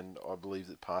 and I believe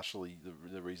that partially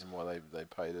the reason why they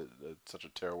paid such a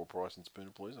terrible price in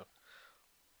Spoonerpalooza.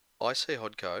 I see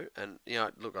Hodko, and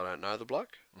look, I don't know the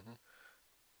bloke,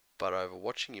 but over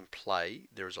watching him play,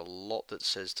 there is a lot that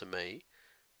says to me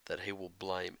that he will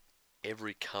blame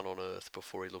every cunt on earth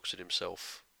before he looks at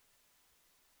himself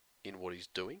in what he's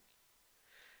doing.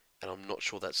 And I'm not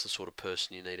sure that's the sort of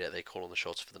person you need out there calling the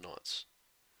shots for the Knights.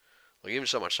 Like, even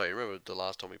so much so, you remember the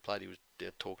last time he played, he was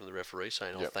talking to the referee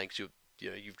saying, "Oh, thanks,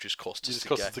 you've just cost us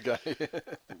the game."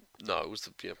 No, it was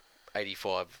the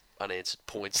 85 unanswered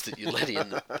points that you let in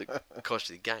that cost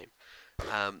you the game.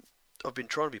 I've been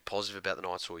trying to be positive about the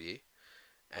Knights all year,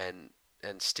 and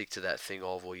stick to that thing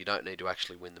of, well, you don't need to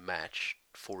actually win the match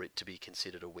for it to be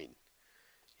considered a win.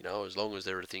 As long as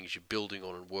there are things you're building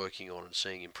on and working on and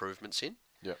seeing improvements in.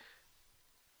 Yeah.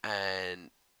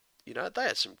 And they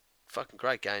had some fucking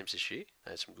great games this year.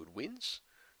 They had some good wins.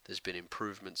 There's been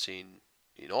improvements in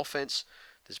offense.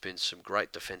 There's been some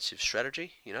great defensive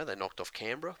strategy. They knocked off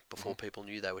Canberra before people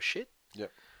knew they were shit.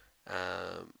 Yep.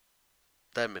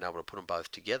 They haven't been able to put them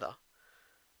both together.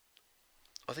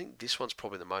 I think this one's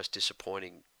probably the most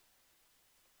disappointing,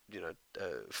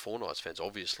 for Knights fans,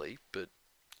 obviously, but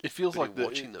it feels like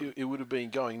watching them, it would have been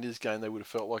going into this game, they would have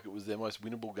felt like it was their most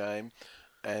winnable game,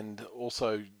 and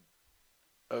also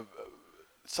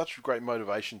such great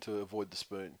motivation to avoid the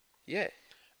spoon. Yeah.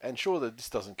 And sure that this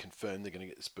doesn't confirm they're going to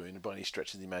get the spoon, and by any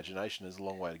stretch of the imagination, there's a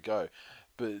long way to go.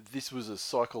 But this was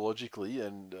psychologically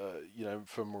and,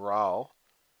 for morale,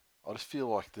 I just feel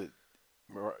like that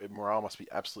morale must be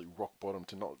absolutely rock bottom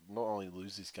to not only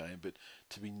lose this game, but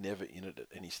to be never in it at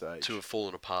any stage. To have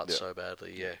fallen apart so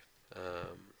badly, yeah.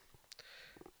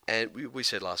 And we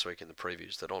said last week in the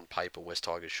previews that on paper, West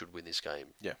Tigers should win this game.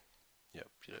 Yeah. Yeah.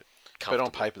 But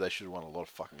on paper, they should have won a lot of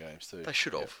fucking games too. They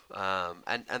should have.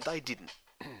 And they didn't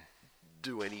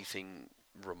do anything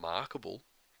remarkable.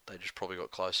 They just probably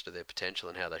got closer to their potential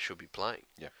and how they should be playing.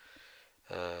 Yeah.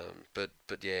 But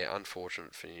yeah,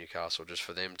 unfortunate for Newcastle, just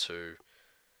for them to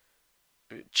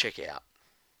check out,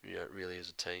 really as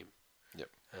a team. Yep.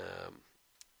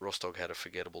 Rostock had a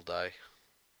forgettable day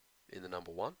in the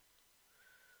number 1.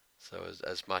 So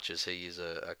as much as he is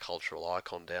a cultural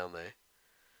icon down there,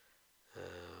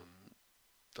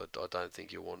 I don't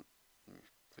think you want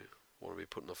to be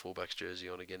putting the fullback's jersey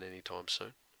on again anytime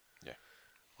soon. Yeah.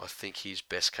 I think his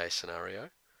best case scenario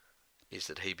is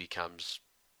that he becomes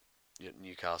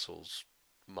Newcastle's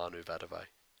Manu Vadave.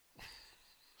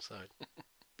 So,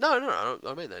 no,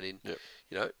 I mean that in.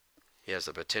 Yep. He has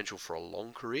the potential for a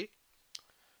long career.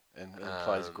 And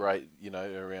plays great,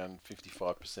 around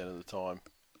 55% of the time.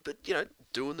 But,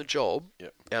 doing the job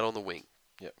out on the wing.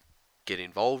 Yep. Get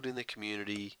involved in the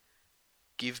community,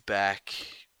 give back,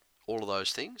 all of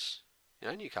those things.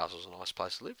 Newcastle's a nice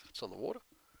place to live. It's on the water.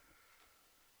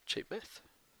 Cheap meth.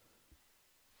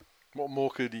 What more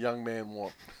could a young man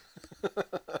want?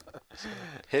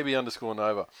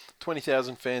 Heavy_Nova.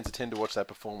 20,000 fans attend to watch that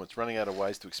performance. Running out of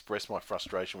ways to express my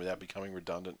frustration without becoming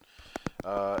redundant.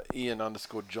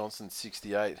 Ian_Johnson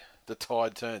 68. The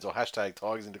tide turns. Or hashtag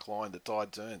Tigers in decline. The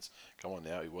tide turns. Come on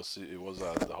now. It was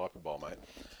the hyperbole, mate.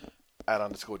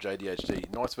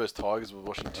 @_JDHD. Knights vs Tigers was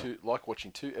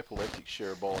watching two epileptics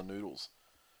share a bowl of noodles.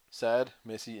 Sad,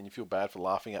 messy, and you feel bad for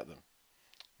laughing at them.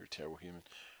 You're a terrible human.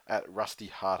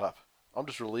 @RustyHeartUp. I'm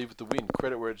just relieved with the win.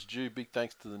 Credit where it's due. Big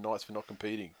thanks to the Knights for not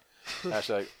competing.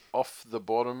 Hashtag off the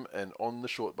bottom and on the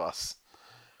short bus.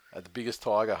 The biggest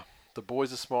Tiger. The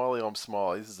boys are smiley, I'm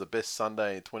smiley. This is the best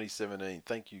Sunday in 2017.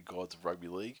 Thank you, gods of rugby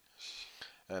league.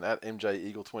 And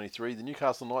 @MJEagle23. The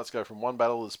Newcastle Knights go from one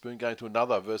battle of the spoon game to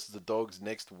another versus the Dogs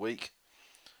next week.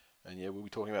 And yeah, we'll be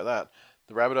talking about that.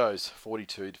 The Rabbitohs,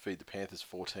 42, defeat the Panthers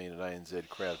 14 at ANZ.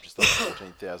 Crowd of just over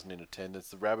 14,000 in attendance.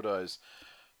 The Rabbitohs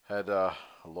had a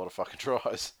lot of fucking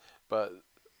tries, but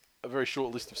a very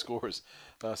short list of scorers.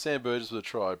 Sam Burgess with a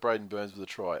try, Braden Burns with a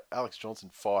try, Alex Johnson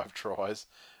 5 tries,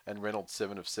 and Reynolds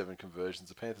 7 of 7 conversions.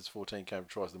 The Panthers 14 came from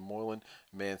tries to Moylan,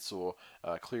 Mansour,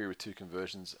 Cleary with 2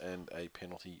 conversions and a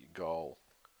penalty goal.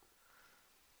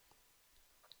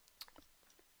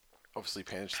 Obviously,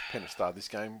 Penrith started this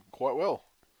game quite well.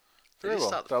 Very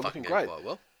well. They were looking great. Quite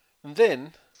well. And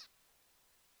then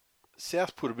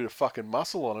South put a bit of fucking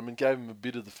muscle on them and gave them a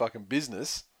bit of the fucking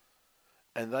business,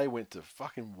 and they went to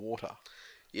fucking water.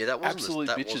 Yeah, that wasn't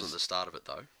the start of it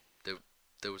though.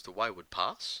 There was the wayward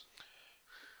pass.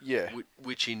 Yeah.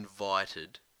 Which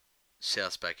invited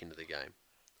South back into the game.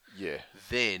 Yeah.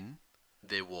 Then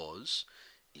there was,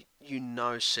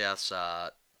 Souths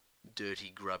are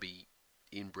dirty, grubby,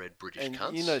 inbred British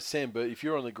cunts. Sam Burgess, if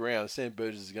you're on the ground, Sam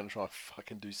Burgess is going to try and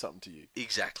fucking do something to you.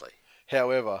 Exactly.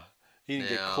 However, he didn't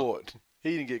get caught.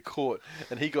 He didn't get caught,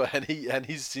 and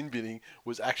his sin binning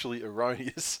was actually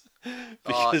erroneous.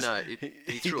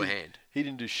 He threw a hand. He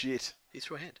didn't do shit. He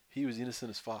threw a hand. He was innocent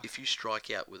as fuck. If you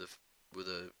strike out with a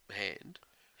hand,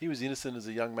 he was innocent as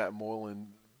a young Matt Moylan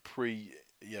pre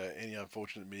any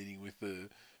unfortunate meeting with the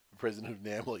president of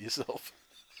NAMMLA yourself.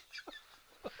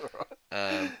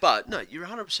 Right. But no, you're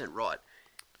 100% right.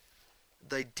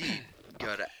 They did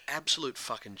go to absolute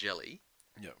fucking jelly.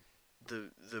 Yep.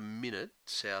 The minute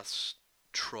Souths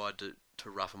tried to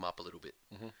rough them up a little bit.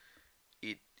 Mm-hmm.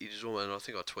 It is almost, and I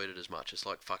think I tweeted as much, it's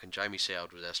like fucking Jamie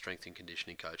Soward was our strength and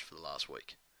conditioning coach for the last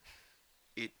week.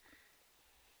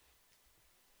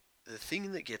 The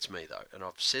thing that gets me though, and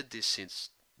I've said this since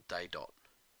day dot,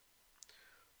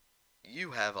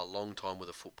 you have a long time with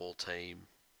a football team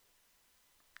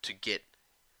to get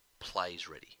plays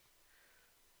ready.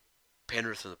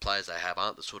 Penrith and the players they have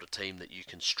aren't the sort of team that you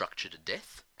can structure to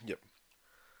death. Yep.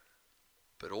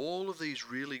 But all of these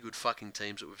really good fucking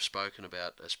teams that we've spoken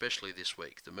about, especially this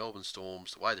week, the Melbourne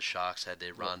Storms, the way the Sharks had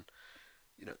their run,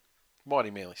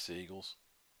 Mighty Manly Seagulls.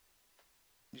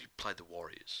 You played the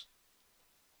Warriors.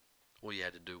 All you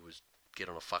had to do was get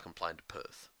on a fucking plane to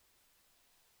Perth.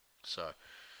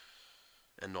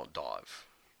 And not dive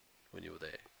when you were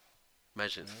there.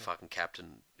 Imagine if the fucking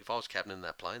captain, if I was captain in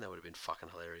that plane, that would have been fucking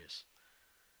hilarious.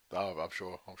 Oh, I'm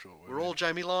sure it would. We're all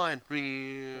Jamie Lyon.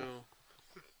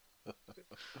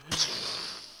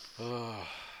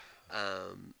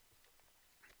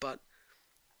 But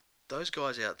those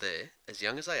guys out there, as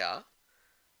young as they are,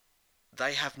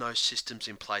 they have no systems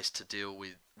in place to deal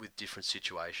with different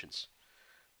situations.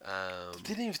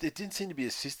 It didn't seem to be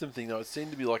a system thing though. It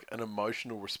seemed to be like an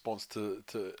emotional response to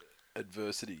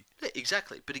adversity. Yeah,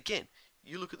 exactly. But again,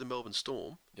 you look at the Melbourne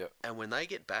Storm, yep. And when they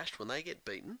get bashed, when they get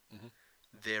beaten, mm-hmm.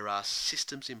 there are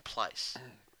systems in place.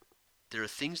 There are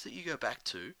things that you go back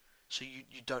to so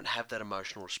you don't have that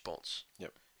emotional response.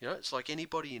 Yep. It's like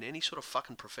anybody in any sort of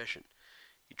fucking profession.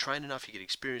 You train enough, you get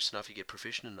experienced enough, you get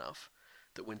proficient enough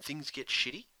that when things get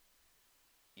shitty,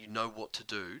 you know what to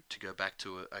do to go back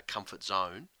to a comfort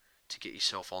zone to get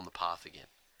yourself on the path again.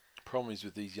 The problem is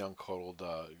with these young coddled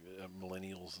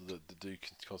millennials that do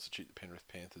constitute the Penrith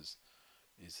Panthers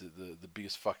is that the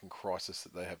biggest fucking crisis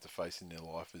that they have to face in their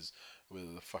life is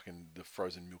whether the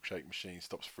frozen milkshake machine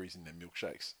stops freezing their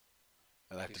milkshakes,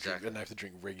 and they have to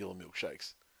drink regular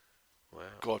milkshakes. Wow.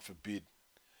 God forbid.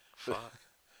 Fuck.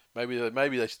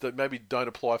 Maybe don't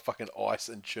apply fucking ice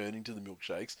and churning to the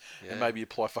milkshakes, and maybe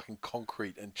apply fucking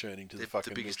concrete and churning to the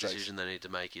fucking milkshakes. The biggest decision they need to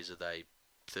make is, are they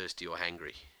thirsty or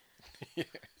hangry? Yeah.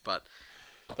 But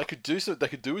they could do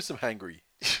with some hangry.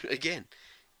 Again,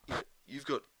 you've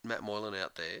got Matt Moylan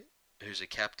out there, who's a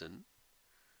captain.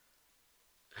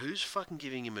 Who's fucking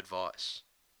giving him advice?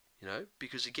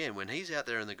 Because again, when he's out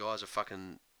there and the guys are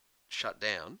fucking shut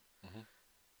down, mm-hmm.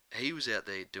 he was out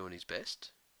there doing his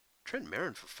best. Trent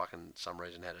Merrin, for fucking some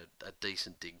reason, had a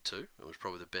decent dig too. It was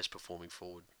probably the best performing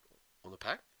forward on the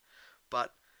pack.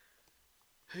 But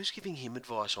who's giving him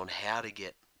advice on how to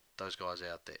get those guys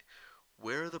out there?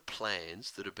 Where are the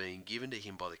plans that are being given to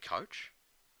him by the coach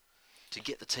to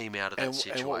get the team out of that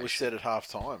situation? And what was said at half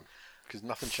time? Because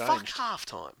nothing changed. Fuck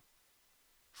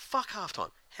half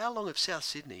time. How long have South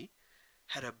Sydney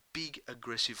had a big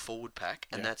aggressive forward pack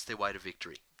and that's their way to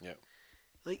victory? Yeah.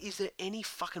 Like, is there any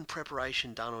fucking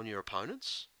preparation done on your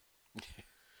opponents?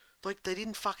 Like, they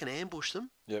didn't fucking ambush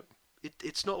them. Yep.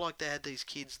 It's not like they had these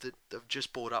kids that have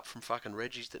just brought up from fucking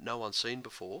Reggie's that no one's seen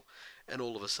before, and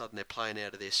all of a sudden they're playing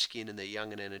out of their skin and they're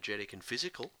young and energetic and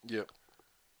physical. Yep.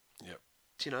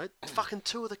 Fucking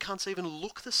two of the cunts even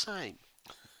look the same.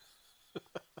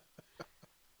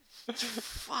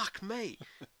 Fuck me.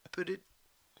 But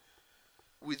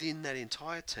within that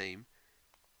entire team,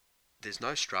 there's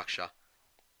no structure.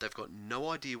 They've got no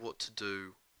idea what to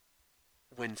do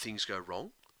when things go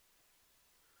wrong.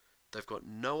 They've got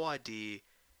no idea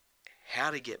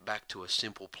how to get back to a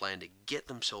simple plan to get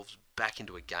themselves back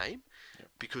into a game. Yep.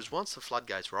 Because once the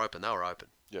floodgates were open, they were open.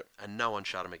 Yep. And no one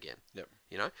shut them again. Yep.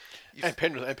 You know? And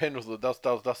Penrith does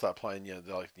start playing,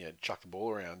 they like, chuck the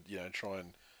ball around, try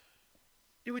and...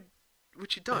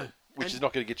 Which you don't. Which is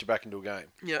not going to get you back into a game.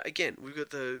 Again, we've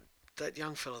got that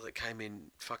young fella that came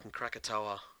in fucking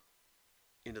Krakatoa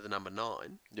into the number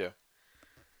 9. Yeah.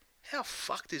 How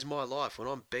fucked is my life when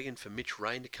I'm begging for Mitch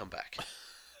Rain to come back?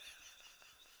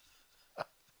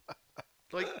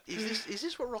 Like, is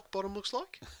this what rock bottom looks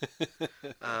like?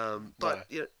 But,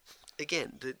 No.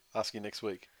 Again... Ask you next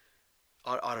week.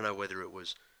 I don't know whether it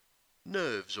was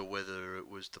nerves or whether it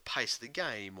was the pace of the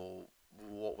game or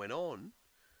what went on.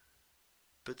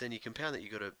 But then you compound that you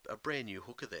got a brand new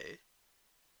hooker there,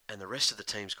 and the rest of the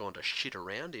team's gone to shit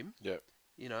around him. Yep.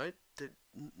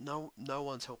 No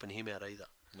one's helping him out either.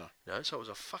 No. So it was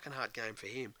a fucking hard game for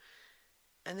him.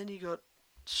 And then you got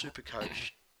super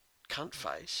coach cunt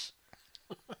face.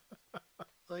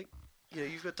 Like,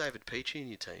 you've got David Peachy in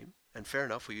your team. And fair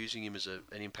enough, we're using him as an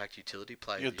impact utility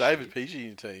player. You got David Peachy in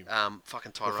your team.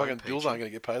 Fucking Tyrone fucking Peachy. Bills aren't going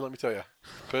to get paid, let me tell you.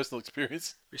 Personal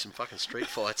experience. There's some fucking street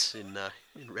fights in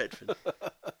Redford.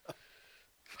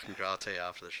 Fucking I'll tell you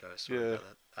after the show. Sorry about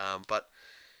that. But,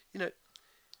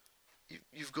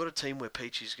 you've got a team where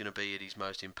Peachy's going to be at his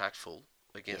most impactful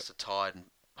against a tired and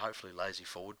hopefully lazy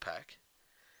forward pack.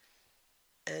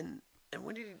 And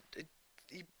when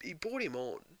he brought him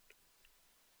on,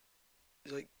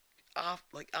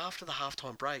 after the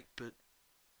halftime break, but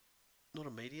not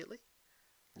immediately.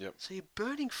 Yep. So you're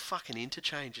burning fucking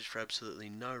interchanges for absolutely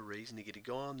no reason to get a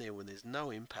guy on there when there's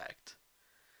no impact.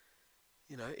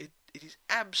 It is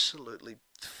absolutely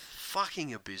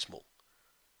fucking abysmal.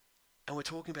 And we're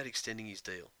talking about extending his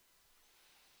deal.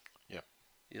 Yeah.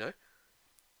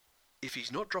 If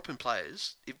he's not dropping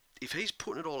players, if he's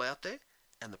putting it all out there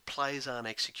and the players aren't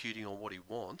executing on what he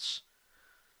wants,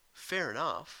 fair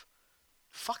enough.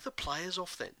 Fuck the players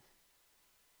off then.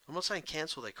 I'm not saying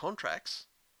cancel their contracts,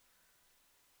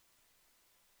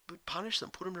 but punish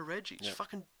them, put them to Reggie. Yep.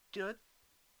 Fucking,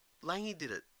 Langy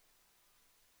did it.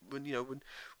 When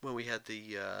we had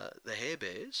the Hair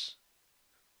Bears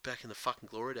back in the fucking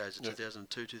glory days of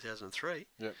 2002, 2003.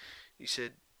 Yep. He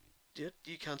said,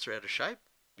 you cunts are out of shape,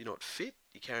 you're not fit,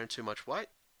 you're carrying too much weight,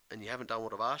 and you haven't done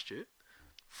what I've asked you.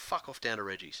 Fuck off down to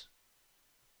Reggie's.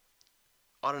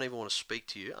 I don't even want to speak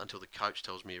to you until the coach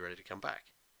tells me you're ready to come back.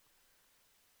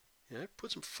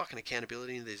 Put some fucking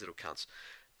accountability in these little cunts.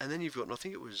 And then you've got, and I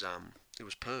think it was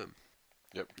Perm.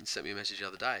 Yep. He sent me a message the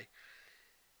other day.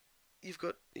 You've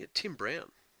got Tim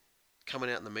Brown coming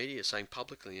out in the media saying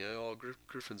publicly,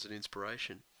 Griffin's an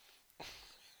inspiration.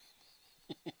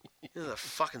 The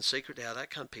fucking secret to how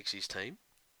that cunt picks his team.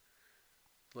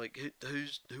 Like,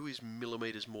 who is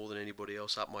millimetres more than anybody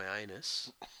else up my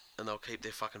anus, and they'll keep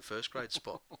their fucking first grade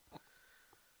spot.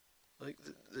 Like,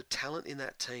 the talent in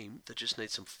that team that just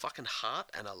needs some fucking heart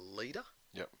and a leader.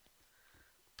 Yep.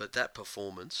 But that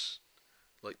performance,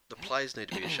 like, the players need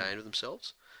to be ashamed of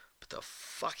themselves, but the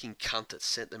fucking cunt that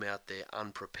sent them out there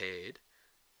unprepared,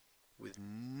 with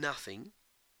nothing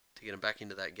to get them back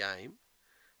into that game,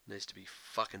 needs to be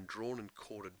fucking drawn and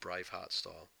quartered Braveheart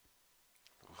style.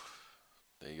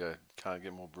 There you go. Can't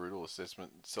get more brutal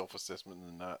self-assessment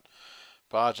than that.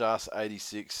 Barjas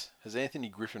 86. Has Anthony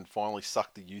Griffin finally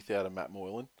sucked the youth out of Matt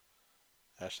Moylan?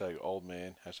 Hashtag old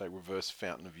man. Hashtag reverse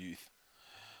fountain of youth.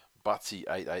 Butsy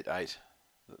 888.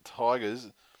 The Tigers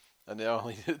are now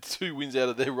only 2 wins out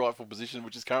of their rightful position,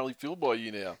 which is currently filled by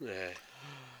you now. Yeah.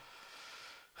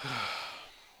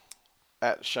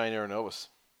 At Shane Aaron Elvis.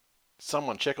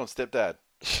 Someone check on stepdad.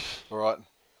 All right.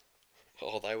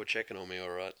 Oh, they were checking on me, all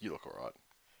right. You look all right.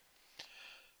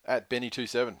 At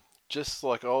Benny27. Just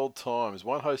like old times,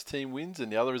 one host team wins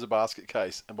and the other is a basket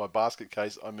case. And by basket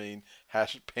case, I mean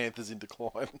Panthers in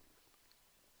decline.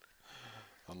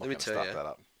 I'm not going to start that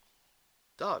up.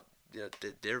 Oh,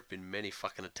 there have been many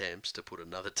fucking attempts to put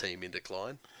another team in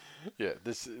decline. Yeah,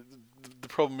 the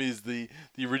problem is the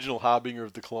original harbinger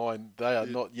of decline. They are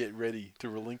not yet ready to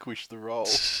relinquish the role.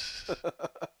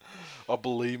 Oh,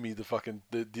 believe me,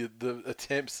 the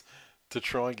attempts to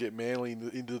try and get Manly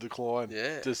into decline,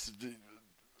 just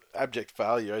abject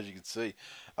failure, as you can see.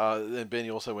 And Benny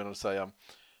also went on to say,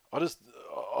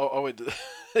 I went.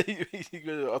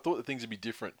 I thought that things would be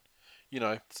different.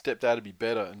 Stepdad would be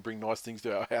better and bring nice things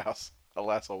to our house.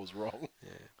 Alas, I was wrong.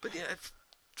 Yeah, but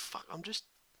fuck, I'm just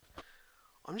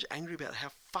angry about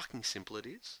how fucking simple it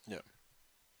is. Yeah.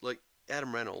 Like,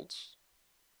 Adam Reynolds,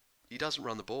 he doesn't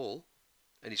run the ball,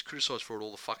 and he's criticised for it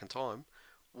all the fucking time.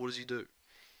 What does he do?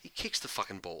 He kicks the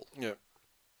fucking ball. Yeah.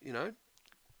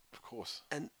 Of course.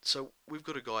 And so we've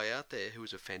got a guy out there who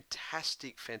is a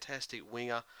fantastic, fantastic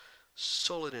winger,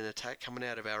 solid in attack coming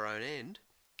out of our own end.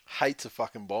 Hates a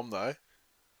fucking bomb, though.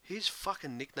 His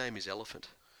fucking nickname is Elephant.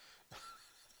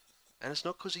 And it's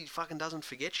not because he fucking doesn't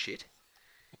forget shit.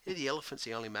 Yeah, the elephant's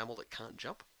the only mammal that can't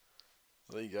jump.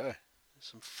 There you go.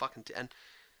 Some fucking... and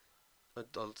I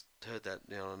heard that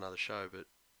on another show, but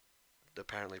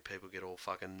apparently people get all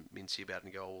fucking mincy about it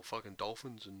and go, oh, well, fucking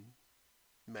dolphins and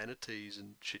manatees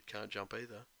and shit can't jump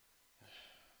either.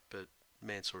 But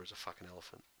Mansour is a fucking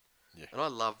elephant. Yeah. And I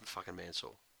love fucking Mansour.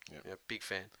 Yeah. Yeah, big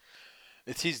fan.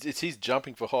 It's his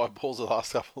jumping for high balls the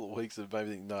last couple of weeks that made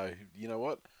me think, no, you know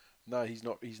what? No, he's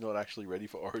not actually ready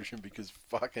for Origin because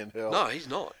fucking hell. No, he's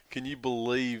not. Can you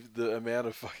believe the amount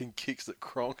of fucking kicks that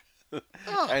Kronk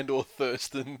Oh. and or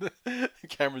Thurston,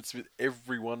 Cameron Smith,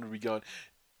 everyone would be going,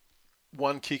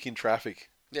 one kick in traffic.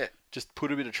 Yeah. Just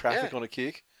put a bit of traffic on a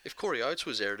kick. If Corey Oates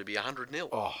was there, it'd be 100-0.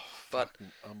 Oh, but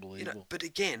unbelievable. But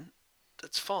again,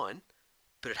 that's fine.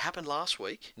 But it happened last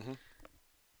week. Mm-hmm.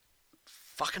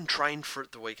 Fucking train for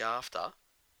it the week after.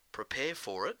 Prepare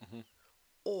for it. Mm-hmm.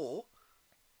 Or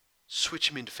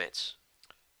switch him in defence.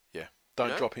 Yeah.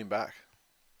 Don't drop him back.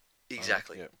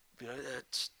 Exactly. Yeah.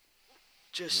 That's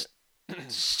just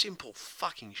simple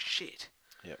fucking shit.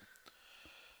 Yeah.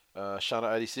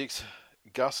 Shana86.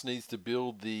 Gus needs to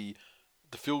build the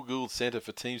Phil Gould Centre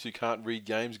for teams who can't read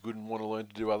games good and want to learn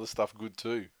to do other stuff good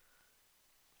too.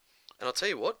 And I'll tell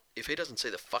you what, if he doesn't see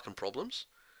the fucking problems,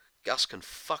 Gus can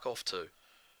fuck off too.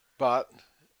 But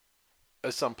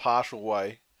as some partial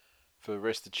way for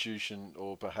restitution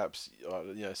or perhaps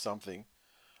something,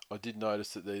 I did notice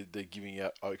that they're giving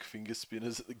out oak finger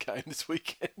spinners at the game this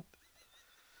weekend.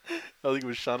 I think it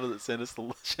was Shana that sent us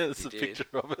the picture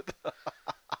of it.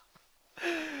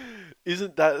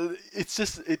 Isn't that... It's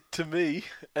just... to me,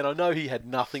 and I know he had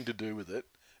nothing to do with it,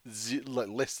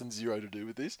 less than zero to do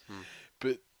with this,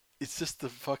 but it's just the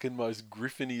fucking most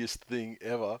griffiniest thing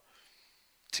ever.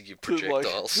 To give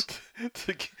projectiles.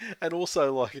 And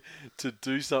also, to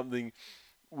do something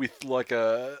with,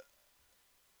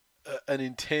 an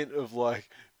intent of,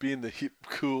 being the hip,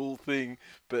 cool thing,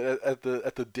 but at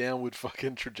the downward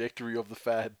fucking trajectory of the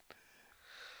fad.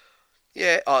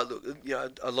 Yeah, look,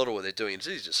 a lot of what they're doing, it's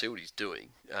easy to see what he's doing.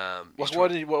 Why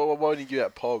didn't you give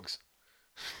out Pogs?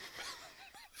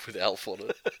 With Alf on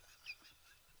it.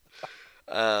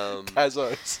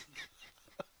 Tazos.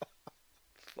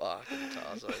 Fuck,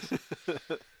 Tazos.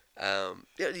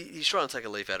 He's trying to take a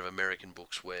leaf out of American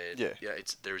books where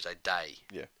there is a day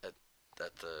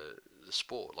at the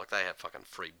sport. Like, they have fucking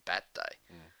free bat day.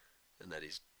 And that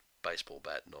is baseball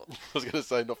bat, not... I was going to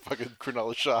say, not fucking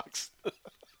Cronulla Sharks.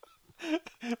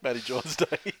 Matty John's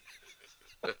day.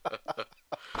 Fuck.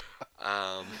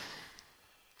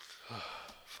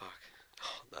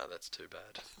 Oh, no, that's too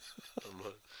bad. I'm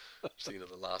just thinking of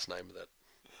the last name of that,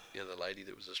 the lady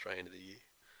that was Australian of the Year.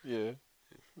 Yeah.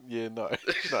 Yeah, no,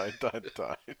 don't.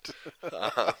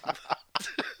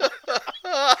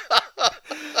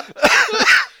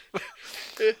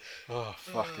 Oh,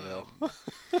 fucking hell.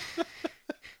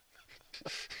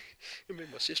 I mean,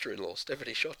 my sister-in-law,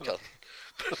 Stephanie Shotgun.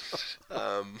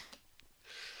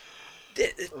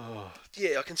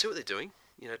 Yeah, I can see what they're doing.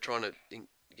 Trying to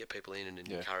get people in and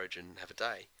encourage and have a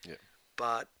day. Yeah.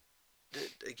 But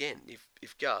again,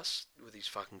 if Gus, with his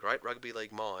fucking great rugby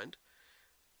league mind,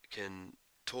 can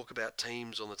talk about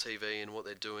teams on the TV and what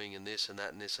they're doing and this and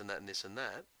that and this and that and this and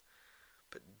that,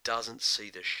 but doesn't see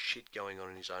the shit going on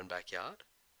in his own backyard,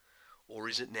 or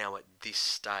is it now at this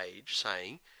stage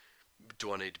saying,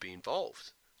 do I need to be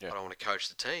involved? Yeah. I don't want to coach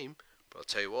the team, but I'll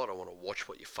tell you what, I want to watch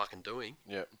what you're fucking doing.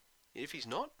 Yeah. If he's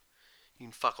not, you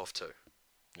can fuck off too.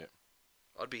 Yeah.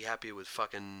 I'd be happier with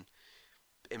fucking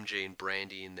MG and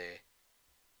Brandy in there.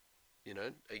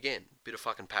 Again, bit of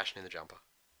fucking passion in the jumper.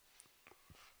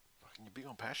 Fucking, you're big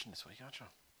on passion this week, aren't you?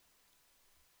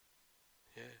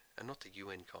 Yeah, and not the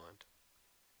UN kind.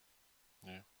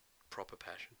 Yeah. Proper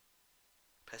passion.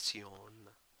 Passion.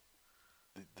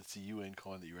 That's the UN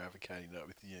kind that you're advocating, that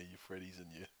with your Freddies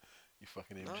and your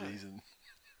fucking MGs and...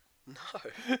 No.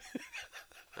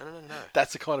 No.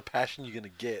 That's the kind of passion you're going to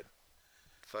get.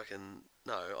 Fucking...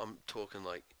 No, I'm talking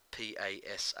like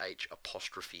PASH''N.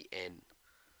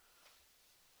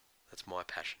 That's my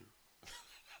passion.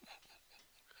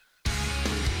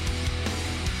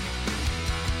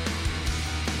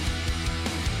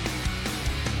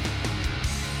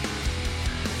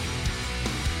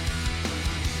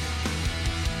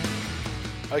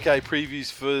 Okay,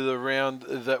 previews for the round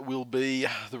that will be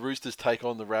the Roosters take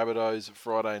on the Rabbitohs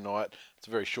Friday night. It's a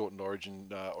very shortened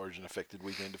Origin affected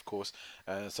weekend, of course.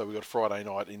 So we've got Friday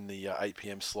night in the 8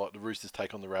 p.m. slot. The Roosters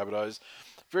take on the Rabbitohs.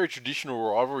 Very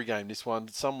traditional rivalry game, this one.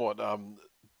 Somewhat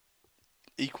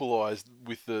equalised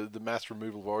with the mass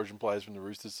removal of Origin players from the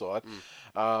Roosters side.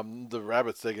 The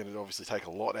Rabbits, they're going to obviously take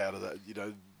a lot out of that. You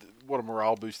know, what a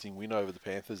morale boosting win over the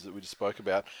Panthers that we just spoke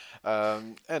about,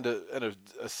 and a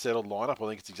settled lineup. I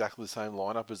think it's exactly the same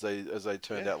lineup as they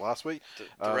turned out last week.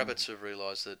 The Rabbits have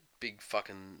realised that big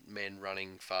fucking men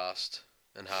running fast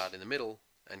and hard in the middle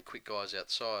and quick guys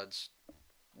outsides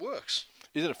works.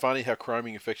 Isn't it funny how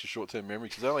chroming affects your short-term memory?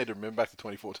 Because I only had to remember back to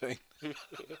 2014.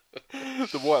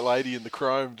 The white lady in the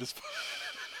chrome just...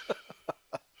 Fuck.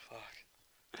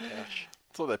 Gosh.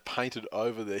 It's like they painted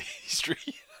over their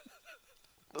history.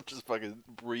 Not just fucking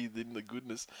breathed in the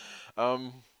goodness.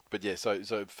 But yeah, so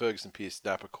Ferguson, Pearce,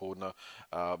 Napper, Cordner,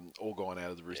 all gone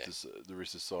out of the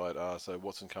Roosters side. So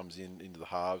Watson comes into the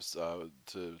halves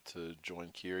to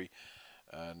join Keary,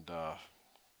 and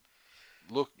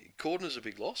look, Cordner's a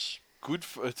big loss.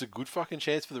 It's a good fucking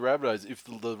chance for the Rabbitohs. If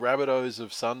the Rabbitohs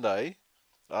of Sunday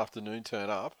afternoon turn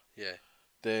up,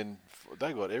 then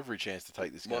they got every chance to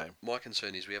take this game. My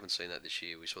concern is we haven't seen that this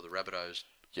year. We saw the Rabbitohs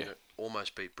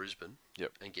almost beat Brisbane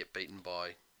and get beaten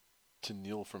by to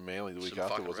nil from Manly the week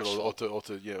after, was it? Or to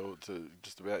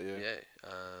just about, look,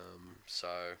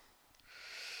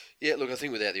 I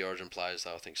think without the Origin players,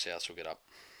 though, I think Souths will get up.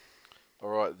 All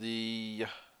right, the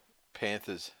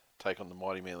Panthers take on the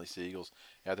mighty Manly Seagulls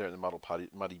out there in the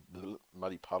muddy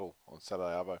puddle on Saturday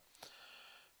Arvo.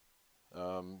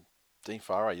 Dean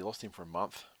Farah, you lost him for a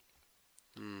month.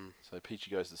 So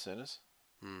Peachy goes to centres.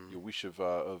 Your wish of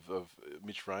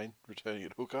Mitch Rain returning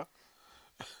at hooker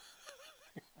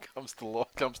comes to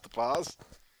pass.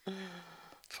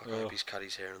 Fuck, I hope he's cut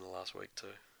his hair in the last week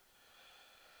too.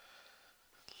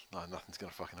 No, nothing's going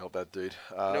to fucking help that dude.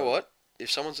 You know what? If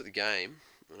someone's at the game,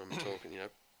 and I'm talking,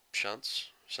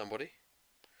 Shunts, somebody,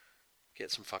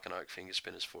 get some fucking oak finger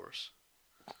spinners for us.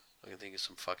 I can think of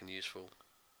some fucking useful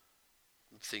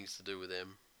things to do with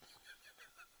them.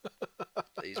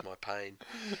 Ease my pain.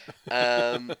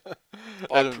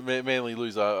 Manly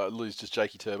lose just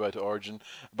Jakey Turbo to Origin,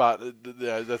 but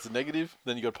that's a negative.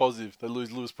 Then you got a positive. They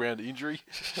lose Lewis Brown to injury,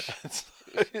 and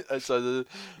so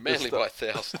Manly by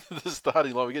 1,000. The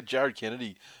starting line, we get Jared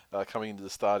Kennedy coming into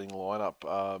the starting lineup,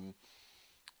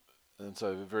 and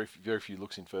so very few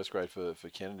looks in first grade for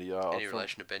Kennedy. Any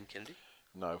relation to Ben Kennedy?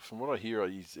 No, from what I hear,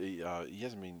 he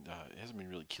hasn't been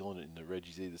really killing it in the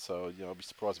Reggies either. So I'll be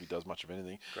surprised if he does much of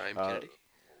anything. Graham Kennedy.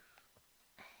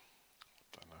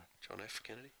 Don't know. John F.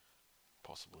 Kennedy.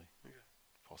 Possibly. Okay.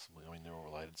 Possibly. I mean, they're all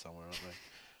related somewhere, aren't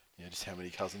they? Just how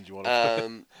many cousins you want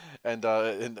to and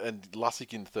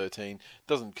Lussick in 13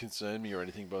 doesn't concern me or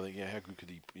anything, but I think how good could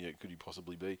he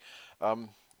possibly be?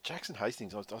 Jackson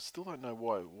Hastings, I still don't know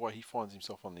why he finds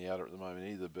himself on the outer at the moment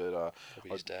either. But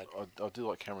his dad. I do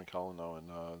like Cameron Cullen though, and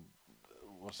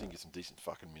want to see him get some decent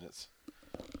fucking minutes.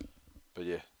 But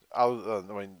yeah, most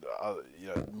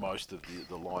of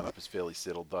the lineup is fairly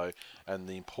settled though, and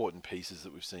the important pieces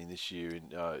that we've seen this year,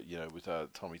 with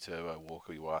Tommy Turbo,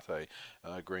 Walker Iwate,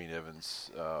 Green Evans,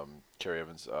 Cherry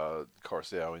Evans,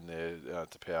 Coruscant in there,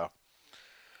 to power.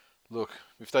 Look,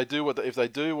 if they do what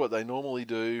they normally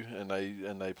do, and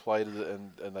they play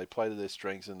to their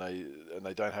strengths, and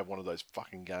they don't have one of those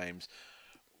fucking games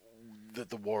that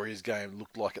the Warriors game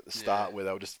looked like at the start, where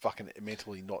they were just fucking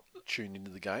mentally not tuned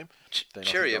into the game.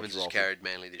 Cherry Evans has carried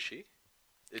Manly this year.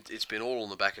 It's been all on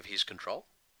the back of his control,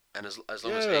 and as long as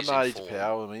he's in form,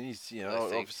 power. I mean, he's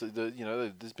obviously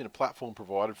there's been a platform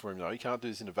provided for him though. He can't do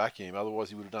this in a vacuum,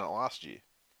 otherwise he would have done it last year.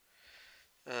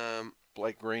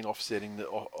 Blake Green offsetting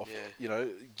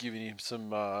giving him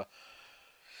some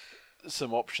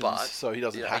options, so he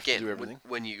doesn't have to do everything.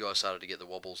 When you guys started to get the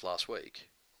wobbles last week,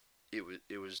 it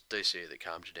was DCE that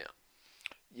calmed you down.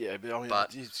 Yeah, but I mean,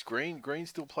 Green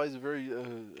still plays a very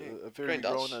big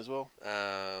role in that as well.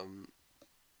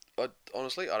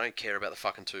 Honestly, I don't care about the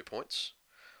fucking 2 points.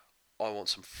 I want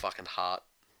some fucking heart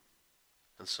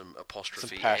and some apostrophe.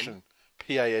 Some passion.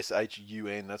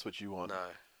 P-A-S-H-U-N. That's what you want.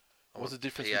 No. What's the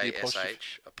difference with the apostrophe?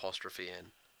 P-A-S-H apostrophe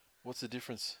N. What's the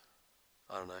difference?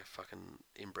 I don't know. Fucking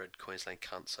inbred Queensland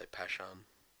cunts say Pashan.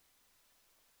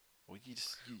 Well,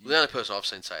 the only person I've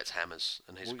seen say it's Hammers,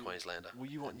 and he's a Queenslander. Well,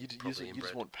 you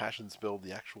just want passion spelled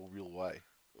the actual real way.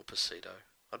 Or Pasito.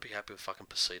 I'd be happy with fucking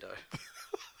Pasito.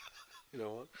 You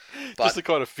know what? But, just a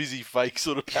kind of fizzy fake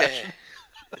sort of passion.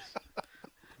 Yeah.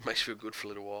 Makes you feel good for a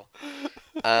little while.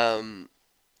 I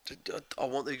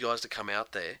want the guys to come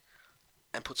out there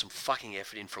and put some fucking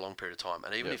effort in for a long period of time.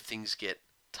 And even if things get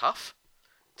tough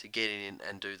to get in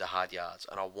and do the hard yards.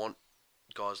 And I want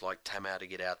guys like Tamau to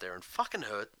get out there and fucking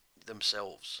hurt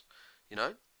themselves. You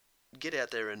know? Get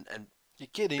out there and You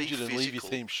get be injured and leave your physical.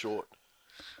 team short.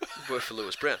 Work for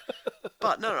Lewis Brown.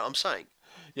 But no, I'm saying,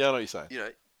 Yeah, I know what you're saying. you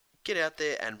know, get out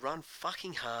there and run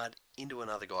fucking hard into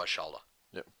another guy's shoulder.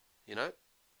 Yep. You know?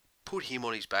 Put him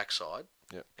on his backside.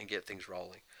 Yep. And get things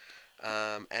rolling.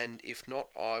 And if not,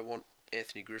 I want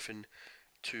Anthony Griffin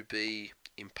to be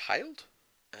impaled.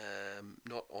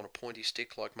 Not on a pointy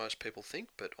stick like most people think,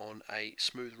 but on a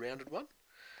smooth rounded one,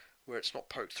 where it's not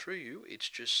poked through you, it's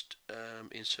just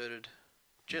inserted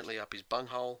gently up his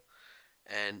bunghole,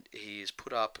 and he is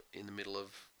put up in the middle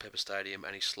of Pepper Stadium,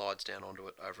 and he slides down onto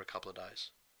it over a couple of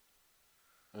days.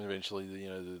 And eventually,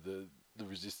 the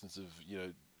resistance of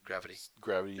Gravity.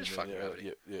 gravity. Just and fucking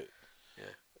gravity. Yeah.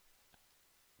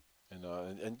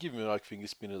 And give him an oak finger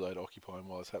spinner though to occupy him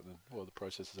while it's happening, while the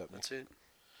process is happening. That's it.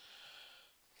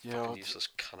 Yeah, Fucking useless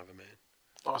cunt of a man.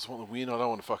 I just want the win. I don't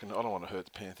want to hurt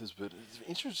the Panthers. But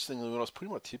interestingly, when I was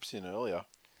putting my tips in earlier,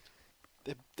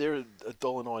 they're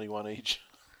 $1.91 each.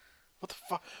 What the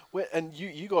fuck? And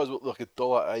you guys were like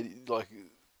 $1.80. Like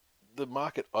the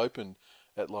market opened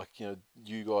at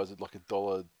you guys at like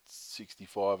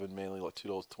 $1.65 and Manly like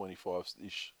 $2.25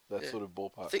 ish. That sort of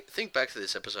ballpark. Think back to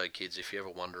this episode, kids. If you're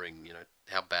ever wondering,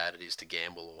 how bad it is to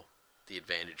gamble or the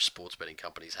advantage sports betting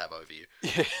companies have over you.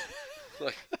 Yeah.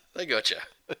 Like, they got you.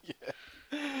 Yeah.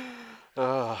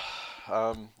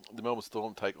 The Melbourne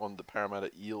Storm take on the Parramatta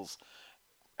Eels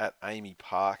at Amy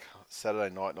Park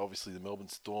Saturday night, and obviously the Melbourne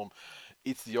Storm.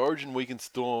 It's the Origin Weekend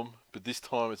Storm, but this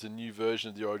time it's a new version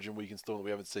of the Origin Weekend Storm that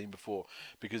we haven't seen before.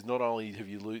 Because not only have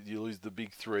you lose the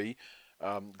big three,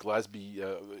 Glasby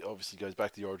obviously goes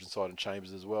back to the Origin side and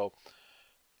Chambers as well,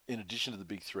 in addition to the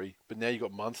big three. But now you've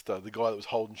got Munster, the guy that was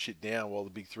holding shit down while the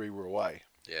big three were away.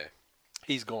 Yeah.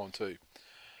 He's gone too.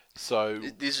 So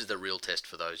this is the real test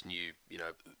for those new,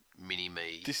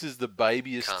 mini-me. This is the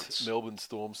babiest cunts. Melbourne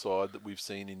Storm side that we've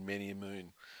seen in many a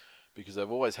moon. Because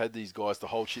they've always had these guys to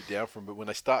hold shit down from, but when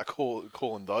they start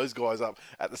calling those guys up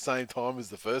at the same time as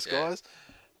the first guys,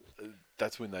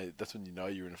 that's when you know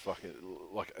you're in a fucking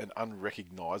like an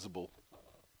unrecognisable.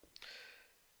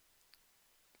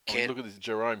 Look at this: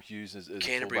 Jerome Hughes as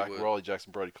fullback, Riley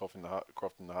Jackson, Brody Croft in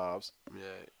the halves.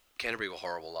 Yeah, Canterbury were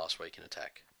horrible last week in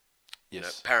attack.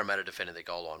 Yes, Parramatta defended their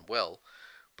goal line well,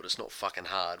 but it's not fucking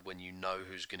hard when you know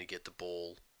who's going to get the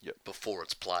ball before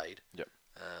it's played. Yep.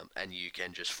 And you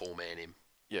can just four-man him.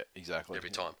 Yeah, exactly. Every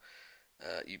time.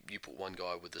 You put one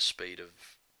guy with the speed of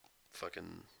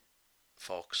fucking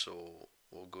Fox or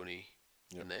Gunny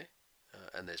in there,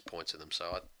 and there's points in them.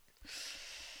 So,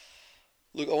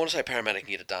 I want to say Parramatta can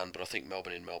get it done, but I think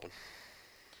Melbourne in Melbourne.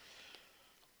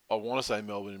 I want to say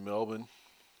Melbourne in Melbourne,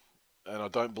 and I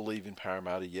don't believe in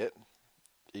Parramatta yet,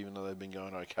 even though they've been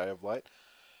going okay of late.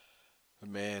 But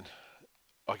man,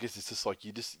 I guess it's just like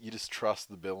you just trust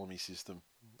the Bellamy system.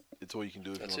 It's all you can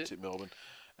do if you want to tip Melbourne.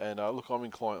 And look, I'm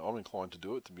inclined to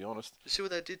do it, to be honest. You see what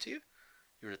they did to you?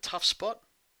 You're in a tough spot,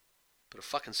 but a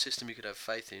fucking system you could have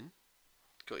faith in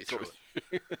got you through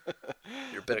it.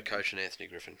 You're a better coach than Anthony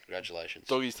Griffin. Congratulations.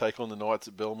 Doggies take on the Knights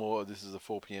at Belmore. This is a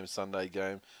 4 p.m. Sunday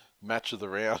game. Match of the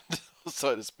round,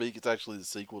 so to speak. It's actually the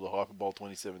sequel to Hyper Bowl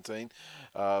 2017.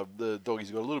 The Doggies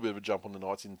got a little bit of a jump on the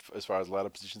Knights as far as ladder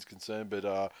position is concerned,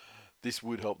 but this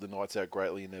would help the Knights out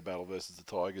greatly in their battle versus the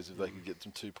Tigers if they could get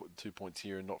some 2 points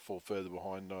here and not fall further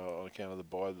behind on account of the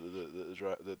bye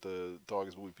that the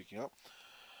Tigers will be picking up.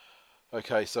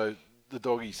 Okay, so the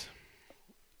Doggies,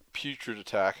 putrid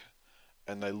attack,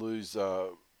 and they lose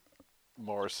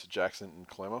Morris, Jackson, and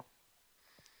Clemmer.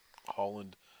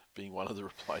 Holland being one of the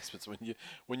replacements. When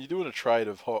you're doing a trade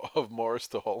of Morris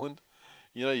to Holland,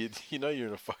 you know you're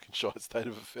in a fucking shite state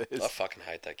of affairs. I fucking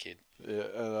hate that kid. Yeah,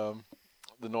 and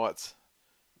the Knights,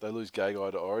 they lose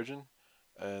Gagai to Origin,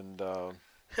 and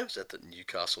how's that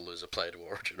Newcastle lose a player to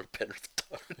Origin and Penrith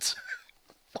don't?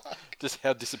 Fuck. Just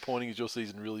how disappointing has your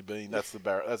season really been? That's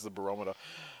the barometer.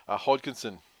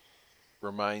 Hodkinson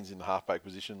remains in the halfback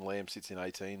position. Lamb sits in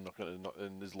 18,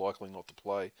 and is likely not to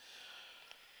play.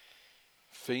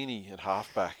 Feeney at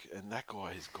halfback, and that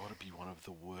guy has got to be one of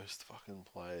the worst fucking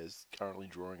players currently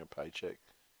drawing a paycheck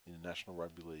in the National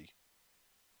Rugby League.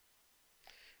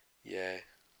 Yeah.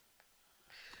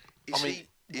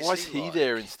 Why is he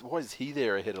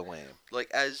there ahead of Lamb? Like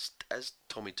as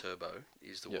Tommy Turbo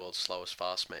is the world's slowest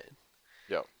fast man.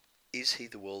 Yeah. Is he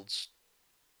the world's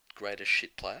greatest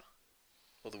shit player,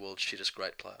 or the world's shittest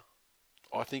great player?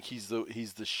 I think he's the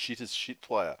shittest shit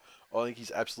player. I think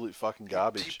he's absolute fucking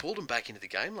garbage. He pulled him back into the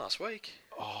game last week.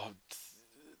 Oh,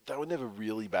 they were never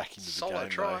really back into the game. Solo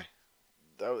try.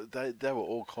 They were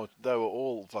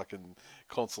all fucking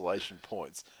consolation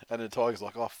points. And the Tigers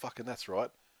like, oh fucking that's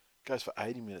right. Goes for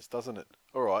 80 minutes, doesn't it?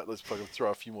 All right, let's fucking throw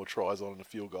a few more tries on and a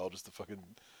field goal just to fucking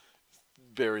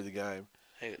bury the game.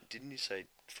 Hang on, didn't you say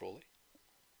Frawley?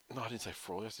 No, I didn't say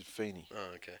Frawley. I said Feeney.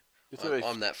 Oh, okay.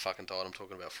 I'm that fucking tired. I'm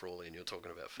talking about Frawley, and you're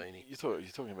talking about Feeney. You're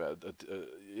talking about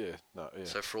yeah.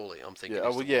 So Frawley, I'm thinking. Yeah.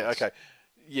 Well, yeah. Okay.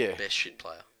 Yeah. Best shit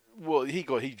player. Well, he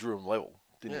drew him level,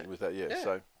 didn't he? With that, yeah.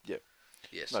 So yeah.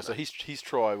 Yes. No, so his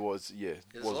try was There's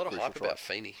a lot of hype about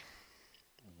Feeney.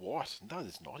 What? No,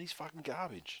 there's not. He's fucking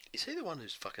garbage. Is he the one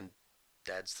whose fucking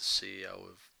dad's the CEO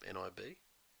of NIB?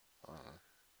 I don't know.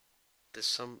 There's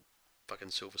some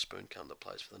fucking silver spoon cunt that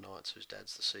plays for the Knights whose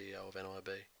dad's the CEO of NIB.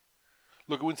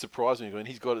 Look, it wouldn't surprise me. I mean,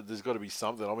 there's got to be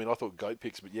something. I mean, I thought goat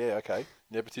picks, but yeah, okay.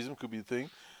 Nepotism could be the thing.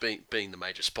 Being the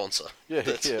major sponsor. Yeah,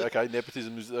 okay.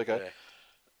 Nepotism is okay. Yeah.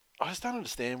 I just don't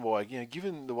understand why,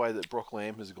 given the way that Brock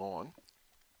Lamb has gone,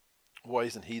 why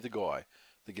isn't he the guy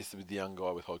that gets to be the young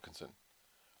guy with Hodkinson?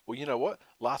 Well, you know what?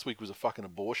 Last week was a fucking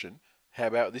abortion. How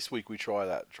about this week we try it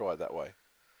that way?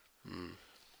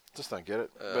 Just don't get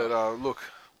it. But look,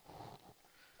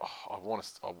 I want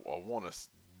to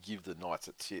give the Knights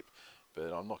a tip,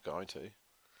 but I'm not going to.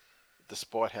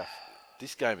 Despite how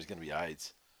this game is going to be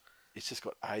AIDS. It's just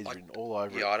got AIDS written all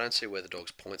over it. Yeah, I don't see where the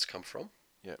Dogs' points come from.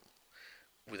 Yeah.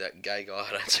 With that gay guy,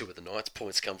 I don't see where the Knights'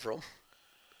 points come from.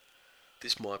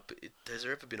 This might be... Has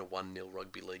there ever been a 1-0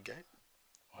 rugby league game?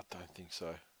 I don't think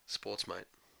so. Sports, mate.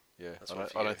 Yeah,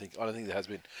 I don't think there has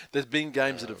been. There's been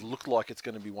games that have looked like it's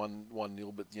going to be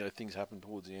 1-0, but things happen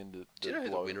towards the end. Do you know who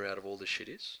the winner out of all this shit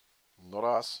is? Not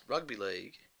us. Rugby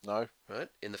league. No. Right?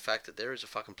 In the fact that there is a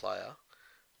fucking player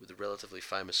with a relatively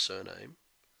famous surname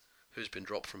who's been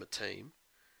dropped from a team,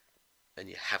 and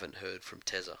you haven't heard from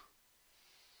Tezza.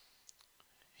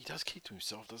 He does keep to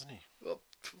himself, doesn't he? Well,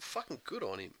 fucking good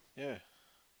on him. Yeah.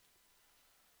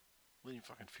 Let him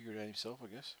fucking figure it out himself, I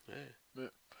guess. Yeah.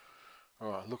 All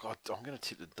right, look, I'm going to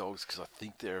tip the Dogs because I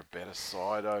think they're a better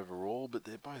side overall, but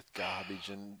they're both garbage,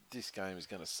 and this game is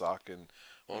going to suck, and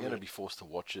I'm going to be forced to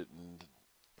watch it. And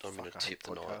I'm going to tip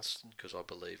the Knights because I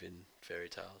believe in fairy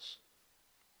tales.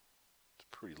 It's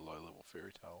a pretty low-level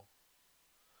fairy tale.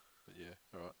 But yeah,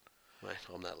 all right. Mate,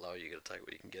 I'm that low, you got to take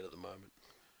what you can get at the moment.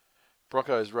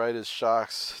 Broncos, Raiders,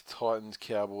 Sharks, Titans,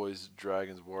 Cowboys,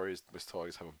 Dragons, Warriors, West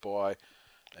Tigers have a bye,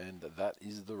 and that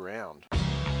is the round.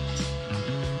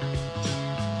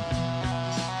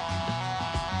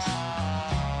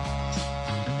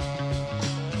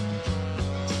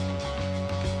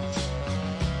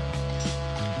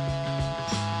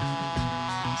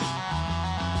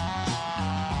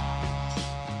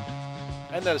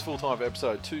 And that is full time for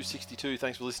episode 262.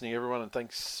 Thanks for listening, everyone, and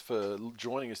thanks for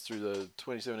joining us through the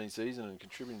 2017 season and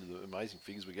contributing to the amazing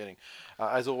figures we're getting.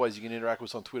 As always, you can interact with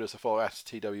us on Twitter, so follow at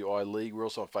TWI League. We're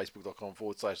also on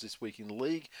Facebook.com/This Week in the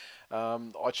League.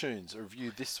 iTunes, a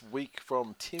review this week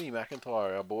from Timmy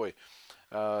McIntyre, our boy.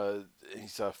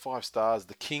 He's 5 stars,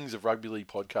 the Kings of Rugby League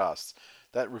podcasts.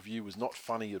 That review was not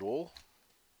funny at all,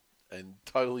 and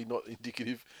totally not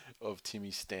indicative of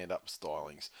Timmy's stand-up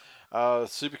stylings.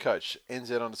 Supercoach,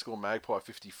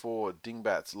 NZ_Magpie54,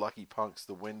 Dingbats, Lucky Punks,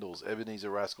 The Wendells,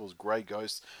 Ebenezer Rascals, Grey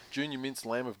Ghosts, Junior Mints,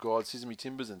 Lamb of God, Sesame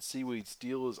Timbers, and Seaweed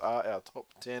Steelers are our top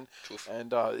 10. Oof.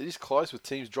 And it is close with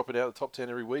teams dropping out of the top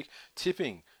 10 every week.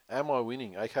 Tipping, Am I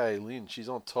Winning? A.K.A. Lynn, she's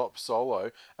on top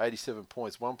solo, 87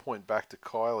 points, 1 point back to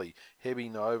Kylie,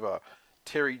 Hebby Nova,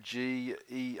 Terry G,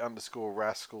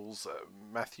 E_Rascals,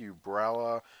 Matthew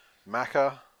Browler,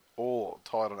 Macca, all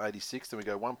tied on 86. Then we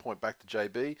go 1 point back to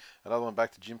JB, another one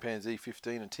back to Chimpanzee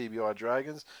 15 and TBI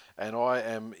Dragons. And I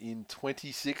am in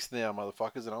 26th now,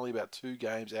 motherfuckers, and only about 2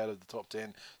 games out of the top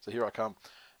 10. So here I come.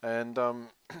 And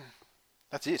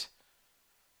that's it.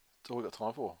 That's all we got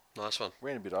time for. Nice one.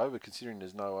 Ran a bit over considering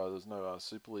there's no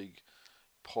Super League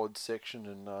pod section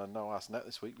and no Ask Nat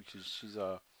this week because she's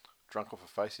drunk off her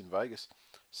face in Vegas.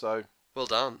 So well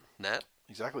done, Nat.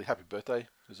 Exactly. Happy birthday.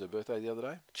 It was her birthday the other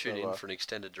day. Tune in for an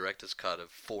extended director's cut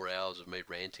of 4 hours of me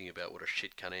ranting about what a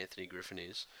shit cunt Anthony Griffin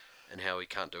is and how he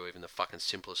can't do even the fucking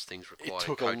simplest things required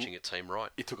in coaching a team right.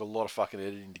 It took a lot of fucking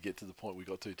editing to get to the point we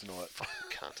got to tonight.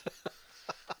 Fucking cunt.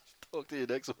 Talk to you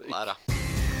next week. Later.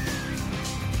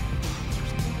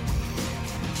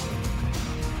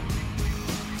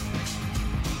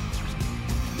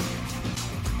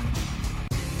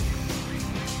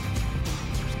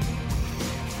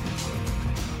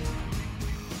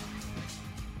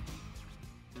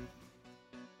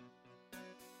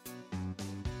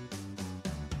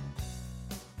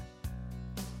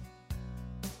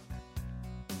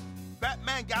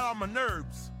 Batman got on my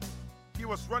nerves. He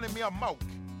was running me amok.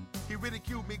 He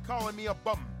ridiculed me, calling me a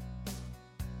bum.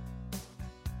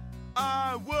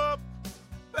 I whooped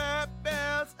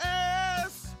Batman's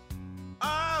ass.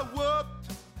 I whooped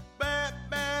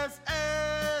Batman's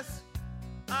ass.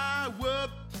 I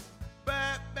whooped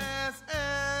Batman's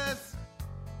ass.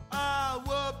 I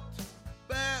whooped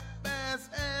Batman's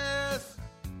ass.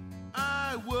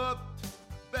 I whooped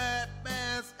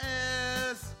Batman's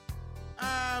ass.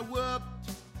 I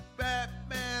whooped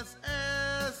Batman's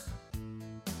ass.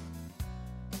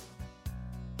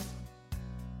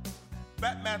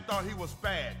 Batman thought he was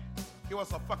bad. He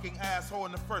was a fucking asshole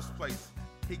in the first place.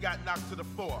 He got knocked to the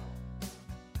floor.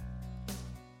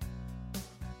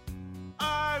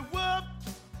 I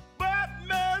whooped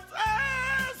Batman's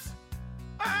ass.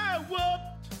 I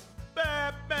whooped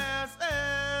Batman's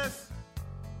ass.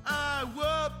 I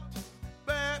whooped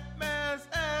Batman's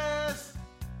ass.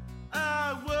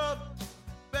 I whooped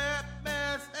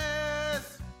Batman's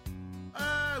ass.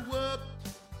 I whooped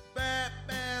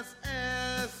Batman's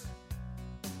ass.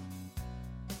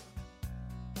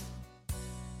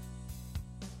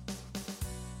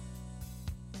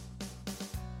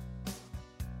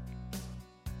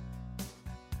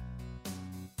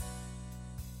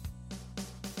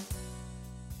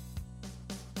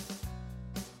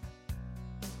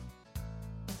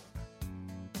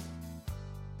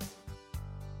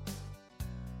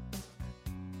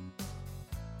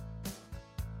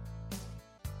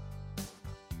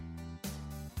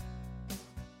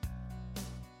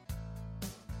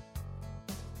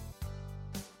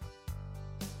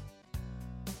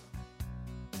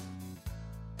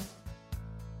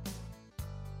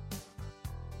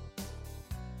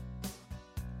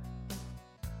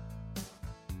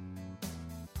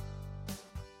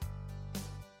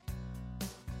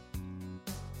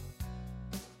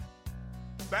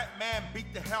 Batman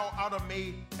beat the hell out of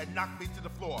me and knocked me to the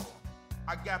floor.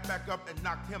 I got back up and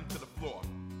knocked him to the floor.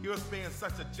 He was being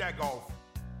such a jagoff.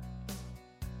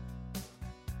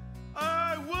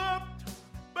 I whooped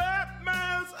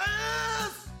Batman's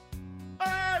ass.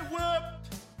 I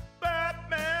whooped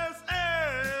Batman's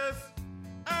ass.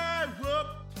 I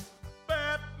whooped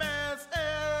Batman's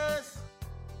ass.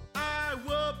 I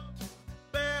whooped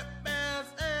Batman's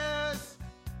ass.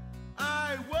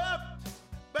 I whooped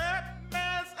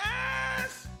Batman's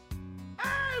ass.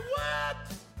 I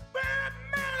whooped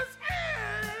Batman's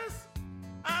ass.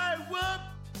 I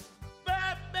whooped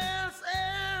Batman's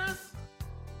ass.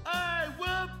 I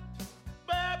whooped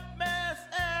Batman's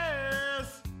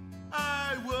ass.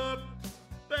 I whooped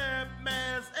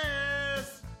Batman's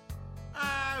ass.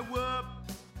 I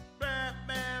whooped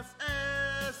Batman's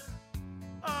ass.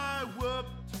 I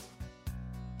whooped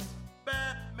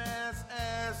Batman's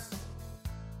ass.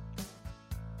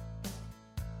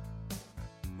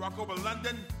 Rock over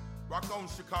London, rock on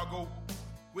Chicago.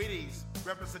 Wheaties,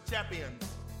 represent champions.